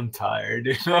 I'm tired.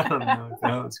 I don't know.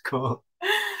 That was cool.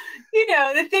 You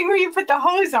know, the thing where you put the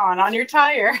hose on your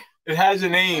tire. It has a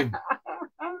name.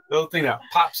 The little thing that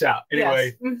pops out.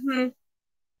 Anyway. Yes.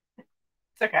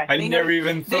 It's okay. I never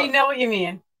even thought. They know what you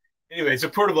mean. Anyway, it's a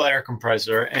portable air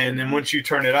compressor, and then once you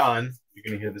turn it on, you're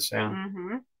going to hear the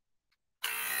sound.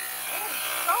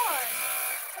 Oh,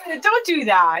 don't do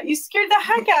that. You scared the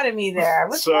heck out of me there.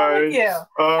 What's wrong with you?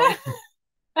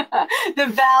 The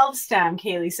valve stem,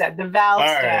 Kaylee said. The valve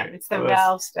stem. It's the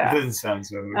valve stem. It doesn't sound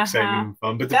so exciting and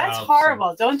fun, but that's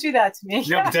horrible. Don't do that to me.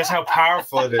 No, but that's how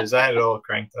powerful it is. I had it all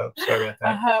cranked up. Sorry about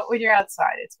that. When you're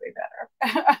outside, it's way better.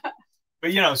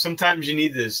 But you know, sometimes you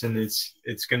need this, and it's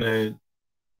gonna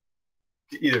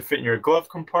either fit in your glove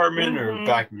compartment or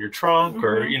back in your trunk,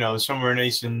 or you know, somewhere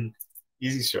nice and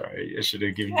easy. Sorry, I should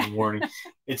have given you a warning.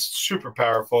 It's super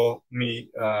powerful. Let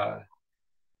me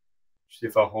see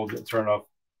if I'll hold it and turn off.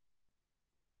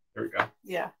 There we go.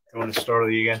 Yeah. I want to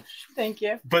startle you again. Thank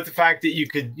you. But the fact that you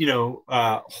could, you know,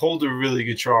 hold a really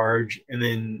good charge and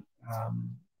then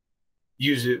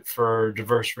use it for a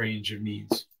diverse range of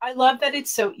needs. I love that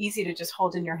it's so easy to just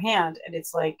hold in your hand, and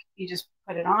it's like you just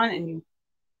put it on and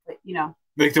you know.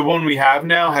 Like the one we have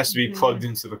now has to be plugged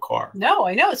into the car. No,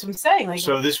 I know. That's what I'm saying. Like,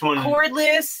 so this one,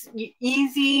 cordless,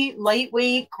 easy,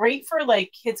 lightweight, great for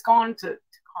like kids going to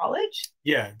college.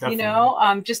 Yeah, definitely. You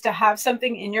know, just to have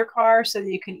something in your car so that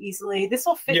you can easily. This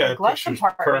will fit your glove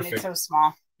compartment. Perfect. It's so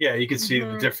small. Yeah, you can see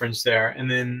the difference there.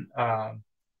 And then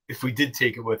if we did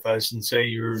take it with us, and say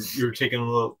you're taking a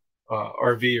little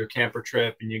RV or camper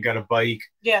trip, and you got a bike.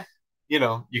 Yeah. You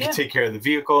know, you can take care of the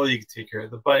vehicle, you can take care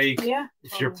of the bike. Yeah.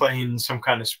 If you're playing some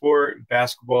kind of sport,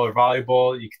 basketball or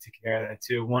volleyball, you can take care of that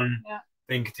too. One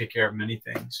thing can take care of many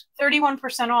things.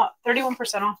 31% off.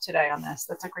 31% off today on this.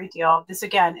 That's a great deal. This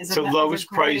again is the lowest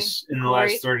price in the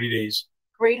last 30 days.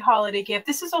 Great holiday gift.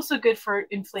 This is also good for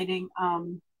inflating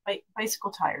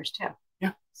bicycle tires too.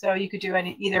 Yeah. So you could do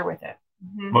either with it.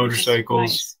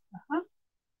 Motorcycles, nice.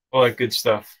 all that good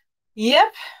stuff.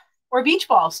 Yep, or beach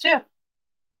balls too.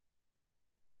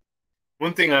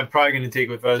 One thing I'm probably going to take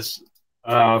with us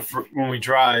for when we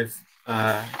drive,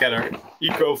 got our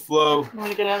Evenflo. You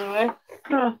want to get out of the way?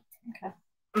 Oh, okay.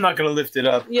 I'm not going to lift it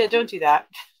up. Yeah, don't do that.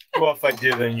 Well, if I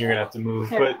do, then you're going to have to move.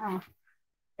 Here, but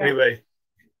anyway,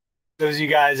 those of you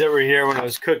guys that were here when I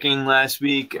was cooking last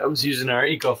week, I was using our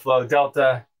Evenflo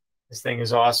Delta. This thing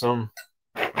is awesome.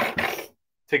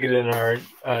 Took it in our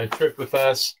trip with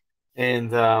us.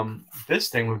 And this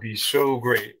thing would be so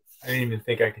great. I didn't even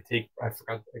think I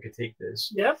forgot I could take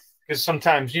this. Yep. Because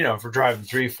sometimes, you know, if we're driving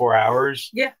 3-4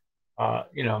 hours, yeah,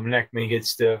 you know, my neck may get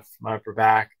stiff, my upper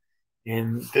back.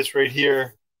 And this right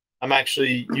here, I'm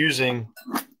actually using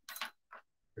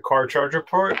the car charger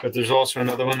port, but there's also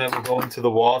another one that will go into the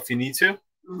wall if you need to.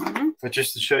 But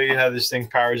just to show you how this thing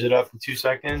powers it up in 2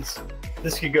 seconds,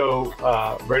 this could go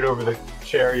right over the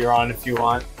chair you're on if you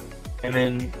want. And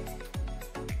then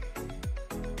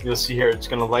you'll see here, it's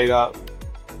going to light up.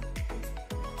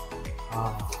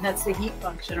 That's the heat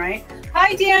function, right?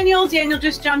 Hi, Daniel. Daniel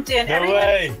just jumped in. No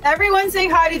way. Everyone say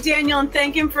hi to Daniel and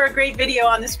thank him for a great video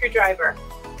on the screwdriver.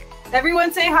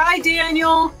 Everyone say hi,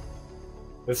 Daniel.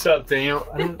 What's up, Daniel?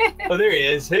 Oh, there he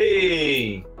is.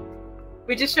 Hey.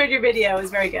 We just showed your video. It was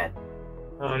very good.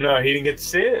 Oh, no. He didn't get to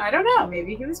see it? I don't know.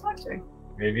 Maybe he was watching.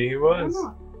 Maybe he was.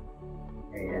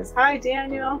 There he is. Hi,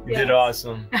 Daniel. You did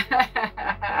awesome.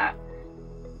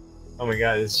 Oh, my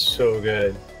God. It's so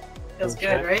good. Feels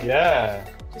good, right? Yeah.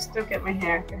 Just don't get my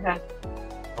hair. Go ahead.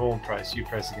 I won't press. You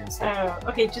press against it. Oh,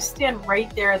 okay. Just stand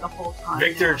right there the whole time.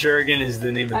 VIKTOR JURGEN is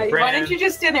the name of the brand. Why don't you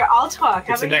just stand there? I'll talk.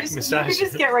 It's a neck massage. You could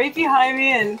just get right behind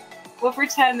me and we'll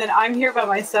pretend that I'm here by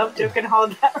myself. Joe can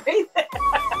hold that right there.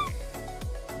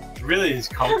 It really is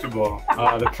comfortable.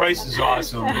 The price is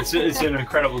awesome. It's an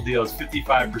incredible deal. It's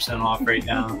 55% off right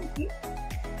now.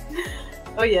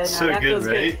 Oh, yeah. No, so that good, feels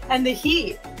right? good. And the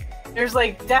heat. There's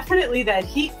like definitely that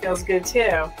heat feels good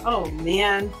too. Oh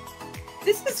man,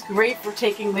 this is great for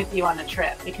taking with you on a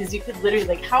trip because you could literally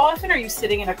like. How often are you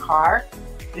sitting in a car?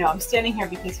 You know, I'm standing here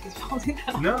because he's holding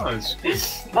that. No,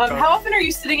 it's how often are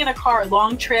you sitting in a car,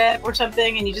 long trip or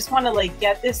something, and you just want to like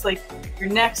get this like your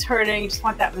neck's hurting, you just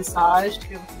want that massage to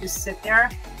be able to just sit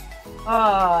there.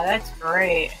 Oh, that's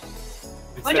great.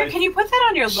 Wonder, can you put that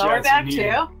on your lower back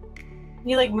too? Can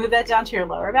you like move that down to your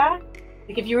lower back?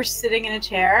 Like if you were sitting in a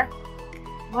chair,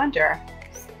 wonder.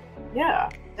 Yeah,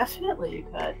 definitely you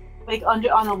could. Like on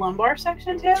the lumbar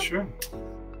section too? Sure.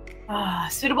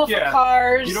 Suitable for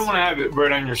cars. You don't want to have it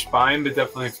right on your spine, but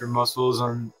definitely if your muscles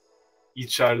on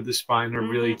each side of the spine are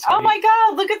really tight. Oh my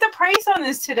God, look at the price on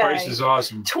this today. Price is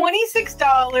awesome.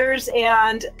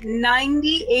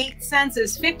 $26.98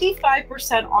 is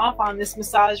 55% off on this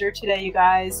massager today, you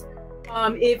guys.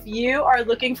 If you are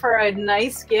looking for a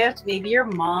nice gift, maybe your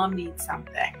mom needs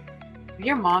something. Maybe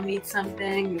your mom needs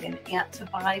something, you need an aunt to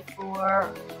buy for,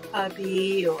 a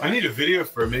hubby. Or... I need a video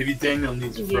for it. Maybe Daniel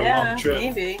needs it for a long trip.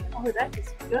 Maybe. Oh, that is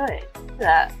good. Look at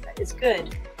that. That is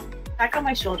good. Back on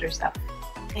my shoulders, though.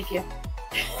 Thank you.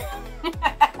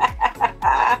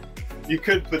 You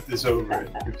could put this over it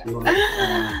if you want.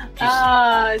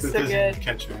 It's so good.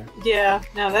 Catch it. Yeah,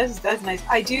 no, that's nice.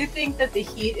 I do think that the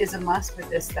heat is a must with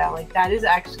this, though. Like that is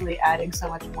actually adding so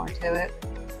much more to it.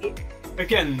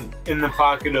 Again, in the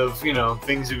pocket of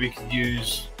things that we could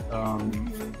use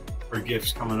for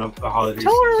gifts coming up the holidays.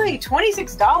 Totally,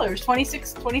 $26,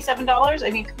 $27. I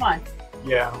mean, come on.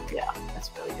 Yeah. Yeah,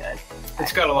 that's really good.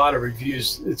 It's got a lot of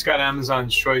reviews. It's got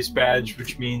Amazon's Choice badge,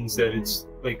 which means that it's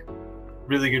like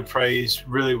really good price,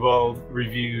 really well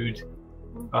reviewed,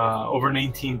 over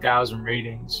 19,000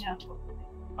 ratings. Yeah, totally.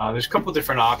 There's a couple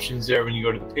different options there when you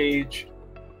go to the page.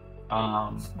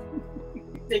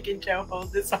 Making Joe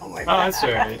hold this on my back. Oh, that's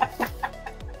all right.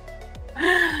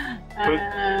 But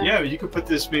yeah, you could put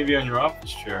this maybe on your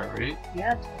office chair, right?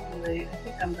 Yeah, totally. I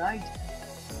think I'm going to.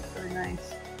 It's really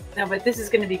nice. No, but this is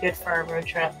going to be good for our road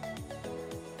trip.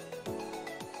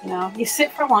 You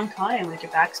sit for a long time, like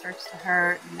your back starts to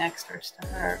hurt, your neck starts to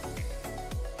hurt.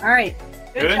 All right.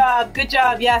 Good job. Good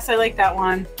job. Yes, I like that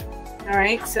one. All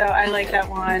right, so I like that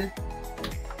one.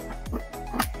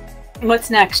 What's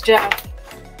next, Jeff?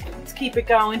 Let's keep it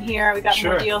going here. We got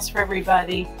more deals for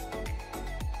everybody.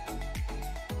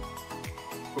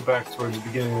 Go back towards the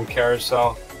beginning of the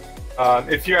carousel.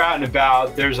 If you're out and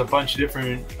about, there's a bunch of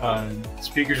different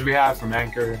speakers we have from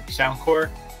Anker Soundcore.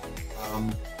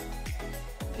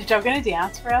 Is Joe gonna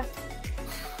dance for us?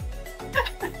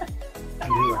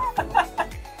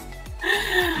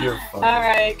 You're fun. All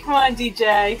right, come on,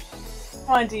 DJ.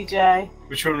 Come on, DJ.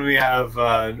 Which one do we have?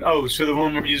 Oh, so the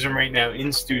one we're using right now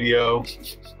in studio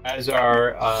as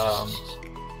our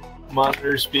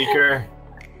monitor speaker.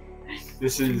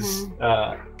 This is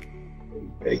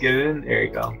get it in. There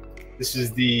you go. This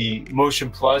is the Motion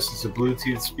Plus. It's a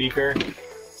Bluetooth speaker.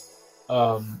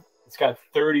 It's got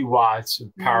 30 watts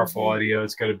of powerful audio.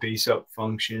 It's got a bass up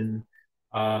function.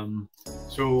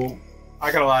 So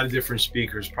I got a lot of different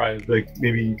speakers, probably like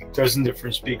maybe a dozen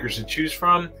different speakers to choose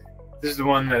from. This is the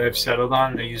one that I've settled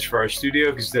on and I use for our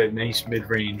studio because that nice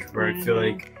mid-range where I feel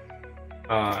like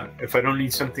if I don't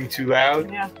need something too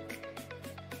loud,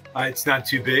 it's not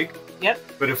too big. Yep.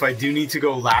 But if I do need to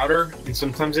go louder, and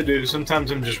sometimes I do, sometimes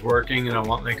I'm just working and I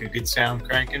want like a good sound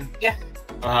cranking. Yeah.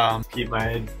 Keep my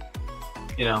head,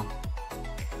 you know,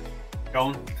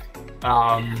 going.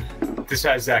 This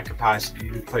has that capacity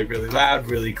to play really loud,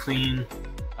 really clean,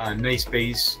 nice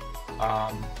bass.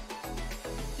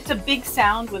 It's a big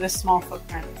sound with a small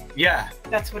footprint. Yeah.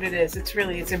 That's what it is. It's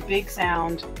a big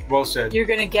sound. Well said. You're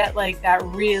gonna get like that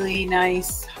really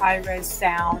nice high-res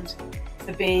sound,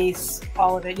 the bass,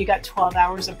 all of it. You got 12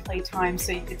 hours of playtime,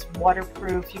 so it's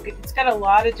waterproof. It's got a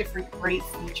lot of different great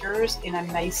features in a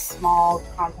nice, small,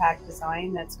 compact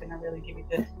design that's gonna really give you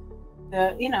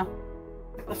the you know,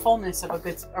 the fullness of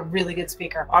a really good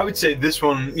speaker. I would say this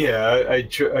one, yeah,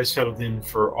 I settled in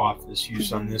for office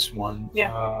use on this one.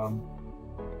 Yeah.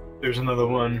 There's another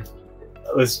one.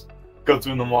 Let's go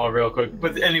through them all real quick.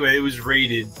 But anyway, it was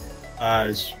rated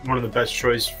as one of the best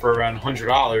choice for around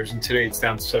 $100, and today it's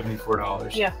down to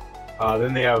 $74. Yeah.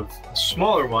 Then they have a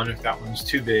smaller one if that one's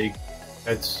too big.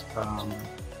 That's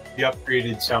the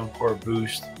upgraded Soundcore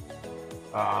Boost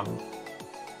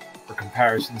for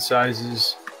comparison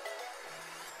sizes.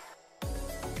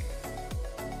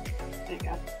 There you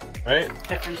go. Right?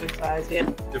 Difference in size, yeah.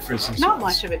 Difference in size. Not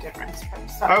much of a difference.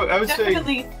 So I would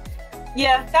definitely, say.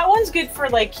 Yeah, that one's good for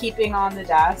like keeping on the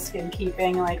desk and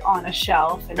keeping like on a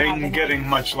shelf and getting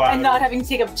much louder. And not having to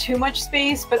take up too much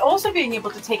space, but also being able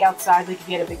to take outside, like if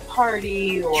you had a big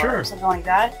party or something like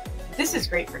that. This is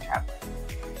great for traveling.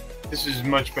 This is a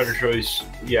much better choice.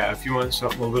 Yeah, if you want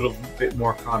something a little bit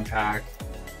more compact.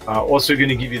 Also going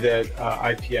to give you that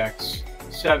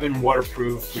IPX7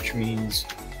 waterproof, which means,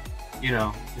 you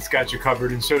know, it's got you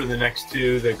covered, and so do the next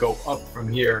two that go up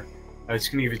from here. It's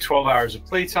going to give you 12 hours of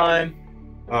playtime.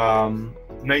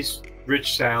 Nice,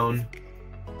 rich sound.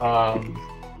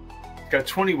 Got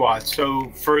 20 watts. So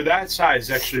for that size,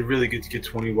 it's actually really good to get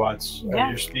 20 watts out of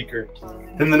your speaker.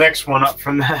 Then the next one up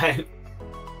from that,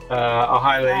 I'll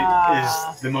highlight is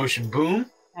the Motion Boom.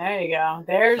 There you go.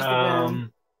 There's the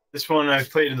boom. This one I've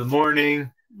played in the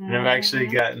morning, and I've actually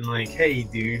gotten like, hey,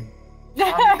 dude.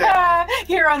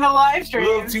 Here on the live stream. A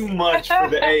little too much for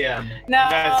the AM.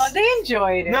 No, they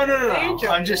enjoyed it. No.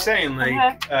 I'm just saying,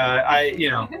 like,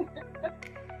 I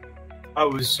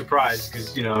was surprised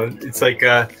because, you know, it's like,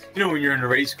 you know, when you're in a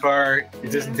race car,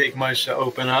 it doesn't take much to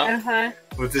open up.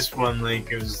 With this one,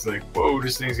 like, it was like, whoa,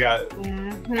 this thing's got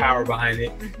power behind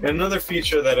it. And another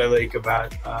feature that I like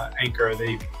about Anker,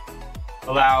 they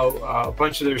allow a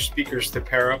bunch of their speakers to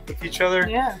pair up with each other.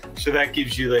 Yeah. So that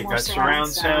gives you like that surround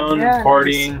sound,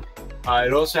 partying.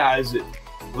 It also has a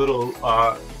little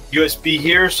USB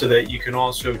here so that you can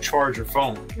also charge your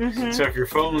phone. So if your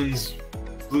phone's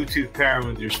Bluetooth pairing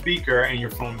with your speaker and your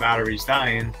phone battery's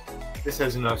dying, this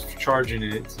has enough charge in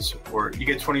it to support. You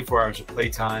get 24 hours of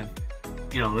playtime,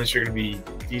 you know, unless you're going to be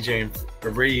DJing a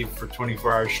rave for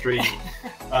 24 hours straight.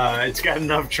 It's got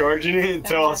enough charge in it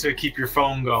to also keep your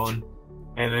phone going.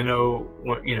 And I know,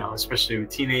 you know, especially with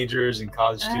teenagers and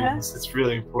college students, it's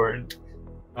really important.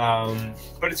 But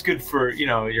it's good for, you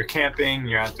know, your camping,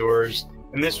 your outdoors.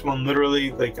 And this one,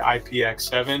 literally, like the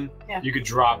IPX7, you could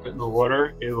drop it in the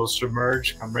water. It will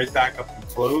submerge, come right back up and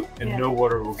float, and no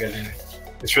water will get in it.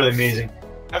 It's really amazing.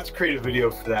 I have to create a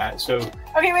video for that. So.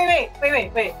 Okay, wait.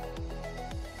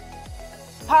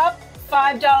 Pop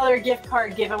 $5 gift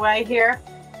card giveaway here.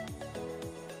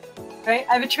 Right?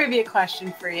 I have a trivia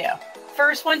question for you.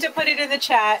 First one to put it in the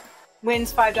chat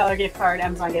wins $5 gift card,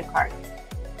 Amazon gift card.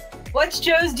 What's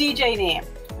Joe's DJ name?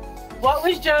 What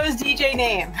was Joe's DJ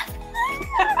name?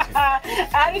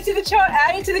 Add it to the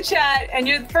chat, and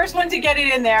you're the first one to get it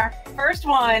in there. First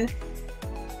one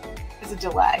is a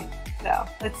delay. So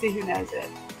let's see who knows it.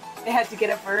 They had to get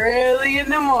up early in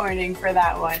the morning for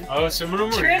that one. Oh, some of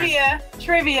them were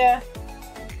Trivia.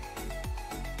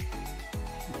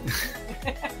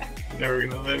 Never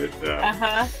gonna let it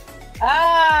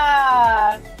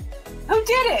who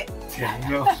did it? Yeah,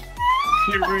 no.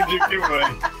 You ruined your giveaway.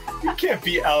 You can't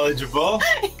be eligible.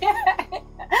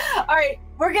 All right,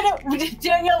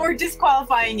 Danielle, we're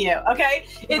disqualifying you, okay?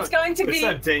 It's going to be... It's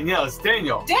not Danielle, it's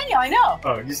Daniel. Daniel, I know.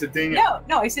 Oh, you said Danielle?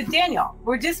 No, I said Daniel.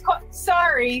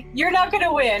 Sorry, you're not going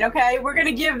to win, okay? We're going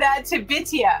to give that to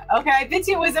Bitya, okay?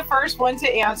 Bitya was the first one to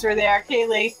answer there,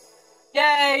 Kaylee.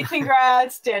 Yay,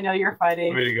 congrats. Daniel, you're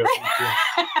fighting. Way to go, Bitya.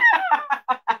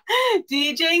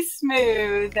 DJ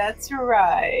Smooth, that's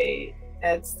right.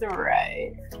 That's the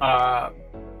right.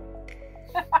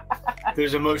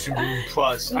 There's a Motion Boom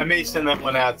Plus. I may send that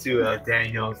one out to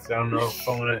Daniel. So I don't know if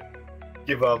I want to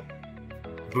give up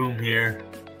boom here.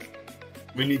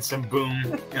 We need some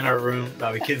boom in our room.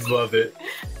 No, the kids love it.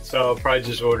 So I'll probably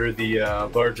just order the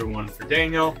larger one for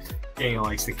Daniel. Daniel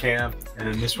likes to camp. And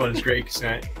then this one's great because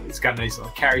it's got a nice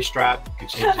little carry strap. You can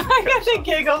change it. I got the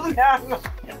giggles now.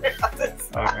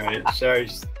 All right.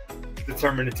 Sherry's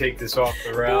determined to take this off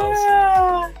the rails.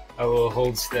 I will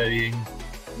hold steady.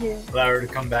 Yeah. Allow her to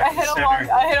come back. I had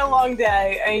a long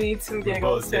day. I need some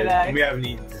giggles today. We haven't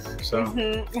eaten dinner, so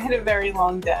I had a very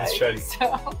long day. Let's try to...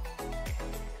 So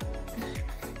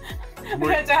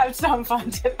I had to have some fun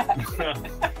today.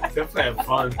 Definitely have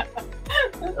fun.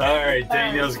 All right,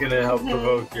 Danielle's gonna help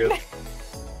provoke you.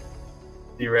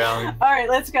 Derailing. All right,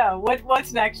 let's go.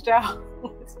 What's next, Joe?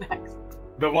 What's next?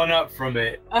 The one up from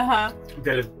it.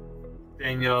 That if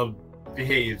Danielle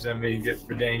behaves, I may get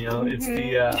for Danielle. It's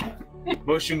the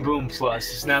Motion Boom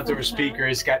Plus. It's an outdoor speaker.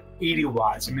 It's got 80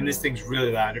 watts. I mean, this thing's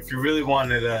really loud. If you really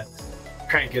wanted to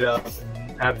crank it up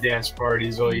and have dance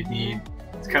parties, all you need.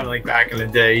 It's kind of like back in the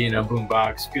day, you know,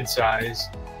 boombox, good size.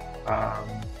 Got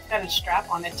a strap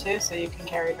on it too, so you can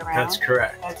carry it around. That's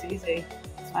correct. That's easy.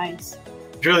 It's nice.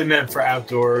 It's really meant for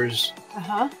outdoors.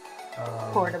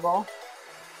 Portable.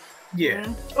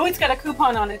 Yeah. Oh, it's got a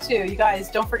coupon on it too. You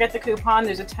guys, don't forget the coupon.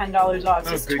 There's a $10 off.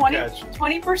 So it's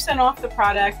 20% off the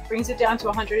product, brings it down to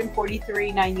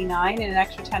 $143.99 and an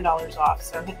extra $10 off.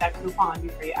 So hit that coupon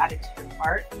before you add it to your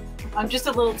cart. Just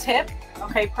a little tip,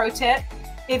 okay, pro tip.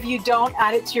 If you don't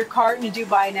add it to your cart and you do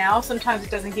buy now, sometimes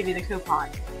it doesn't give you the coupon.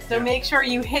 So make sure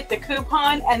you hit the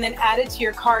coupon and then add it to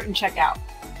your cart and check out.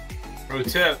 Pro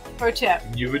tip. Pro tip.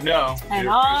 You would know. And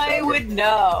I would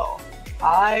know.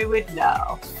 I would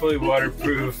know. It's fully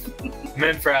waterproof,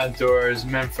 meant for outdoors,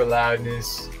 meant for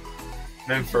loudness,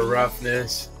 meant for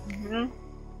roughness.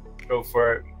 Go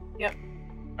for it. Yep.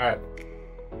 All right.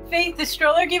 Faith, the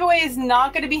stroller giveaway is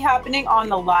not going to be happening on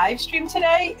the live stream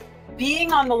today.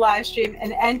 Being on the live stream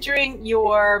and entering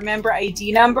your member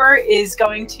ID number is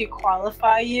going to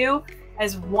qualify you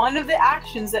as one of the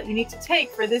actions that you need to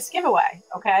take for this giveaway,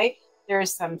 okay?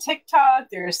 There's some TikTok,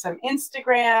 there's some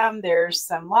Instagram, there's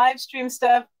some live stream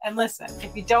stuff. And listen,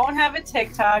 if you don't have a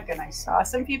TikTok, and I saw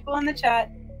some people in the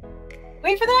chat,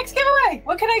 wait for the next giveaway.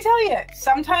 What can I tell you?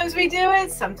 Sometimes we do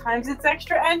it, sometimes it's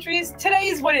extra entries. Today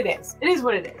is what it is. It is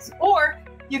what it is. Or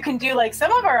you can do like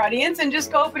some of our audience and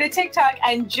just go open a TikTok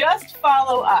and just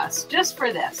follow us, just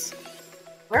for this.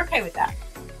 We're okay with that.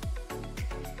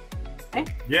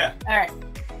 Okay? Yeah. All right.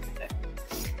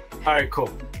 All right, cool.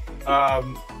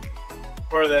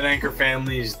 Part of that Anker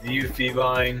family is the UFI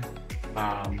line.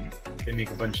 They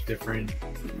make a bunch of different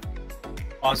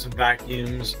awesome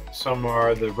vacuums. Some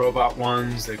are the robot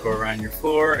ones that go around your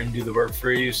floor and do the work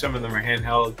for you. Some of them are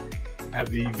handheld. I have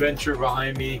the Venture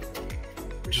behind me,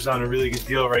 which is on a really good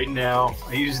deal right now.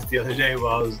 I used it the other day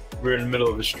while we were in the middle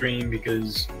of a stream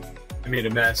because I made a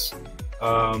mess.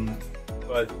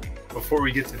 But before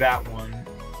we get to that one,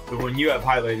 the one you have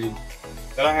highlighted,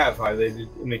 that I have highlighted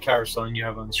in the carousel and you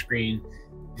have on screen,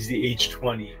 is the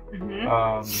H20.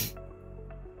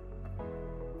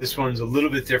 This one's a little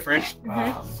bit different.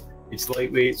 It's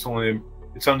lightweight. It's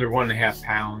under 1.5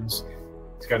 pounds.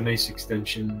 It's got a nice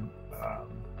extension,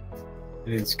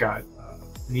 and it's got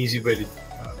an easy way to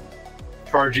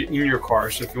charge it in your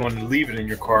car. So if you wanted to leave it in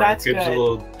your car, there's a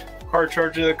little car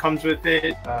charger that comes with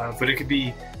it, but it could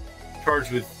be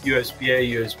charged with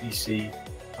USB-A, USB-C.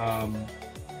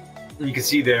 You can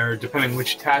see there, depending on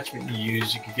which attachment you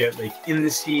use, you could get like in the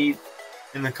seat,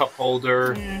 in the cup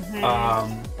holder,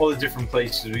 all the different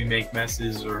places we make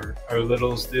messes or our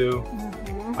littles do.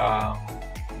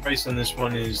 Price on this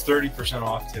one is 30%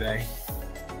 off today.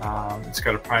 It's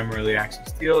got a prime early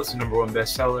access deal. It's the #1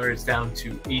 bestseller. It's down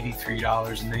to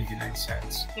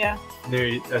 $83.99. Yeah.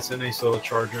 That's a nice little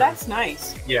charger. That's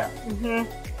nice. Yeah.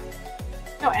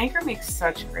 No, Anker makes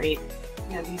such great,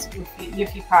 these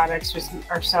UFI products just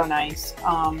are so nice.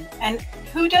 And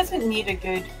who doesn't need a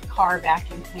good car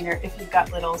vacuum cleaner if you've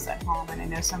got littles at home? And I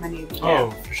know so many of you do.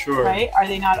 Oh, for sure. Right? Are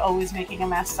they not always making a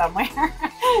mess somewhere?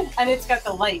 And it's got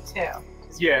the light too.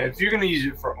 Yeah, if you're going to use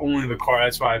it for only the car,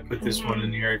 that's why I put this one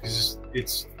in here, because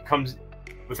it comes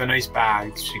with a nice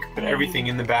bag, so you can put everything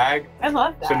in the bag. I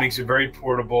love that. So it makes it very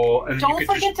portable. And don't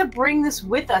forget to bring this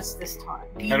with us this time.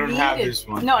 I don't have this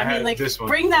one. No, I mean like this one.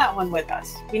 Bring that one with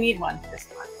us. We need one this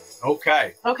time.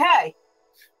 Okay. Okay.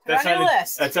 That's on your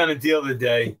list. That's on a deal of the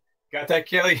day. Got that,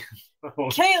 Kaylee?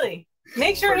 Kaylee,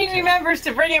 make sure he remembers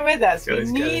to bring it with us. We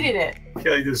needed it.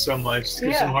 Kaylee does so much. Let's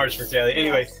give some hearts for Kaylee.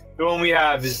 Anyway, the one we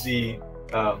have is the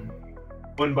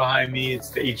one behind me. It's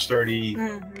the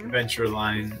H30 Venture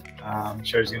line.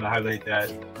 Sherry's going to highlight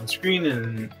that on screen,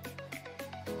 and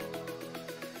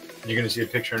you're going to see a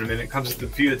picture in a minute. It comes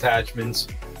with a few attachments.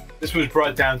 This was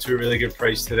brought down to a really good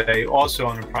price today, also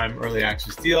on a Prime Early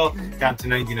Access deal, down to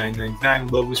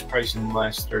 $99.99, lowest price in the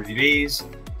last 30 days.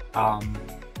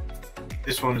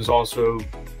 This one is also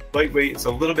lightweight. It's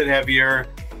a little bit heavier,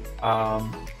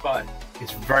 but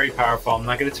it's very powerful. I'm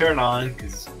not going to turn it on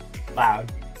because it's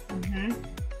loud.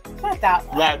 It's not that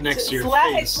loud. Loud next to your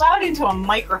face. It's loud into a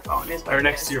microphone, is what or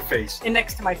next to your face. And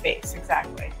next to my face,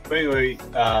 exactly. But anyway,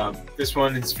 this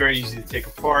one is very easy to take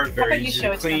apart, very easy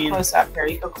to clean. You show it close up. There,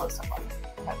 you go close up on it.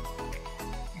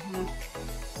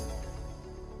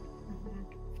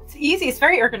 It's easy. It's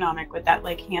very ergonomic with that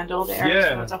like handle there.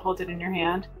 Yeah. So to hold it in your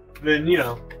hand. Then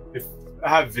if I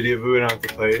have video, but we don't have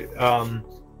to play it.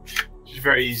 It's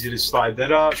very easy to slide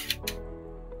that up.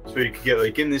 So you could get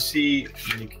like in the seat,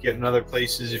 and you could get in other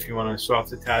places if you want a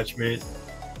soft attachment.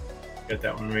 Got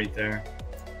that one right there.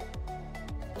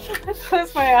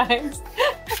 Close my eyes.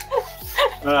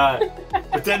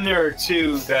 But then there are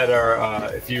two that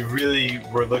are, if you really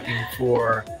were looking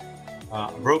for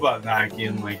a robot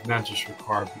vacuum, like not just your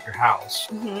car, but your house.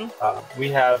 We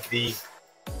have the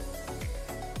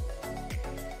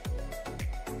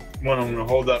one I'm going to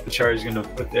hold up, which Charlie's going to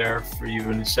put there for you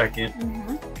in a second.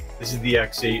 This is the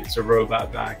X8. It's a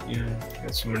robot vacuum.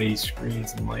 Got so many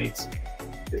screens and lights.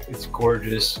 It's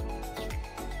gorgeous.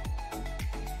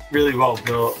 Really well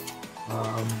built.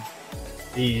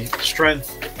 The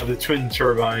strength of the twin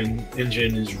turbine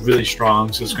engine is really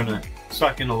strong, so it's going to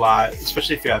suck in a lot,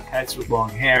 especially if you have pets with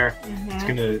long hair. It's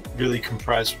going to really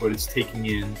compress what it's taking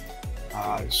in,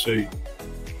 so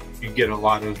you get a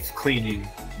lot of cleaning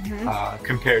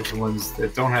compared to ones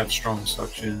that don't have strong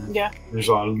suction. There's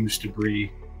a lot of loose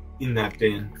debris in that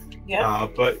bin.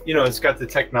 But it's got the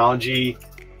technology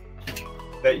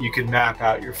that you could map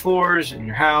out your floors in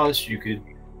your house. You could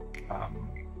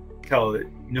tell it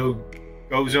no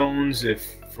go zones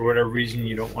if for whatever reason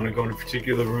you don't want to go in a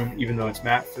particular room, even though it's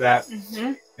mapped for that.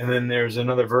 And then there's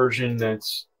another version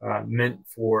that's meant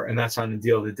for, and that's on the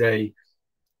deal of the day,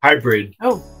 hybrid.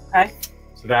 Oh, okay.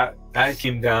 So that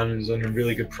came down and is on a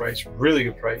really good price. Really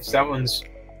good price. That one's,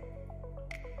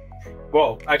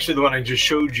 well, actually the one I just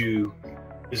showed you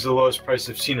is the lowest price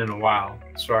I've seen in a while.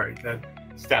 Sorry,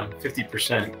 that's down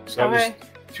 50%. So that was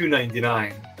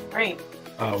 $299. Right.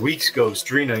 Weeks ago was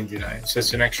 $399, so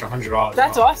it's an extra $100.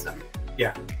 That's awesome.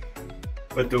 Yeah.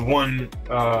 But the one,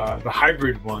 the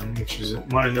hybrid one, which is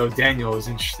one I know Daniel is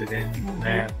interested in,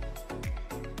 man,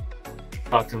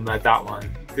 talk to him about that one.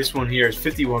 This one here is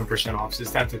 51% off, so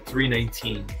it's down to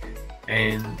 $319.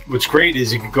 And what's great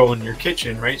is it could go in your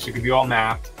kitchen, right? So it could be all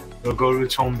mapped. It'll go to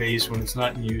its home base when it's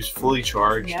not in use, fully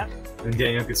charged. And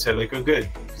Daniel could say, like, oh, good.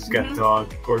 He's got a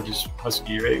dog, gorgeous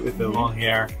husky, right, with the long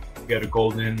hair. You got a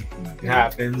golden. It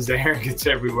happens. The hair gets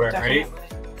everywhere, right?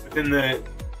 But then the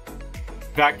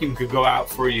vacuum could go out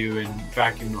for you and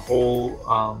vacuum the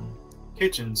whole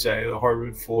kitchen, say, the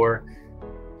hardwood floor,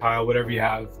 tile, whatever you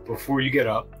have, before you get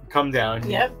up. Come down,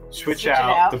 switch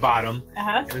out the bottom,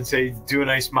 and say, do a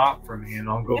nice mop for me, and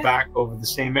I'll go back over the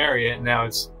same area. And now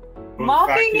it's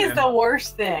mopping is the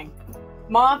worst thing.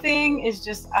 Mopping is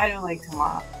just, I don't like to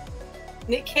mop.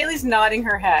 Kaylee's nodding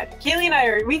her head. Kaylee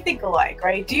and we think alike,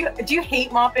 right? Do you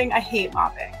hate mopping? I hate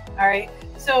mopping. All right.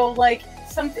 So like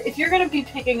if you're going to be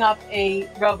picking up a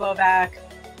RoboVac,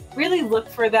 really look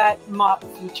for that mop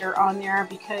feature on there,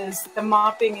 because the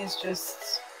mopping is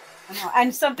just, I don't know,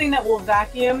 and something that will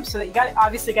vacuum, so that you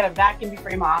obviously got to vacuum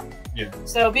before you mop.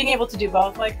 So being able to do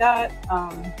both like that,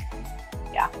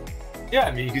 yeah,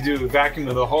 I mean, you could do a vacuum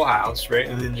of the whole house, right?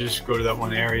 And then just go to that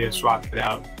one area, swap it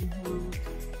out.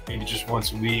 Maybe just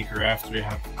once a week, or after you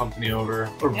have company over,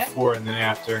 or before and then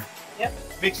after.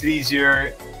 Makes it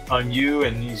easier on you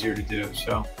and easier to do.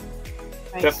 So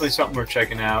definitely something we're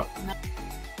checking out.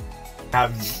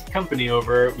 Having company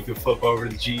over, we could flip over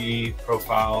to the GE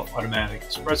Profile Automatic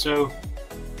Espresso.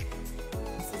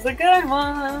 This is a good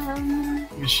one.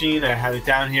 Machine, I had it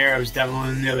down here. I was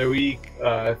demoing the other week.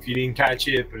 If you didn't catch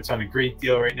it, but it's on a great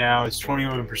deal right now. It's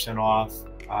 21% off,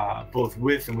 both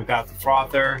with and without the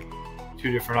frother.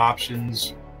 Two different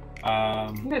options. We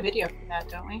have a video for that,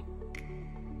 don't we?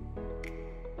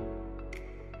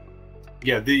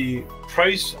 Yeah, the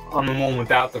price on the one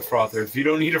without the frother. If you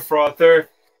don't need a frother,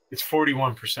 it's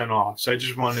 41% off. So I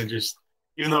just want to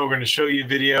even though we're going to show you a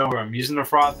video where I'm using the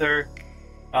frother,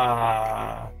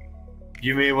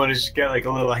 you may want to just get like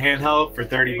a little handheld for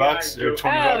 30 bucks or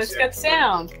 20 bucks. Oh, it's got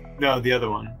sound. No, the other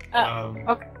one.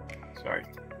 Okay. Sorry.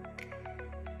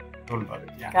 Don't about it.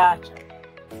 Yeah. Gotcha.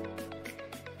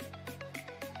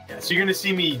 Yeah, so you're going to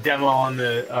see me demo on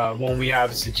the one we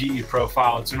have. It's a GE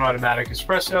profile. It's an automatic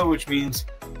espresso, which means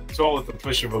it's all with the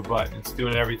push of a button. It's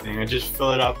doing everything. I just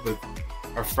fill it up with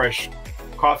our fresh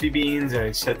coffee beans.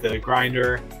 I set the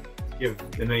grinder to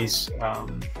give the nice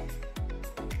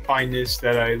fineness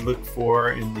that I look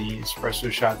for in the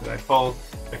espresso shot that I pull.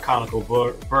 The conical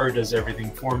burr does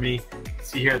everything for me.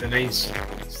 See here the nice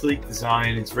sleek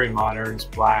design. It's very modern. It's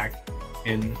black,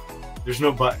 and there's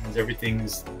no buttons.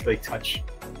 Everything's like touch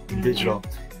and digital.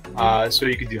 So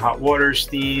you could do hot water,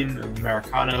 steam,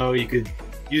 Americano. You could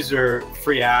use their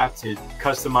free app to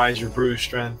customize your brew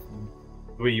strength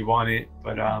the way you want it.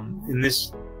 But in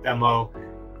this demo,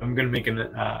 I'm going to make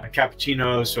a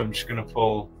cappuccino, so I'm just going to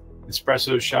pull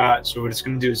espresso shot. So what it's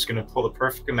going to do is it's going to pull the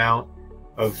perfect amount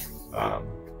of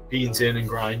beans in and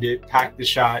grind it, pack the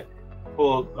shot,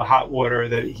 pull the hot water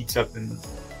that it heats up in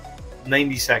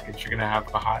 90 seconds. You're going to have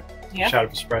a hot shot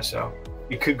of espresso.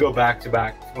 You could go back to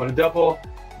back. If you want to double,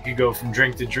 you could go from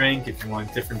drink to drink if you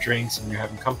want different drinks and you're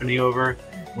having company over.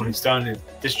 When it's done, it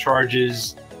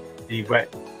discharges the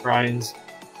wet grinds,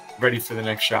 ready for the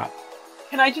next shot.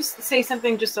 Can I just say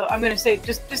something? Just so I'm going to say,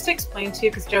 just to explain to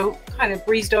you, because Joe kind of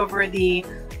breezed over the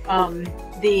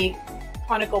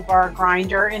conical bar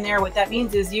grinder in there. What that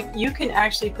means is you can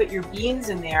actually put your beans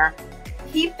in there,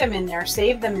 keep them in there,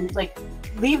 save them, and like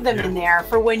leave them in there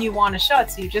for when you want a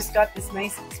shot. So you just got this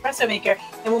nice espresso maker.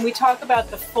 And when we talk about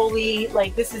the fully,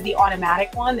 like this is the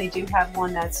automatic one, they do have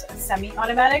one that's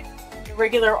semi-automatic. The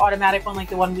regular automatic one, like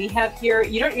the one we have here,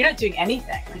 you're not doing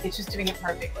anything. Like it's just doing it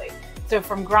perfectly. So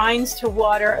from grinds to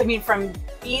water, from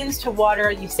beans to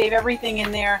water, you save everything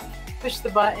in there, push the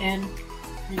button,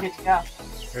 you're good to go.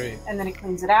 Great. And then it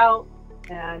cleans it out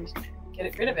and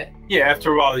get rid of it. Yeah,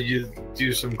 after a while you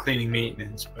do some cleaning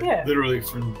maintenance, but literally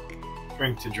from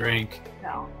drink to drink.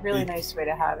 No, really nice way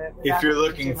to have it. If you're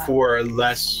looking for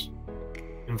less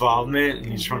involvement and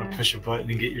you just want to push a button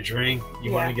and get your drink,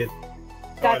 you want to get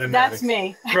that's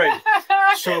me. Right.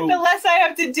 So the less I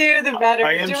have to do, the better.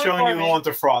 I am showing you the one with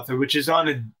the frother, which is on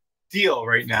a deal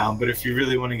right now. But if you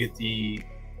really want to get the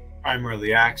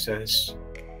primarily access,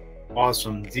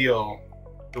 awesome deal.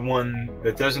 The one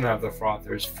that doesn't have the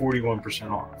frother is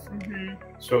 41% off.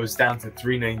 So it's down to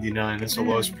 $3.99. That's the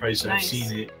lowest price I've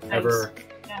seen it ever.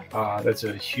 Yeah. That's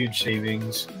a huge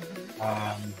savings.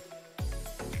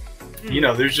 You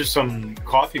know, there's just some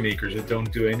coffee makers that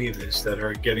don't do any of this that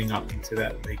are getting up into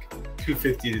that like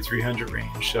 250 to 300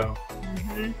 range. So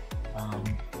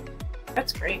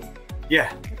that's great.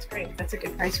 Yeah, that's great. That's a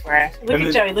good price for it. Look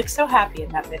at Joe; he looks so happy in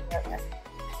that video.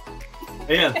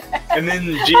 I am. And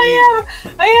then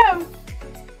I am.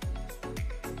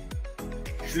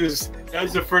 That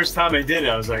was the first time I did it.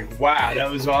 I was like, wow, that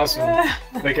was awesome.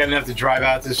 Like I didn't have to drive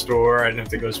out to the store. I didn't have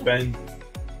to go spend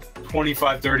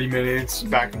 25-30 minutes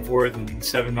back and forth and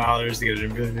 $7 to get a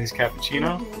really nice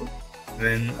cappuccino. And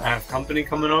then I have company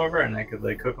coming over and I could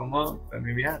like cook them up. That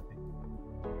made me happy.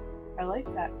 I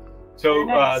like that.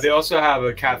 So they also have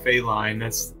a cafe line.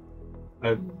 That's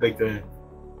like the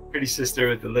pretty sister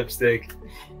with the lipstick.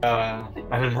 I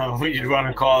don't know what you'd want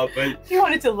to call it, but you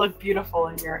want it to look beautiful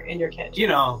in your kitchen. You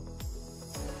know,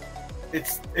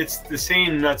 it's the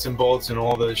same nuts and bolts and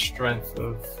all the strength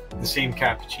of the same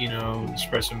cappuccino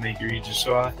espresso maker you just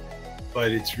saw,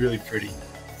 but it's really pretty.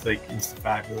 It's like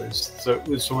insta-fabulous. So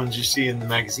it's the ones you see in the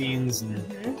magazines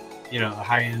and you know, the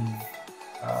high-end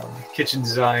kitchen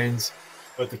designs.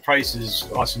 But the price is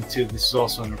awesome too. This is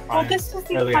also under Prime. Well,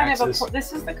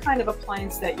 this is the kind of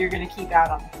appliance that you're going to keep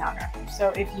out on the counter. So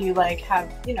if you like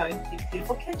have, you know, a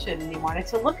beautiful kitchen and you want it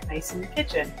to look nice in your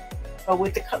kitchen, but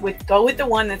go with the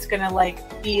one that's going to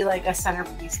like be like a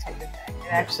centerpiece type of thing.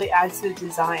 It actually adds to the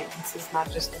design. This is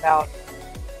not just about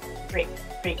great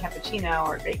cappuccino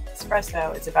or great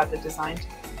espresso. It's about the design too.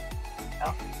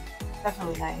 So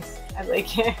definitely nice. I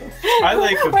like it. I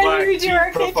like the black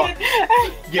teak profile.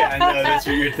 Yeah, I know, that's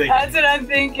what you're thinking. That's what I'm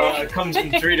thinking. It comes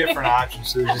in 3 different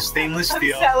options. So there's a stainless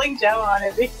steel. I'm selling Joe on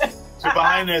it. So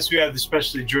behind us we have the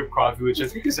specialty drip coffee, which I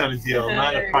think is on a deal,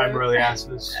 not a primarily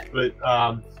Asus, but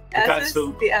that's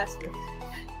the Asus.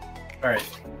 All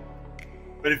right.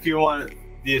 But if you want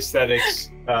the aesthetics,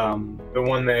 the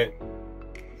one that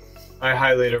I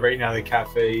highlighted right now, the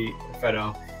Cafe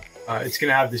Effetto, it's going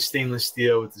to have the stainless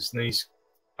steel with this nice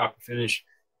copper finish,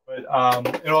 But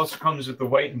it also comes with the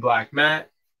white and black matte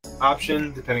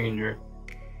option, depending on your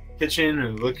kitchen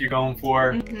and the look you're going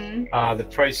for. The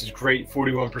price is great,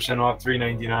 41% off,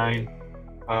 $3.99.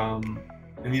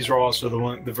 And these are also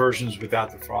the versions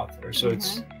without the frother. So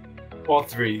it's all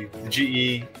three, the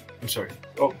GE, I'm sorry,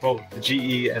 both the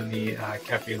GE and the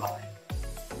Cafe line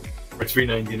for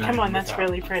 $3.99. Come on, that's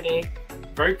really pretty.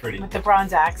 Very pretty. With the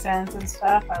bronze accents and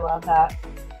stuff. I love that.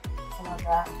 I love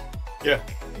that. Yeah.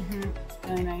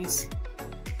 Really nice.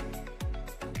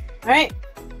 All right.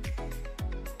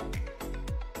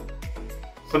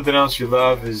 Something else you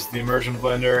love is the immersion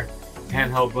blender,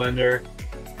 handheld blender.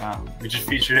 We just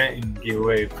featured it and gave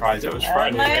away a prize. That was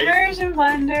Friday, my right? immersion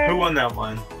blender. Who won that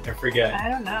one? I forget. I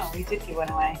don't know. We did give one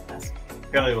away.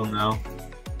 Kelly will know.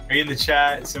 Are you in the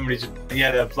chat? Somebody just,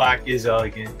 yeah, that black is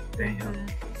elegant. Daniel.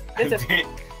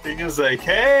 Daniel's like,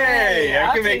 hey,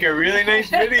 I can make a really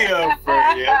nice video for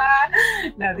you.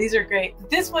 No, these are great.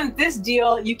 This one, this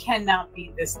deal, you cannot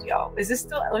beat this deal. Is this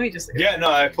still, let me just look at no,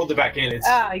 I pulled it back in. It's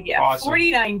yeah, awesome.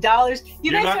 $49.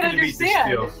 You guys don't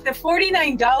understand. The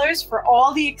 $49 for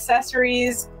all the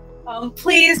accessories.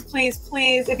 Please, please,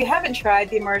 please, if you haven't tried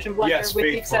the immersion blender with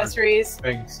the accessories,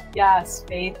 thanks. Yes,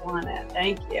 faith on it.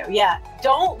 Thank you. Yeah,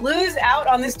 don't lose out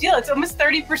on this deal. It's almost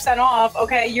 30% off.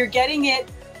 Okay, you're getting it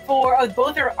for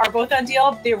both are both on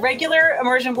deal. The regular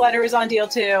immersion blender is on deal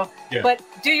too. Yeah. But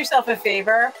do yourself a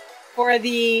favor. For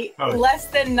the less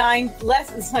than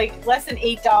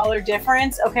 $8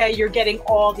 difference, okay, you're getting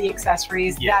all the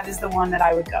accessories. That is the one that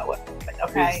I would go with.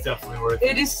 Okay, it's definitely worth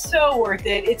it. It is so worth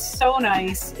it. It's so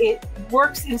nice. It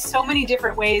works in so many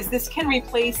different ways. This can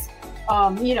replace,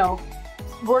 you know,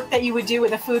 work that you would do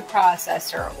with a food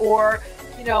processor, or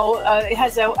you know, it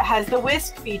has the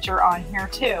whisk feature on here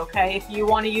too. Okay, if you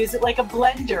want to use it like a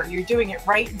blender, you're doing it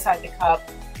right inside the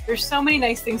cup. There's so many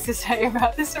nice things to say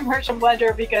about this immersion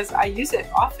blender because I use it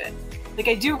often. Like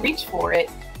I do reach for it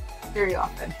very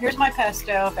often. Here's my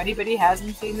pesto. If anybody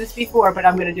hasn't seen this before, but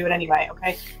I'm going to do it anyway.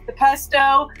 Okay, the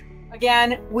pesto.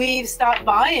 Again, we've stopped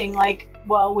buying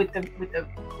with the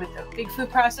big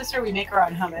food processor. We make our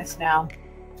own hummus now.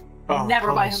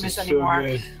 Never buy hummus anymore.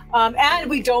 And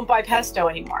we don't buy pesto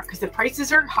anymore because the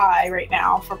prices are high right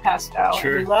now for pesto.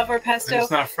 Sure. We love our pesto. And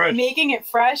it's not fresh. Making it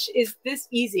fresh is this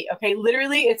easy. Okay,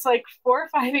 literally, it's like 4 or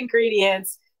 5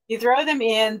 ingredients. You throw them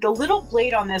in. The little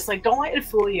blade on this, like, don't let it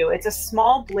fool you. It's a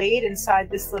small blade inside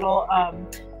this little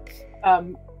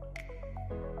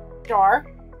jar.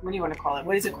 What do you want to call it?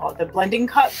 What is it called? The blending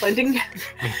cup? Blending?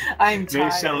 I'm tired. May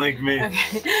sound like me.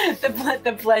 Okay.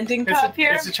 The blending cup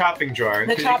here. It's a chopping jar.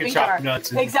 The chopping you can jar. chop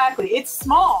nuts. Exactly. It's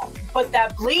small, but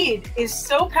that blade is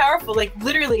so powerful. Like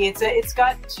literally, it's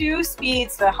got 2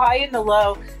 speeds, the high and the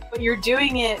low. But you're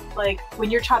doing it like when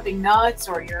you're chopping nuts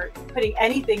or you're putting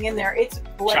anything in there. It's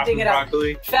blending it up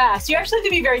fast. You actually have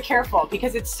to be very careful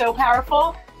because it's so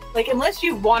powerful. Like unless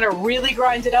you want to really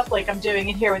grind it up, like I'm doing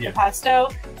it here with the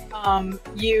pesto.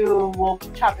 You will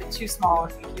chop it too small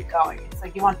if you keep going. It's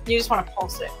like you just want to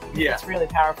pulse it. Yeah, it's really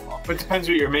powerful. But it depends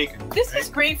what you're making. This is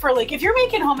great for like if you're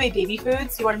making homemade baby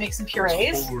foods. You want to make some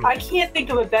purees. Totally. I can't think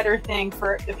of a better thing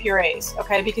for the purees.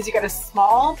 Okay, because you got a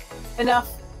small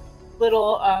enough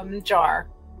little jar.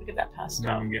 Look at that pesto.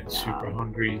 Now I'm getting super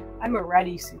hungry. I'm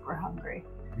already super hungry.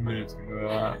 A minute to go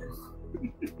out.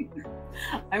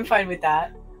 I'm fine with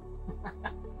that.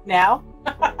 Now?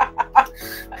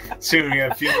 Soon we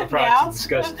got a few more products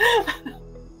to discuss.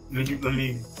 Let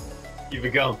me keep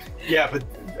it going. Yeah, but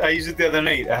I used it the other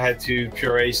night. I had to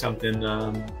puree something.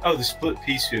 The split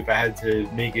pea soup. I had to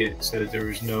make it so that there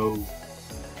was no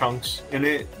chunks in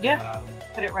it. Yeah.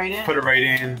 Put it right in. Put it right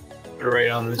in. Put it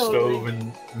right on the stove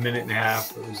in a minute and a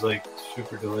half. It was like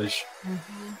super delish.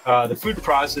 The food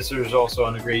processor is also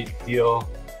on a great deal.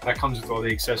 That comes with all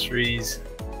the accessories,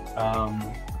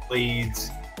 blades,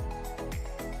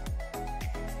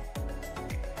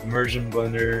 immersion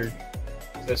blender,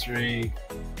 accessory.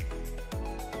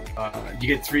 You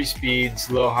get 3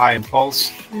 speeds, low, high, and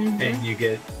pulse, and you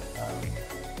get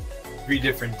 3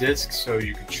 different discs, so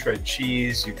you could shred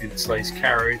cheese, you could slice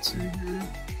carrots. And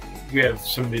we have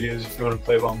some videos if you want to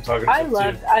play while I'm talking.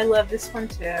 I love this one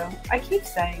too. I keep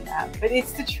saying that, but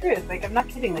it's the truth. Like I'm not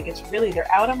kidding. Like it's really,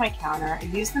 they're out on my counter. I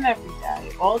use them every day.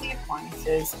 All the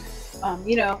appliances.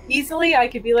 You know, easily I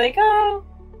could be like, oh,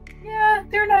 yeah,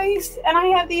 they're nice, and I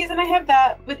have these and I have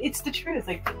that. But it's the truth.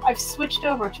 Like I've switched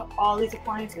over to all these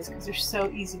appliances because they're so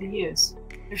easy to use.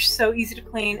 They're so easy to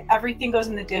clean. Everything goes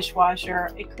in the dishwasher.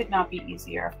 It could not be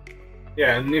easier.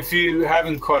 Yeah, and if you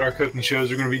haven't caught our cooking shows,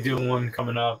 we're going to be doing one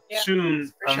coming up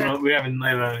soon. I don't know, we haven't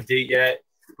landed on a date yet.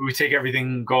 we take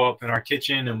everything, go up in our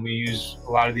kitchen, and we use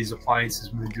a lot of these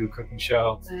appliances when we do a cooking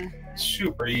show.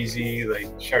 Super easy, like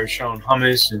Sherry showing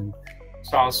hummus and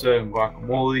salsa and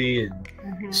guacamole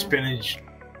and spinach,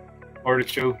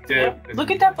 artichoke dip. Yep.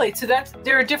 Look at that blade. So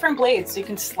there are different blades. So you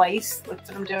can slice. That's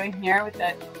what I'm doing here with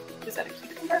that. Is that a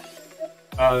cucumber?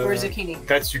 Or zucchini?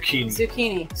 That's zucchini.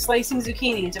 Zucchini. Slicing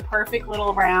zucchini into perfect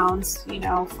little rounds, you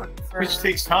know, for which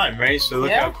takes time, right? So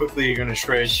look how quickly you're gonna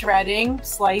shred. Shredding,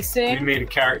 slicing. We made a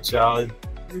carrot salad.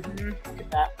 Look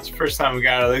at that. It's the first time we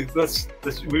got it. Like,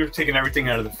 we were taking everything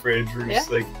out of the fridge. We were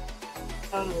just like,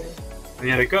 totally. And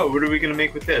you're like, oh, what are we gonna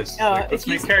make with this? Oh, like, let's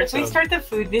make carrot salad. If we start the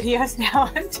food videos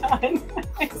now, I'm done.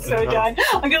 I'm so done.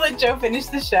 I'm gonna let Joe finish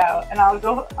the show, and I'll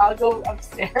go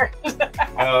upstairs.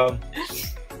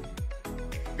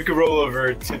 We could roll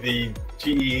over to the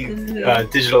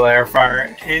GE digital air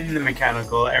fryer and the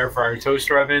mechanical air fryer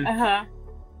toaster oven.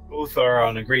 Both are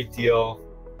on a great deal.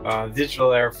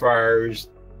 Digital air fryer is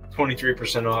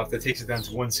 23% off. That takes it down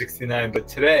to $169. But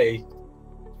today,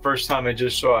 first time I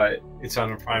just saw it, it's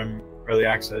on a Prime Early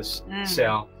Access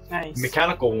sale. Nice. The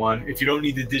mechanical one, if you don't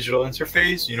need the digital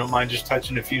interface, you don't mind just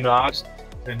touching a few knobs.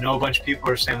 I know a bunch of people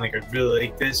are saying like, I really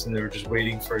like this, and they were just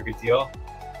waiting for a good deal.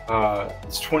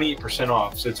 It's 28%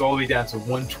 off, so it's all the way down to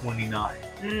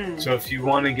 $129. So if you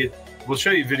want to get, we'll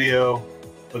show you a video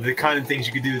of the kind of things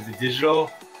you could do with the digital.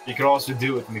 You could also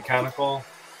do it with the mechanical.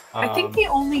 I think the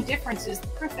only difference is the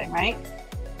proofing, right?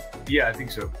 Yeah, I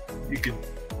think so. You could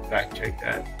fact check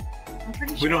that. I'm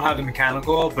pretty sure. We don't have the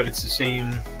mechanical, but it's the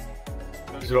same.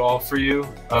 Does it all for you?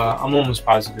 I'm almost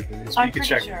positive it is. You can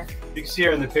check. Sure. You can see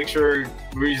here in the picture,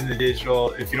 we're using the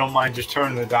digital. If you don't mind just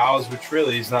turning the dials, which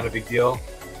really is not a big deal.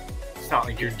 It's not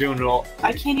like you're doing it all.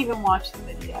 I can't even watch the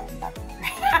video.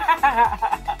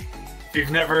 If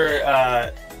you've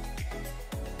never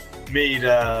made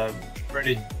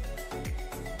breaded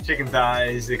chicken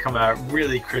thighs, they come out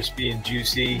really crispy and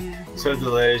juicy. So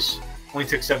delish. Only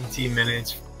took 17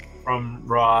 minutes from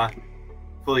raw,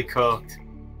 fully cooked.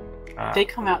 They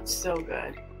come out so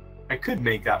good. I could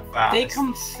make that fast. They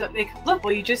come so. Look,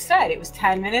 well, you just said it was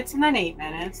 10 minutes and then 8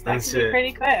 minutes. That's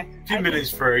pretty quick. A few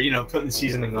minutes for putting the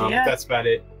seasoning on. But that's about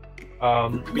it.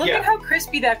 Look at how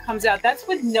crispy that comes out. That's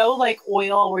with no like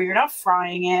oil, where you're not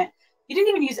frying it. You didn't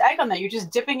even use egg on that. You're just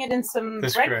dipping it in some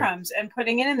breadcrumbs and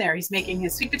putting it in there. He's making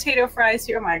his sweet potato fries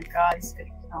here. Oh my God, he's gonna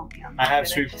kill me on that. I have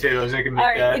sweet potatoes. I can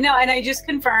make that. You know, and I just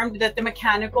confirmed that the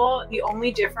mechanical, the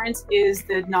only difference is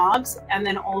the knobs, and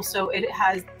then also it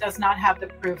does not have the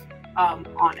proof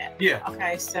on it. Yeah.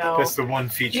 Okay, so that's the one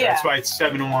feature. That's why it's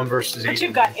 7-1 versus 8. But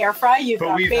you've got air fry.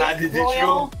 But we've had the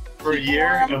digital for a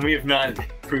year, and we have not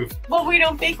proof. Well, we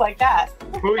don't bake like that.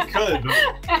 Well, we could.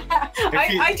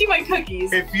 I do my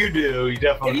cookies. If you do, you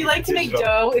definitely. If you like to make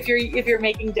dough, if you're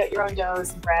making your own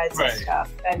doughs and breads and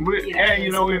stuff, then we may.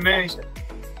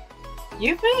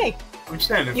 You may. I'm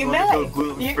saying if you you may. Go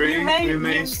gluten-free, you may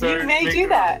do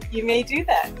that. You may do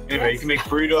that. Anyway, you can make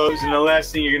burritos, and the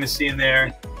last thing you're gonna see in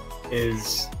there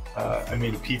is I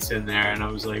made a pizza in there, and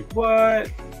I was like, what?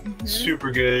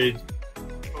 Super good,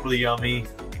 totally yummy.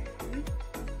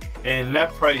 And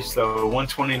that price though,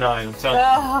 $129. I'm telling you.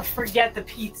 Oh, forget the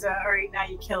pizza. All right, now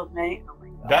you killed me. Oh my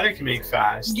God. That I can make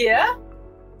fast. Yeah.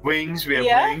 Wings. We have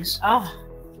wings. Oh.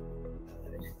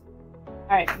 All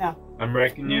right, no. I'm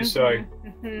wrecking you. Sorry.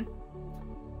 All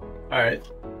right.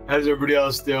 How's everybody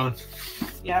else doing?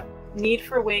 Yep. Need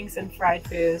for wings and fried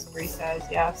foods. Bree says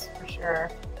yes, for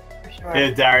sure. For sure. Yeah,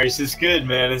 Darius, it's good,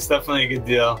 man. It's definitely a good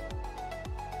deal.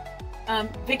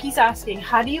 Vicky's asking,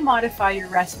 how do you modify your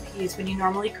recipes when you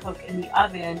normally cook in the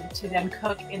oven to then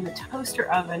cook in the toaster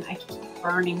oven? I keep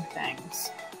burning things.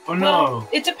 Oh no! Well,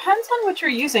 it depends on what you're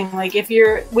using. Like if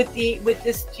you're with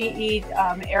this GE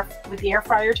the air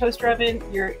fryer toaster oven,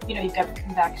 you've got the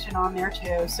convection on there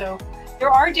too. So there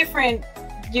are different.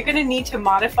 You're going to need to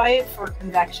modify it for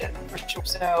convection for sure.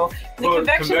 So the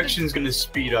convection is going to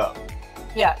speed up.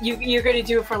 Yeah, you're going to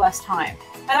do it for less time.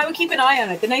 And I would keep an eye on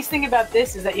it. The nice thing about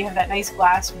this is that you have that nice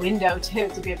glass window too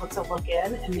to be able to look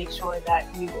in and make sure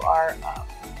that you are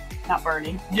not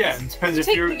burning. Yeah, it depends if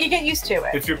you get used to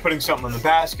it. If you're putting something on the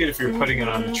basket, if you're putting it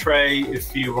on a tray,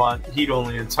 if you want heat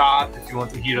only on top, if you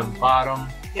want the heat on the bottom.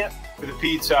 Yep. For the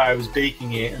pizza, I was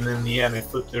baking it, and then in the end, I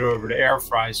flipped it over to air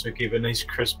fry, so it gave a nice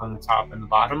crisp on the top and the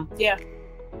bottom. Yeah.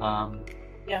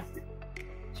 Yeah.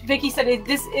 Vicky said it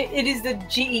is the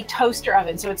GE toaster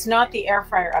oven, so it's not the air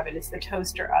fryer oven, it's the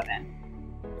toaster oven.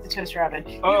 The toaster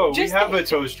oven. Oh, we have a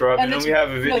toaster oven, and we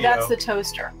have a video. No, that's the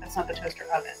toaster. That's not the toaster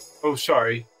oven. Oh,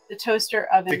 sorry. The toaster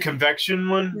oven. The convection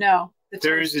one? No.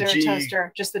 There is a GE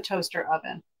toaster, just the toaster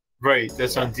oven. Right,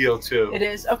 that's on deal too. It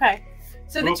is? Okay.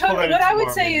 So the total, what I would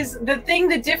say is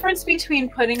the difference between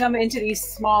putting them into these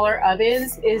smaller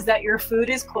ovens is that your food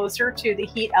is closer to the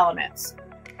heat elements.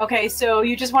 Okay, so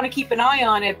you just want to keep an eye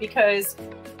on it because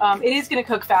it is going to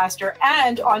cook faster.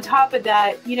 And on top of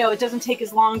that, you know, it doesn't take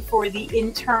as long for the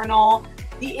interior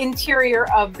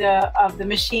of the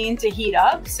machine to heat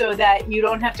up, so that you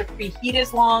don't have to preheat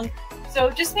as long. So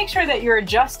just make sure that you're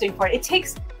adjusting for it. It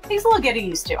takes a little getting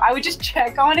used to. I would just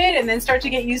check on it and then start to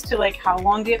get used to, like, how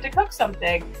long do you have to cook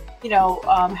something? You know,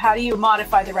 how do you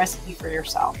modify the recipe for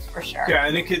yourself, for sure. Yeah,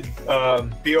 and it could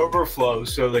be overflow.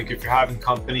 So, like, if you're having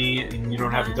company and you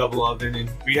don't have a double oven,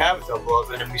 and we have a double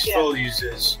oven and we still use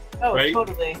this, right?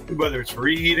 Totally. Whether it's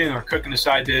reheating or cooking a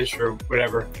side dish or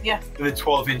whatever. Yeah. And the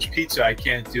 12-inch pizza I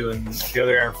can't do, and the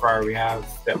other air fryer we have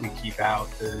that we keep out,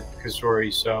 the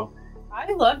Kasori. So I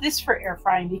love this for air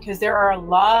frying because there are a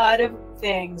lot of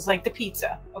things, like the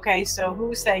pizza. Okay, so who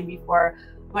was saying before,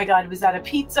 oh my God, was that a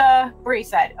pizza? Brie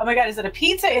said, oh my God, is it a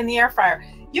pizza in the air fryer?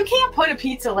 You can't put a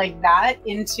pizza like that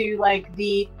into like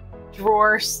the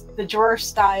drawer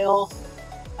style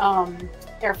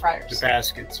air fryers. The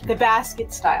baskets. The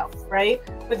basket style, right?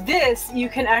 But this, you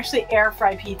can actually air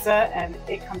fry pizza and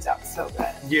it comes out so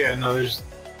good. Yeah, no, there's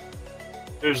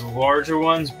larger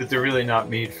ones, but they're really not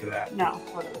made for that. No,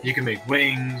 totally. You can make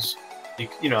wings.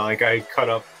 You know, like I cut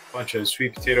up a bunch of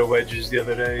sweet potato wedges the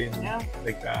other day and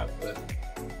like that. But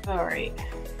all right.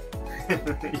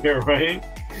 You're right.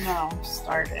 No, I'm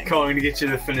starving. Going to get you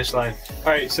to the finish line.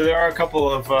 All right, so there are a couple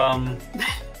of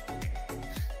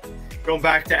going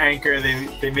back to Anker.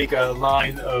 They make a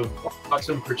line of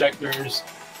awesome projectors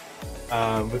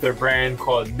with their brand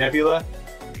called Nebula.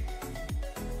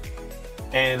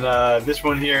 And this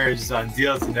one here is on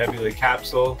deal. It's a Nebula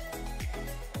capsule.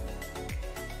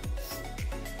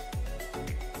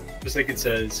 Just like it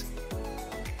says.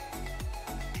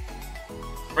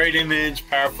 Great image,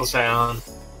 powerful sound.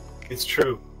 It's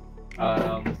true.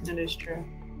 It is true.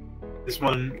 This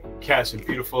one casts a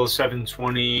beautiful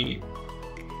 720p,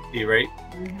 right?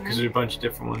 Because there's a bunch of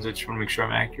different ones. I just want to make sure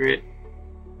I'm accurate.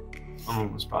 I'm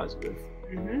almost positive.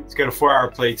 It's got a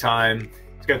 4-hour playtime.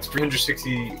 It's got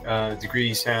 360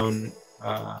 degree sound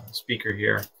speaker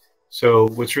here. So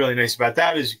what's really nice about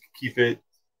that is you can keep it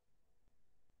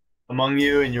among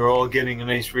you and you're all getting a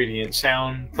nice radiant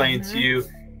sound playing to you.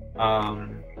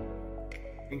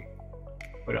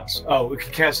 What else? Oh, it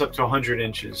can cast up to 100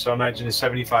 inches. So imagine a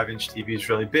 75-inch TV is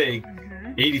really big,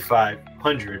 85,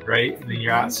 100, right? And then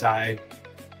you're outside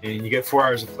and you get 4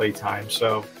 hours of playtime.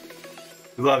 So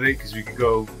we love it because we could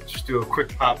go just do a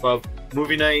quick pop-up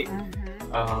movie night.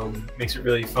 Makes it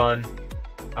really fun.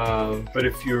 But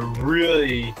if you're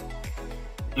really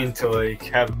into like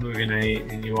have a movie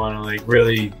night and you want to like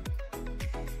really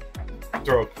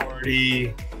throw a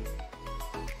party,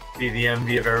 be the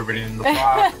envy of everybody in the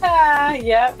block.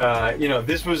 You know,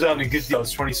 this was on a good deal.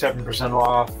 It's 27%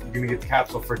 off. You're gonna get the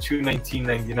capsule for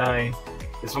 $219.99.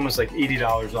 It's almost like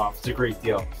 $80 off. It's a great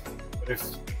deal. But if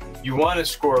you want to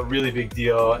score a really big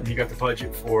deal and you got the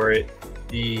budget for it,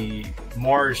 the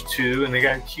Mars 2, and they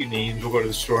got cute names. We'll go to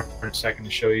the store in a second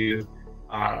to show you.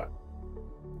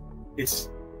 It's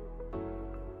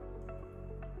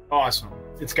awesome.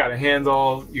 It's got a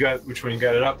handle. You got which one? You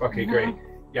got it up? Okay, great.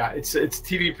 Yeah, it's a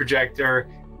TV projector,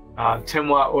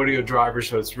 10-watt audio driver,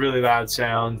 so it's really loud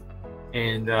sound,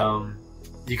 and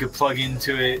you could plug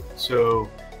into it. So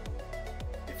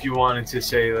if you wanted to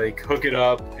say like hook it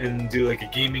up and do like a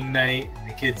gaming night, and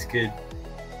the kids could,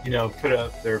 you know, put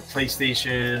up their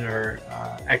PlayStation or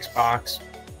Xbox,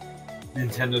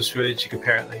 Nintendo Switch, you could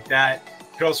pair it like that.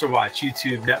 You could also watch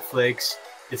YouTube, Netflix.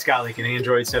 It's got like an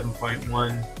Android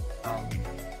 7.1.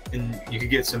 And you could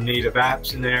get some native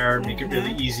apps in there, make it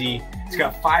really easy. It's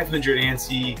got 500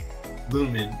 ANSI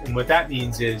lumen, and what that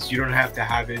means is you don't have to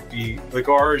have it be like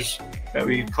ours that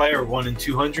we play are 1 in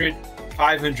 200.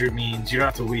 500 means you don't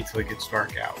have to wait till it gets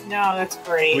dark out. No, that's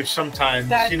great. Which sometimes,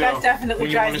 that, you know, that definitely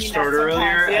when you want to start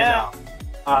earlier,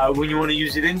 when you want to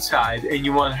use it inside and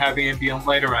you want to have ambient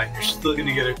light around, you're still going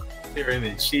to get a clear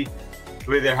image. See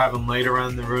the way they're having light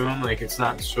around the room, like it's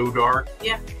not so dark.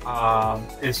 Yeah.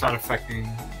 It's not affecting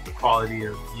the quality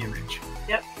of the image.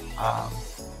 Yep.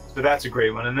 So that's a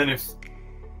great one. And then if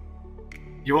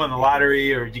you won the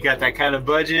lottery or you got that kind of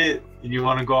budget and you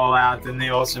want to go all out, then they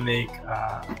also make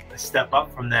a step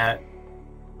up from that.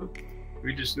 Oop, did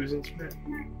we just lose internet?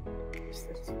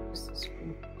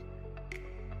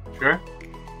 Sure?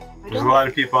 There's a lot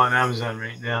of people on Amazon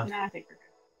right now. Nah, I think we're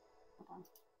good. Hold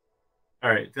on.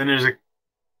 All right, then there's a...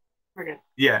 We're good.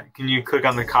 Yeah, can you click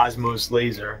on the Cosmos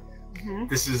laser?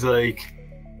 This is like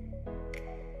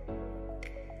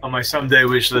on my someday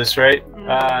wish list, right?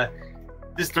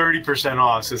 This is 30%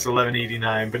 off, so it's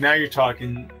 $11.89. But now you're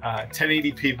talking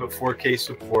 1080p but 4K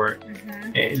support,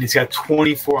 and it's got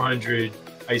 2400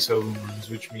 ISO lumens,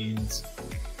 which means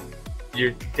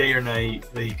your day or night,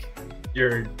 like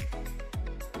you're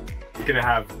gonna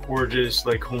have gorgeous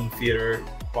like home theater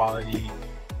quality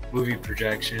movie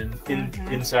projection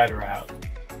inside or out.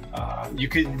 You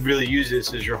could really use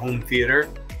this as your home theater,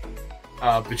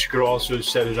 but you could also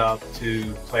set it up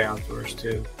to play outdoors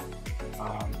too.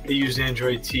 It uses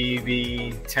Android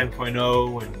TV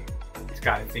 10.0, and it's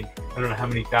got, I think, I don't know how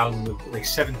many thousands of, like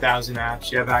 7,000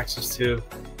 apps you have access to,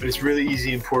 but it's really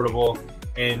easy and portable.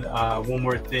 And one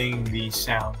more thing, the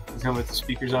sound. You know what the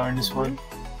speakers are in this one?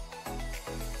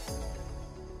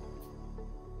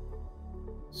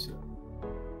 So,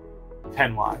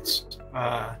 10 watts.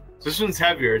 So this one's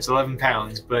heavier, it's 11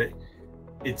 pounds, but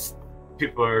it's,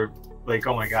 people are like,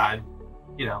 oh my God,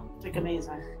 you know. It's like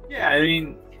amazing. Yeah, I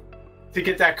mean, to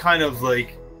get that kind of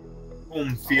like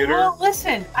home theater, well,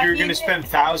 listen, you're going to spend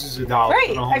thousands of dollars.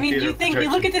 Right. I mean, you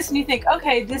look at this and you think,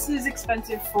 okay, this is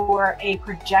expensive for a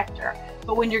projector,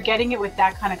 but when you're getting it with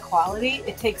that kind of quality,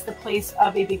 it takes the place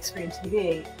of a big screen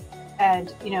TV.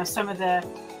 And you know, some of the,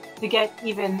 to get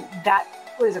even that,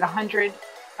 what is it, 100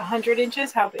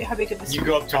 inches? How big could this? You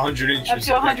go up to 100 inches. Up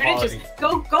to 100 inches.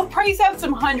 Go price out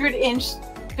some 100-inch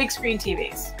big screen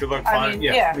TVs. Good luck finding.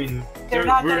 Yeah. I mean,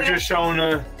 we're just showing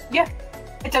a. Yeah.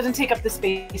 It doesn't take up the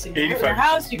space in your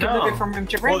house. You can move it from room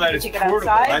to room. Well, that you can is take portable. it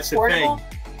outside. That's the portable.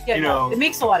 thing. Yeah, you know, it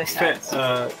makes a lot of sense.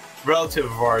 Relative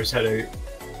of ours did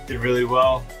really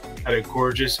well. Had a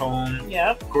gorgeous home.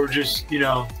 Yeah. Gorgeous, you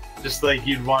know, just like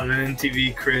you'd want an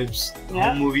MTV Cribs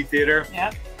home movie theater.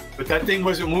 Yeah. But that thing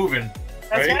wasn't moving.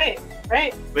 That's right.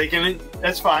 Right. Like, and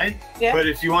that's fine. Yeah. But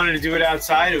if you wanted to do it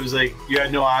outside, it was like you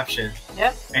had no option.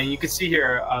 Yep. And you can see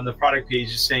here on the product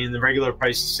page, it's saying the regular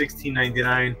price is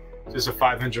 $16.99. So it's a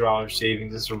 $500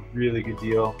 savings. It's a really good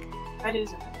deal. That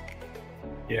is.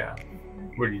 Yeah.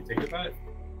 What do you think about it?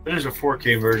 There's a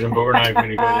 4K version, but we're not even going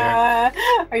to go there.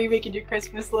 Are you making your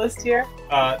Christmas list here?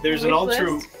 There's an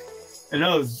Ultra. I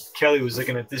know Kelly was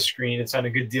looking at this screen. It's on a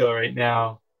good deal right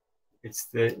now. It's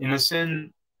the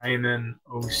Innocent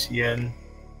INNOCN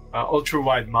ultra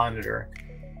wide monitor.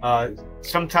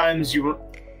 Sometimes you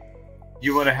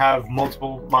want to have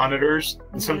multiple monitors,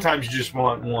 and sometimes you just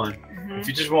want one. If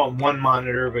you just want one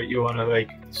monitor, but you want to like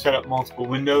set up multiple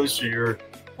windows so you're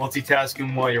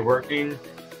multitasking while you're working,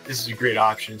 this is a great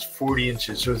option. It's 40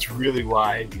 inches, so it's really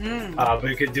wide, but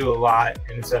it could do a lot,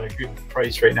 and it's at a good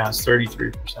price right now. It's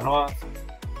 33% off.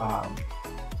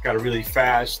 It's got a really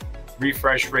fast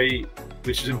refresh rate,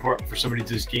 which is important for somebody who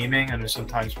does gaming. I know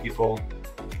sometimes people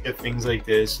get things like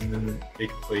this, and then they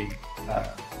can play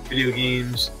video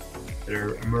games that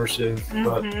are immersive,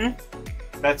 but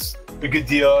that's a good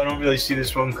deal. I don't really see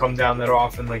this one come down that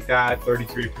often like that.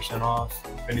 33% off.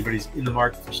 If anybody's in the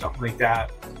market for something like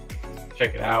that,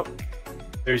 check it out.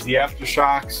 There's the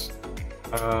AfterShokz.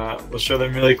 We'll show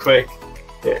them really quick.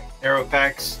 The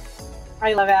Aeropex.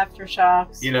 I love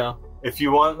AfterShokz. You know, if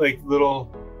you want like little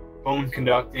bone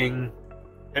conducting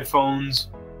headphones,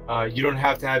 you don't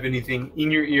have to have anything in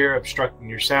your ear obstructing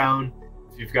your sound.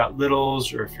 If you've got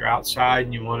littles, or if you're outside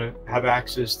and you want to have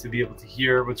access to be able to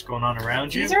hear what's going on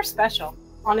around you. These are special,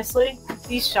 honestly.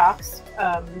 These Shokz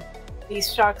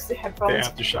headphones,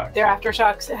 their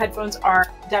AfterShokz headphones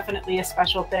are definitely a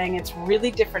special thing. It's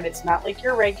really different. It's not like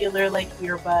your regular like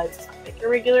earbuds. It's not like your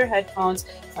regular headphones.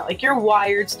 It's not like your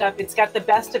wired stuff. It's got the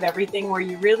best of everything, where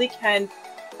you really can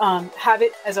have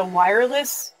it as a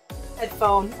wireless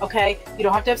headphone. Okay, you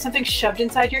don't have to have something shoved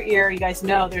inside your ear. You guys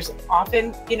know there's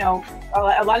often, you know,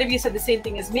 a lot of you said the same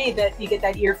thing as me, that you get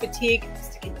that ear fatigue,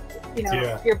 sticking, you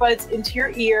know, earbuds into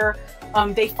your ear.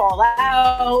 They fall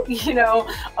out, you know,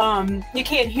 you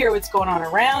can't hear what's going on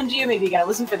around you. Maybe you gotta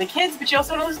listen for the kids, but you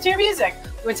also want to listen to your music.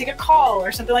 You want to take a call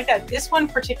or something like that. This one in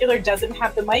particular doesn't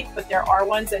have the mic, but there are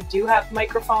ones that do have the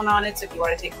microphone on it, so if you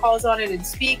want to take calls on it and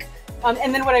speak.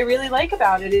 And then what I really like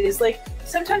about it is, like,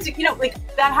 sometimes, you know, like,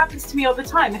 that happens to me all the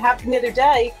time. It happened the other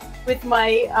day with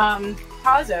my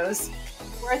Tazos,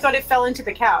 where I thought it fell into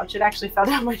the couch. It actually fell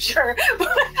down my shirt.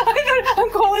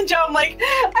 I'm calling Joe. I'm like,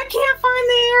 I can't find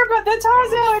the earbud, the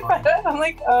Tazo. I'm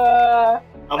like,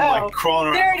 I'm like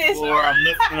crawling around the floor. I'm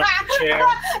lifting up the chair.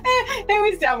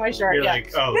 It was down my shirt. You're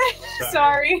like, oh,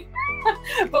 sorry.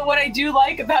 But what I do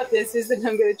like about this is that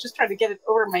I'm gonna just try to get it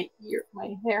over my ear,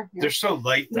 my hair. They're so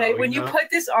light though. Okay, when you put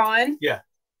this on,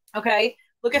 okay,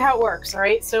 look at how it works. All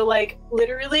right, so like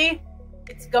literally,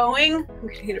 it's going. I'm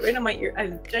gonna get it right on my ear. I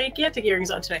have gigantic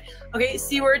earrings on today. Okay,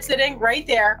 see where it's sitting? Right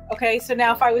there. Okay, so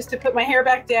now if I was to put my hair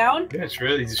back down, yeah, it's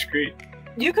really discreet.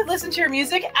 You could listen to your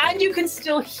music and you can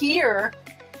still hear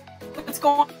what's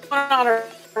going on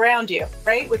around you,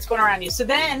 right? What's going around you. So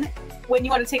then when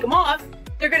you want to take them off,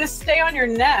 they're going to stay on your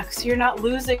neck, so you're not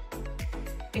losing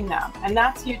them, and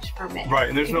that's huge for me. Right,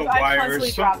 and there's no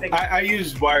wires. I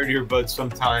use wired earbuds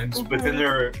sometimes, but then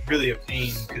they're really a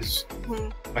pain because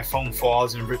my phone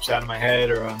falls and rips out of my head,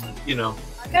 or you know.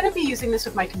 I'm gonna be using this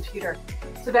with my computer,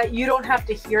 so that you don't have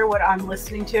to hear what I'm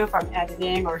listening to if I'm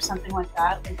editing or something like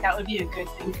that. Like that would be a good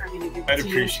thing for me to do. I'd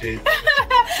appreciate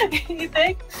it. You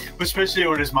think? Especially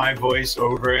when it's my voice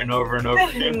over and over and over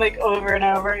again. Like over and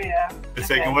over, yeah. It's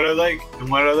like, and what I like,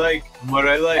 and what I like, and what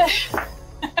I like.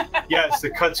 Yes, the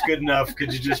cut's good enough.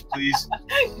 Could you just please?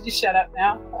 Could you shut up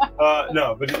now?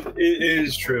 No, but it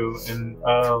is true, and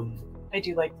I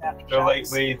do like that. They're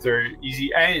lightweight, they're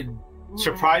easy, and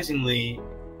surprisingly,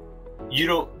 you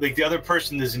don't like the other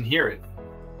person doesn't hear it.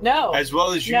 No. As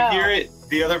well as you hear it,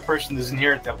 the other person doesn't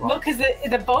hear it that well. No, because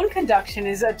the bone conduction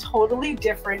is a totally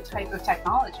different type of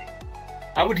technology.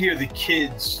 I would hear the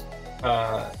kids'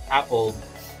 Apple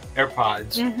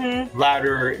AirPods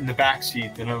louder in the back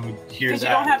seat than I would hear that. Because you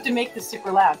don't have to make this super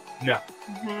loud. No.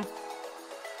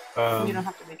 You don't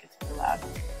have to make it super loud.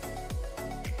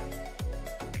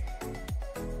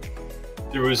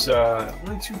 There was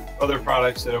only 2 other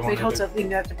products that I wanted to... Wait, hold up. We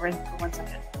have to bring for 1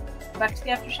 second. Back to the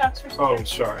aftershocks for a second. Oh,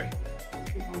 sorry.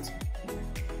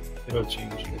 It'll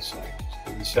change in a sec. Just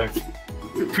give me a sec.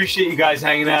 Appreciate you guys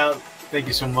hanging out. Thank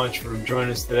you so much for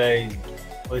joining us today.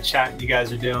 All the chatting you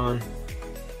guys are doing.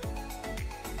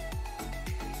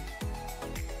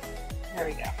 There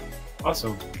we go.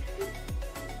 Awesome.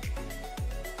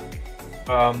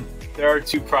 There are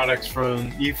 2 products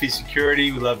from Eufy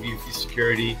Security. We love Eufy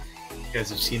Security. You guys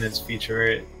have seen us feature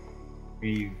it.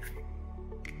 We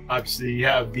obviously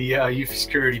have the Eufy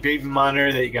Security baby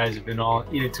monitor that you guys have been all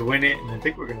in it to win it, and I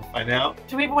think we're going to find out.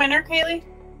 Do we have a winner, Kaylee?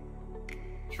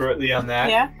 Shortly on that.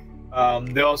 Yeah.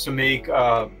 They also make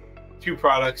 2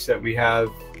 products that we have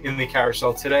in the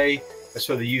carousel today. I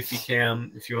saw the Eufy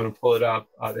Cam. If you want to pull it up,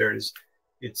 there it is.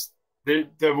 They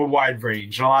have a wide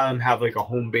range. A lot of them have like a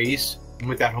home base, and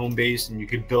with that home base, and you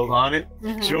could build on it. So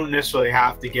you don't necessarily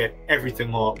have to get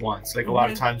everything all at once. Like a lot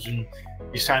of times when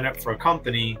you sign up for a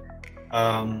company,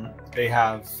 they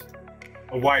have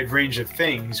a wide range of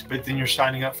things, but then you're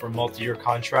signing up for a multi-year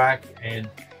contract, and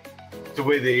the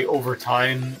way they over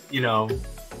time, you know,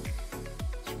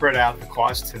 spread out the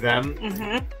cost to them,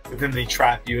 but then they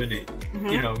trap you in it.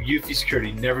 You know, Eufy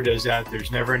Security never does that.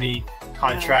 There's never any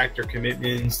contract or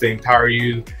commitments. They empower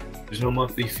you. There's no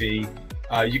monthly fee.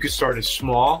 You could start as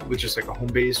small with just like a home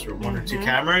base or 1 or 2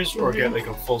 cameras, or get like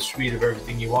a full suite of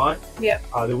everything you want. Yep.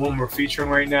 The one we're featuring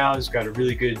right now has got a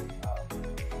really good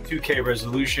 2K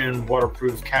resolution,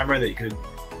 waterproof camera that you could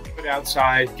put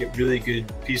outside, get really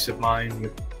good peace of mind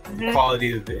with the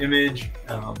quality of the image,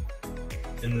 and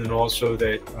then also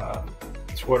that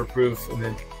it's waterproof, and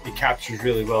then it captures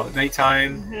really well at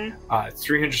nighttime.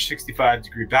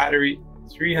 365-degree battery,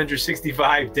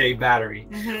 365-day battery,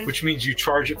 which means you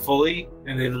charge it fully,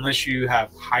 and then unless you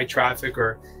have high traffic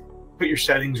or put your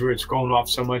settings where it's going off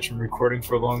so much and recording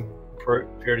for a long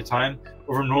period of time,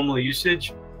 over normal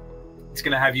usage, it's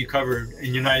going to have you covered, and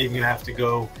you're not even going to have to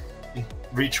go and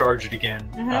recharge it again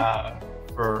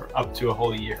for up to a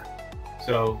whole year.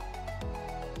 So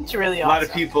it's really awesome. A lot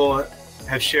of people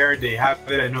have shared, they have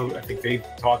it. I think Dave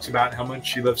talks about how much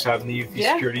she loves having the Eufy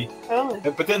Security. Totally.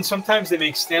 But then sometimes they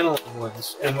make standalone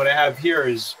ones, and what I have here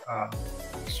is a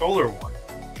solar one,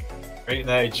 right?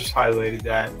 And I just highlighted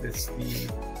that. It's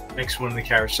the next one in the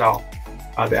carousel,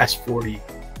 the S40.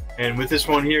 And with this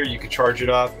one here, you can charge it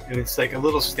up, and it's like a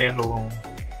little standalone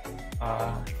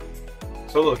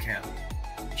solo cam,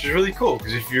 which is really cool,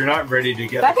 because if you're not ready to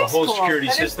get like a whole security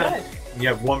system, and you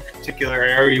have one particular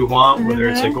area you want, whether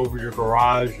it's like over your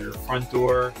garage, your front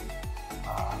door,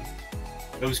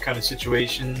 those kind of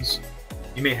situations,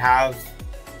 you may have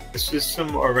a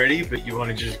system already, but you want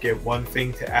to just get one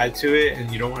thing to add to it,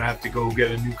 and you don't want to have to go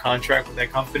get a new contract with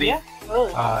that company. Yeah,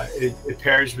 totally. It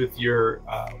pairs with your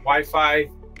Wi-Fi.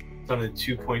 It's on a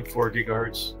 2.4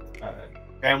 gigahertz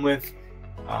bandwidth,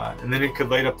 and then it could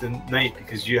light up the night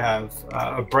because you have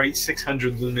a bright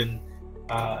 600 lumen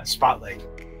spotlight.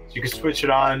 So you can switch it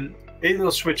on.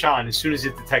 It'll switch on as soon as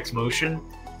it detects motion,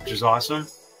 which is awesome.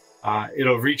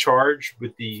 It'll recharge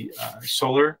with the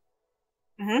solar.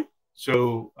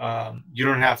 So you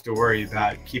don't have to worry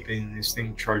about keeping this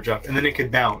thing charged up. And then it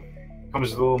could mount. It comes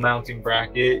with a little mounting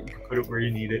bracket. You can put it where you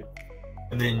need it.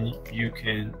 And then you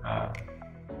can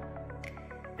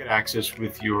get access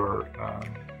with your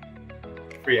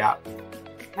free app.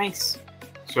 Nice.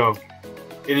 So,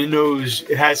 and it knows,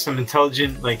 it has some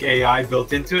intelligent like AI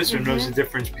built into it, so it knows the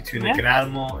difference between like an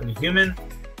animal and a human.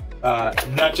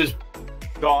 not just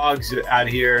dogs out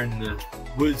here in the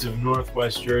woods of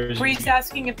Northwest Jersey. Bree's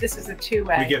asking if this is a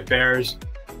two-way. We get bears.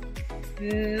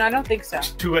 I don't think so.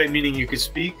 Two-way meaning you could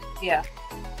speak? Yeah.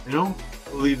 I don't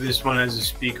believe this one has a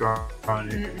speaker on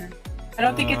it. I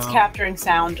don't think it's capturing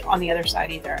sound on the other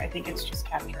side either. I think it's just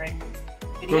capturing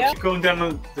video. Well, keep going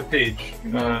down the page.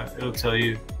 It'll tell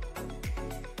you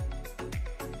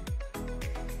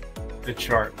the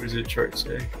chart. What does the chart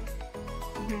say?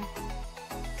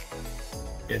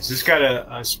 Yes, it's got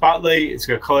a spotlight. It's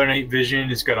got color night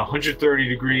vision. It's got a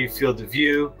 130-degree field of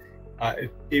view.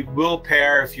 It will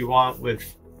pair if you want with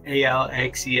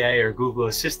Alexa or Google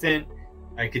Assistant.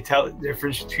 I could tell the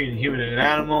difference between a human and an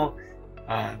animal.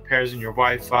 Pairs in your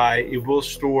Wi-Fi. It will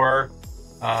store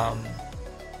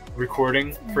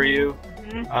recording for you.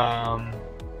 I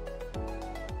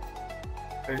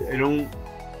don't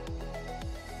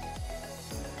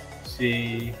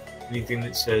see anything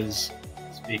that says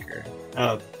speaker.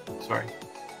 Sorry.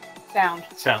 Sound.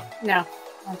 No, I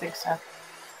don't think so.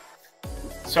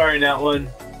 Sorry on that one,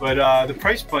 but the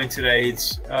price point today,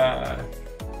 it's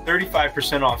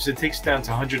 35% off, so it takes it down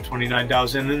to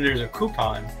 $129, and then there's a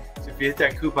coupon. So if you hit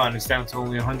that coupon, it's down to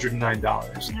only $109.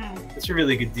 That's a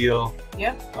really good deal.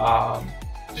 Yep.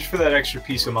 Just for that extra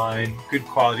peace of mind, good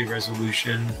quality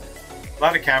resolution. A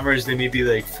lot of cameras, they may be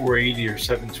like 480 or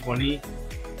 720.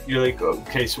 You're like,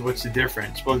 okay, so what's the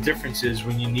difference? Well, the difference is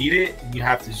when you need it and you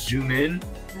have to zoom in,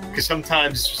 because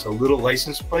sometimes it's just a little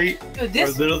license plate or a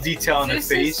little detail on the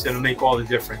face that'll make all the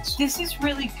difference. This is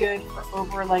really good for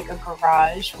over like a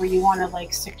garage where you want to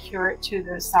like secure it to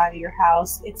the side of your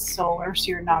house. It's solar, so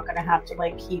you're not going to have to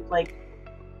like keep like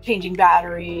changing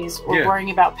batteries or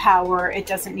worrying about power. It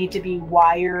doesn't need to be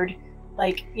wired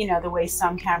like, you know, the way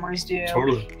some cameras do.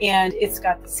 Totally. And it's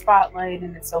got the spotlight,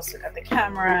 and it's also got the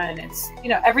camera, and it's, you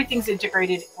know, everything's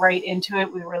integrated right into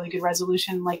it with really good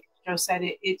resolution. Like Joe said,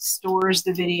 it stores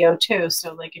the video too.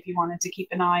 So like if you wanted to keep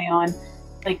an eye on,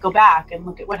 like go back and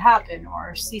look at what happened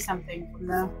or see something from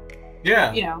the,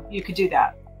 you know, you could do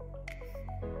that.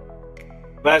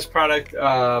 Last product,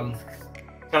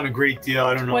 found a great deal.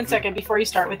 I don't know. 1 second before you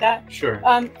start with that. Sure.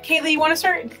 Kaylee, you want to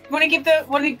start? Want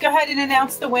to go ahead and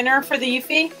announce the winner for the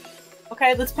Eufy?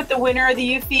 Okay, let's put the winner of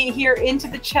the Eufy here into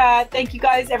the chat. Thank you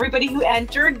guys, everybody who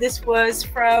entered. This was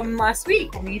from last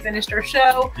week when we finished our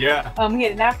show. Yeah. We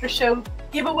had an after show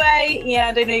giveaway,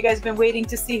 and I know you guys have been waiting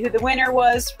to see who the winner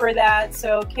was for that.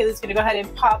 So Kaylee's going to go ahead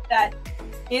and pop that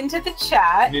into the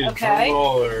chat. You need okay. A drum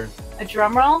roll or a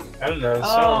drum roll? I don't know.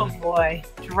 Oh boy,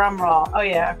 drum roll. Oh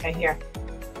yeah. Okay, here.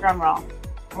 Drum roll.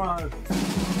 Come on.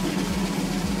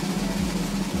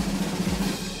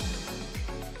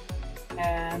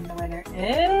 And the winner is...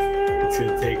 It's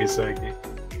going to take a second.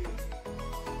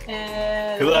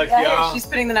 And good luck, y'all. She's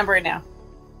putting the number in now.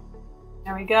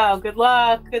 There we go. Good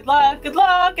luck, good luck, good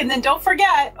luck. And then don't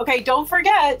forget, okay, don't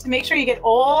forget to make sure you get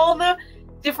all the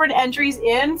different entries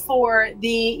in for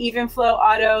the Evenflo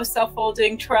Otto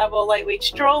self-folding travel lightweight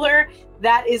stroller.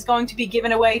 That is going to be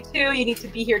given away too. You need to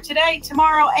be here today,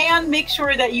 tomorrow, and make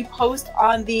sure that you post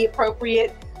on the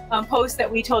appropriate post that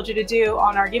we told you to do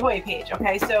on our giveaway page.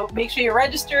 Okay, so make sure you're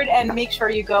registered and make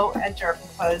sure you go enter,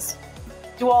 because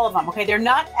do all of them. Okay, they're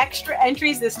not extra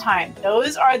entries this time.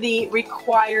 Those are the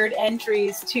required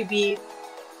entries to be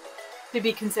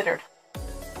considered.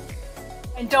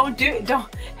 And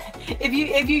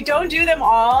if you don't do them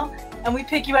all, and we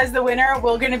pick you as the winner,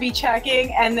 we're going to be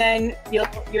checking, and then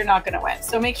you're not going to win.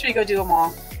 So make sure you go do them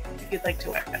all if you'd like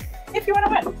to win. If you want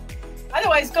to win.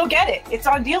 Otherwise, go get it. It's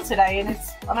on deal today, and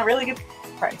it's on a really good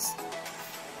price.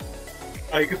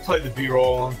 You could play the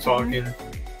B-roll. I'm talking.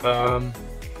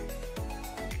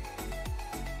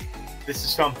 This is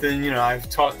something, you know, I've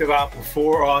talked about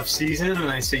before off season,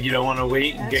 and I said you don't want to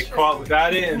wait and get caught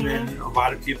without it. And then a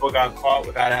lot of people got caught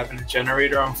without having a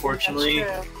generator, unfortunately.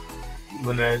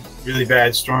 When that really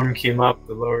bad storm came up,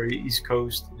 the lower East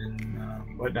Coast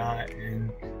and whatnot,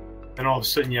 and then all of a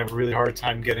sudden you have a really hard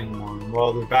time getting one.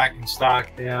 Well, they're back in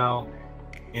stock now,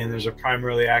 and there's a prime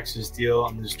early access deal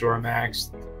on this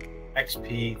Duramax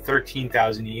XP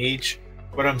 13,000 EH.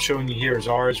 What I'm showing you here is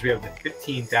ours. We have the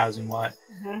 15,000 watt,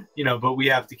 you know, but we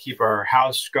have to keep our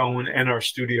house going and our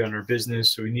studio and our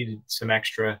business, so we needed some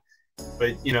extra.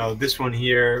 But you know, this one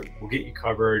here will get you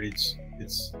covered. It's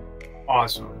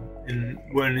awesome. And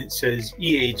when it says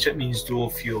EH, that means dual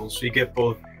fuel. So you get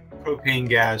both propane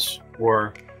gas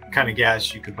or kind of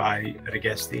gas you could buy at a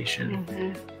gas station.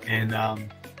 And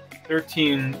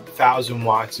 13,000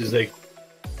 watts is like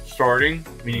starting.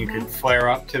 I mean, you could flare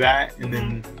up to that, and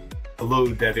then the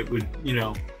load that it would, you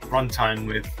know, runtime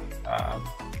with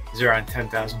is around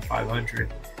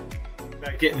 10,500.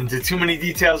 Without getting into too many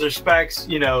details or specs,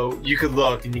 you know, you could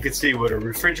look and you could see what a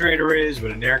refrigerator is,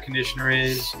 what an air conditioner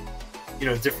is, you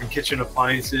know, different kitchen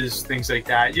appliances, things like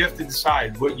that. You have to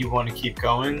decide what you want to keep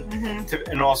going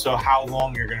and also how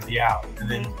long you're going to be out. And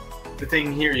then the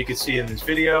thing here you can see in this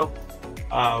video,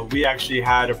 we actually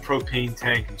had a propane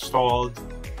tank installed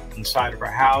inside of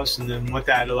our house, and then what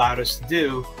that allowed us to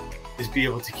do is be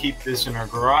able to keep this in our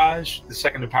garage the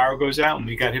second the power goes out. And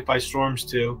we got hit by storms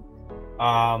too,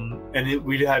 and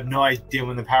we had no idea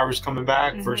when the power was coming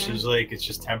back versus like it's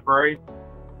just temporary.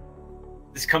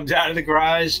 This comes out of the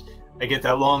garage, I get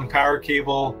that long power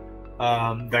cable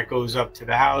that goes up to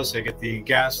the house, I get the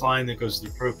gas line that goes to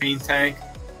the propane tank,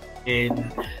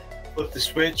 and flip the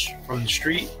switch from the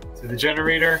street to the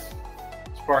generator,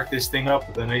 spark this thing up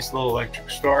with a nice little electric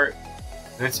start,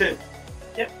 and that's it.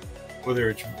 Yep. Whether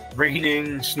it's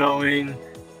raining, snowing,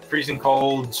 freezing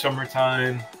cold,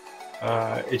 summertime,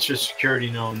 it's just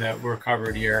security knowing that we're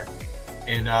covered here.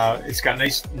 And it's got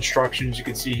nice instructions you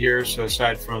can see here. So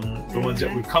aside from the ones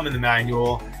that would come in the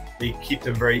manual, they keep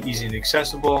them very easy and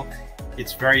accessible.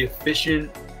 It's very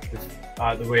efficient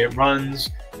the way it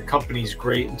runs. The company's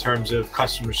great in terms of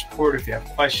customer support if you have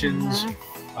questions.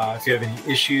 If you have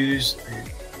any issues,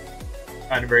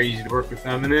 kind of very easy to work with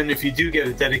them. And then if you do get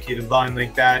a dedicated line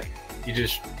like that, you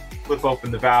just flip open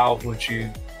the valve once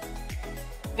you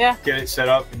get it set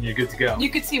up and you're good to go. You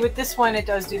could see with this one, it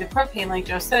does do the propane like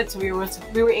Joe said. So we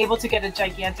were able to get a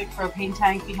gigantic propane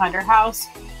tank behind our house.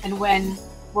 And when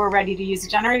we're ready to use the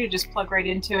generator, just plug right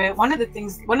into it. One of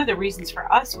the reasons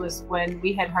for us was when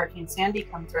we had Hurricane Sandy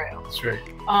come through. That's right.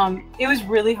 It was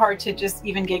really hard to just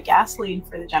even get gasoline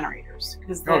for the generators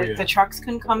because the trucks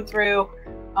couldn't come through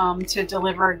to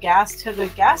deliver gas to the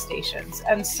gas stations.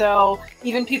 And so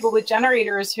even people with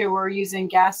generators who were using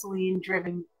gasoline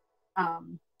driven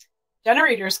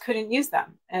generators couldn't use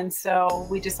them. And so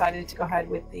we decided to go ahead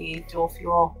with the dual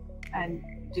fuel and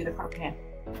do the propane.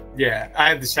 Yeah, I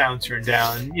have the sound turned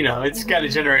down. You know, it's got a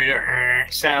generator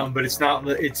sound, but it's not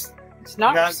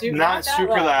super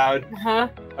loud.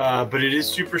 But it is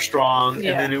super strong,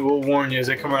 and then it will warn you as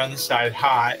I come around the side.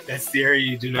 Hot. That's the area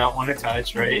you do not want to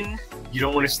touch, right? You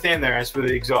don't want to stand there. That's where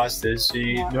the exhaust is, so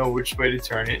you know which way to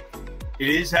turn it. It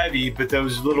is heavy, but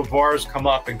those little bars come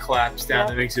up and collapse down.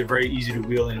 That makes it very easy to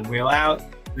wheel in and wheel out.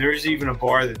 There is even a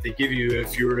bar that they give you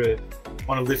if you were to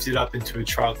want to lift it up into a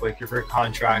truck, like if you're a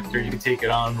contractor, you can take it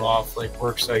on and off like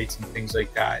work sites and things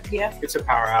like that. Yeah, it's a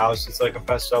powerhouse. It's like a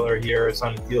bestseller here. It's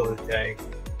on a deal of the day.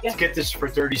 To get this for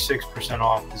 36%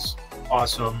 off is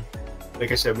awesome.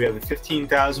 Like I said, we have the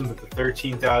 15,000 but the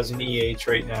 13,000 EH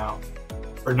right now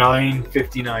for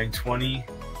 $959.20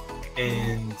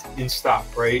 and in stock,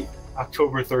 right?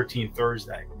 October 13th,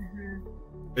 Thursday.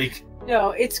 Like,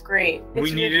 no, it's great.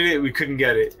 We needed it, we couldn't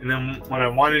get it. And then when I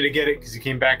wanted to get it, because it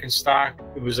came back in stock,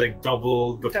 it was like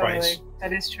double the price.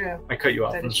 That is true. I cut you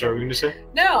off. I'm sorry, what were you going to say?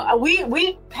 No,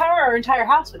 we power our entire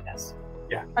house with this.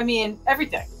 Yeah. I mean,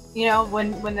 everything. You know,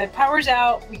 when the power's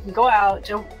out, we can go out,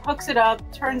 Joe hooks it up,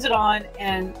 turns it on,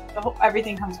 and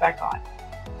everything comes back on.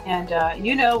 And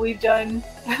you know, we've done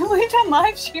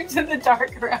live streams in the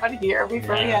dark around here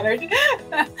before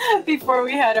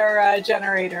we had our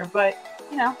generator. But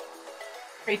you know,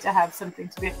 great to have something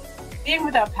to be. Being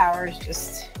without power is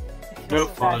just no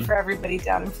fun for everybody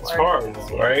down in Florida. It's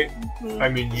horrible, right? I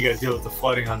mean, you got to deal with the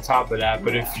flooding on top of that.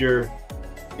 But if you're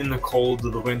in the cold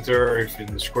of the winter, or if you're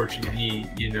in the scorching heat,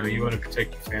 you know, you want to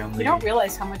protect your family. You don't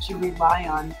realize how much you rely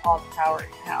on all the power in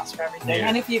your house for everything.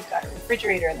 And if you've got a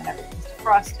refrigerator, then everything's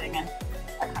defrosting and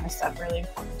that kind of stuff. Really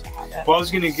important to have it. Well, I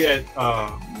was going to get a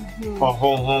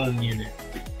whole home unit,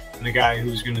 and the guy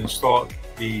who's going to install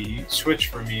the switch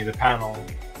for me, the panel,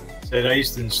 said I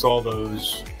used to install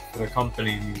those for the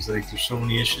company, and he's like, there's so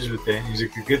many issues with it. And he's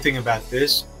like, the good thing about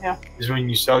this is when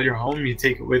you sell your home, you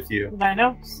take it with you. I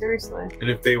know, seriously. And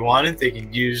if they want it, they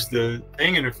can use the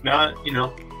thing, and if not, you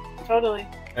know. Totally.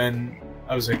 And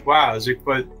I was like, wow. I was like,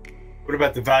 but what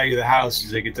about the value of the house?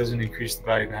 He's like, it doesn't increase the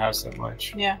value of the house that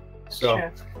much. Yeah, that's true.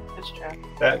 That's true.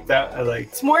 That I like.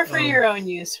 It's more for your own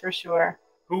use, for sure.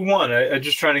 Who won? I'm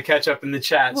just trying to catch up in the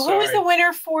chat. Well, who was the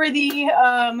winner for the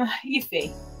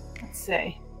Eufy? Let's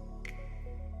see.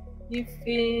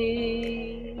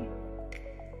 Eufy.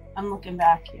 I'm looking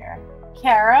back here.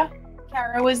 Kara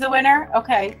was the winner.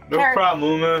 Okay. No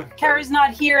problem, Uma. Kara's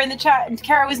not here in the chat, and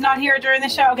Kara was not here during the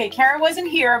show. Okay, Kara wasn't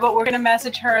here, but we're gonna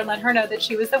message her and let her know that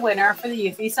she was the winner for the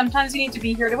Eufy. Sometimes you need to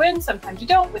be here to win, sometimes you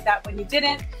don't. With that one, you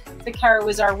didn't. So Kara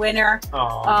was our winner.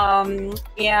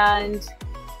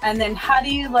 And then how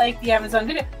do you like the Amazon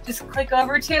video? Just click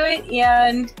over to it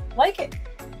and like it.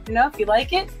 You know, if you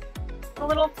like it, the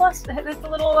little plus, hit the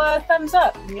little thumbs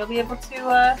up, and you'll be able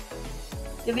to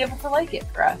you'll be able to like it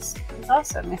for us. It's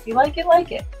awesome. If you like it,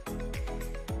 like it.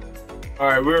 All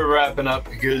right, we're wrapping up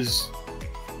because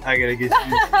I gotta get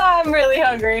you. I'm really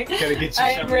hungry. Gotta get you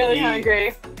I'm really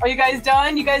hungry. Are you guys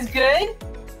done? You guys good?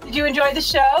 Did you enjoy the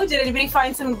show? Did anybody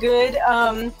find some good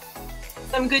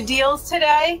deals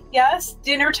today? Yes,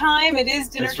 dinner time. It is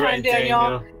dinner time, right,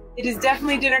 Daniel. It is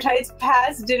definitely dinner time. It's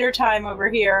past dinner time over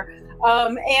here.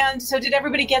 And so did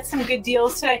everybody get some good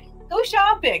deals today? Go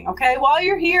shopping, okay? While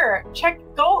you're here,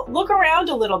 go look around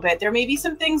a little bit. There may be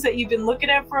some things that you've been looking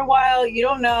at for a while. You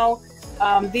don't know.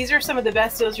 These are some of the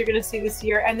best deals you're going to see this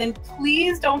year. And then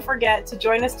please don't forget to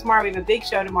join us tomorrow. We have a big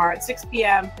show tomorrow at 6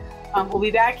 p.m. We'll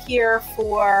be back here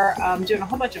for doing a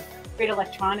whole bunch of great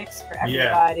electronics for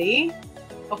everybody. Yeah.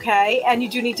 Okay, and you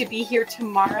do need to be here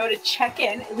tomorrow to check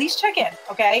in, at least check in,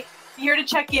 okay? Be here to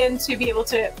check in to be able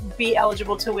to be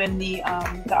eligible to win the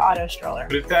Otto stroller.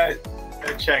 But if that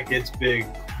check gets big,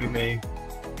 we may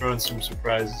throw in some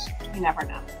surprises. You never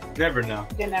know. Never know.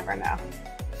 You never know.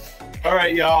 All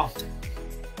right, y'all.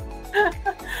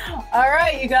 All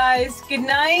right, you guys, good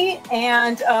night,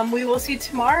 and we will see you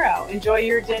tomorrow. Enjoy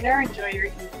your dinner, enjoy your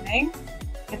evening,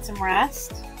 get some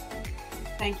rest.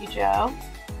 Thank you, Joe.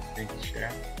 Thank you,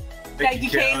 Sharon. Thank you,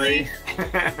 Kaylee.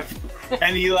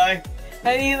 And Eli.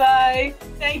 And Eli.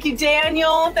 Thank you,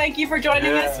 Daniel. Thank you for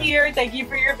joining us here. Thank you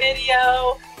for your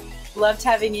video. Loved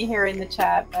having you here in the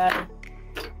chat, bud.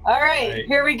 All right,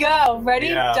 here we go. Ready?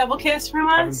 Yeah. Double kiss from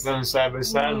us. Haven't done side by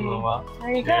side in a little while.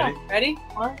 There you go. Ready?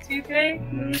 1, 2, 3.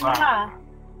 Bye,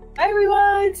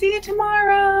 everyone. See you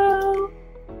tomorrow.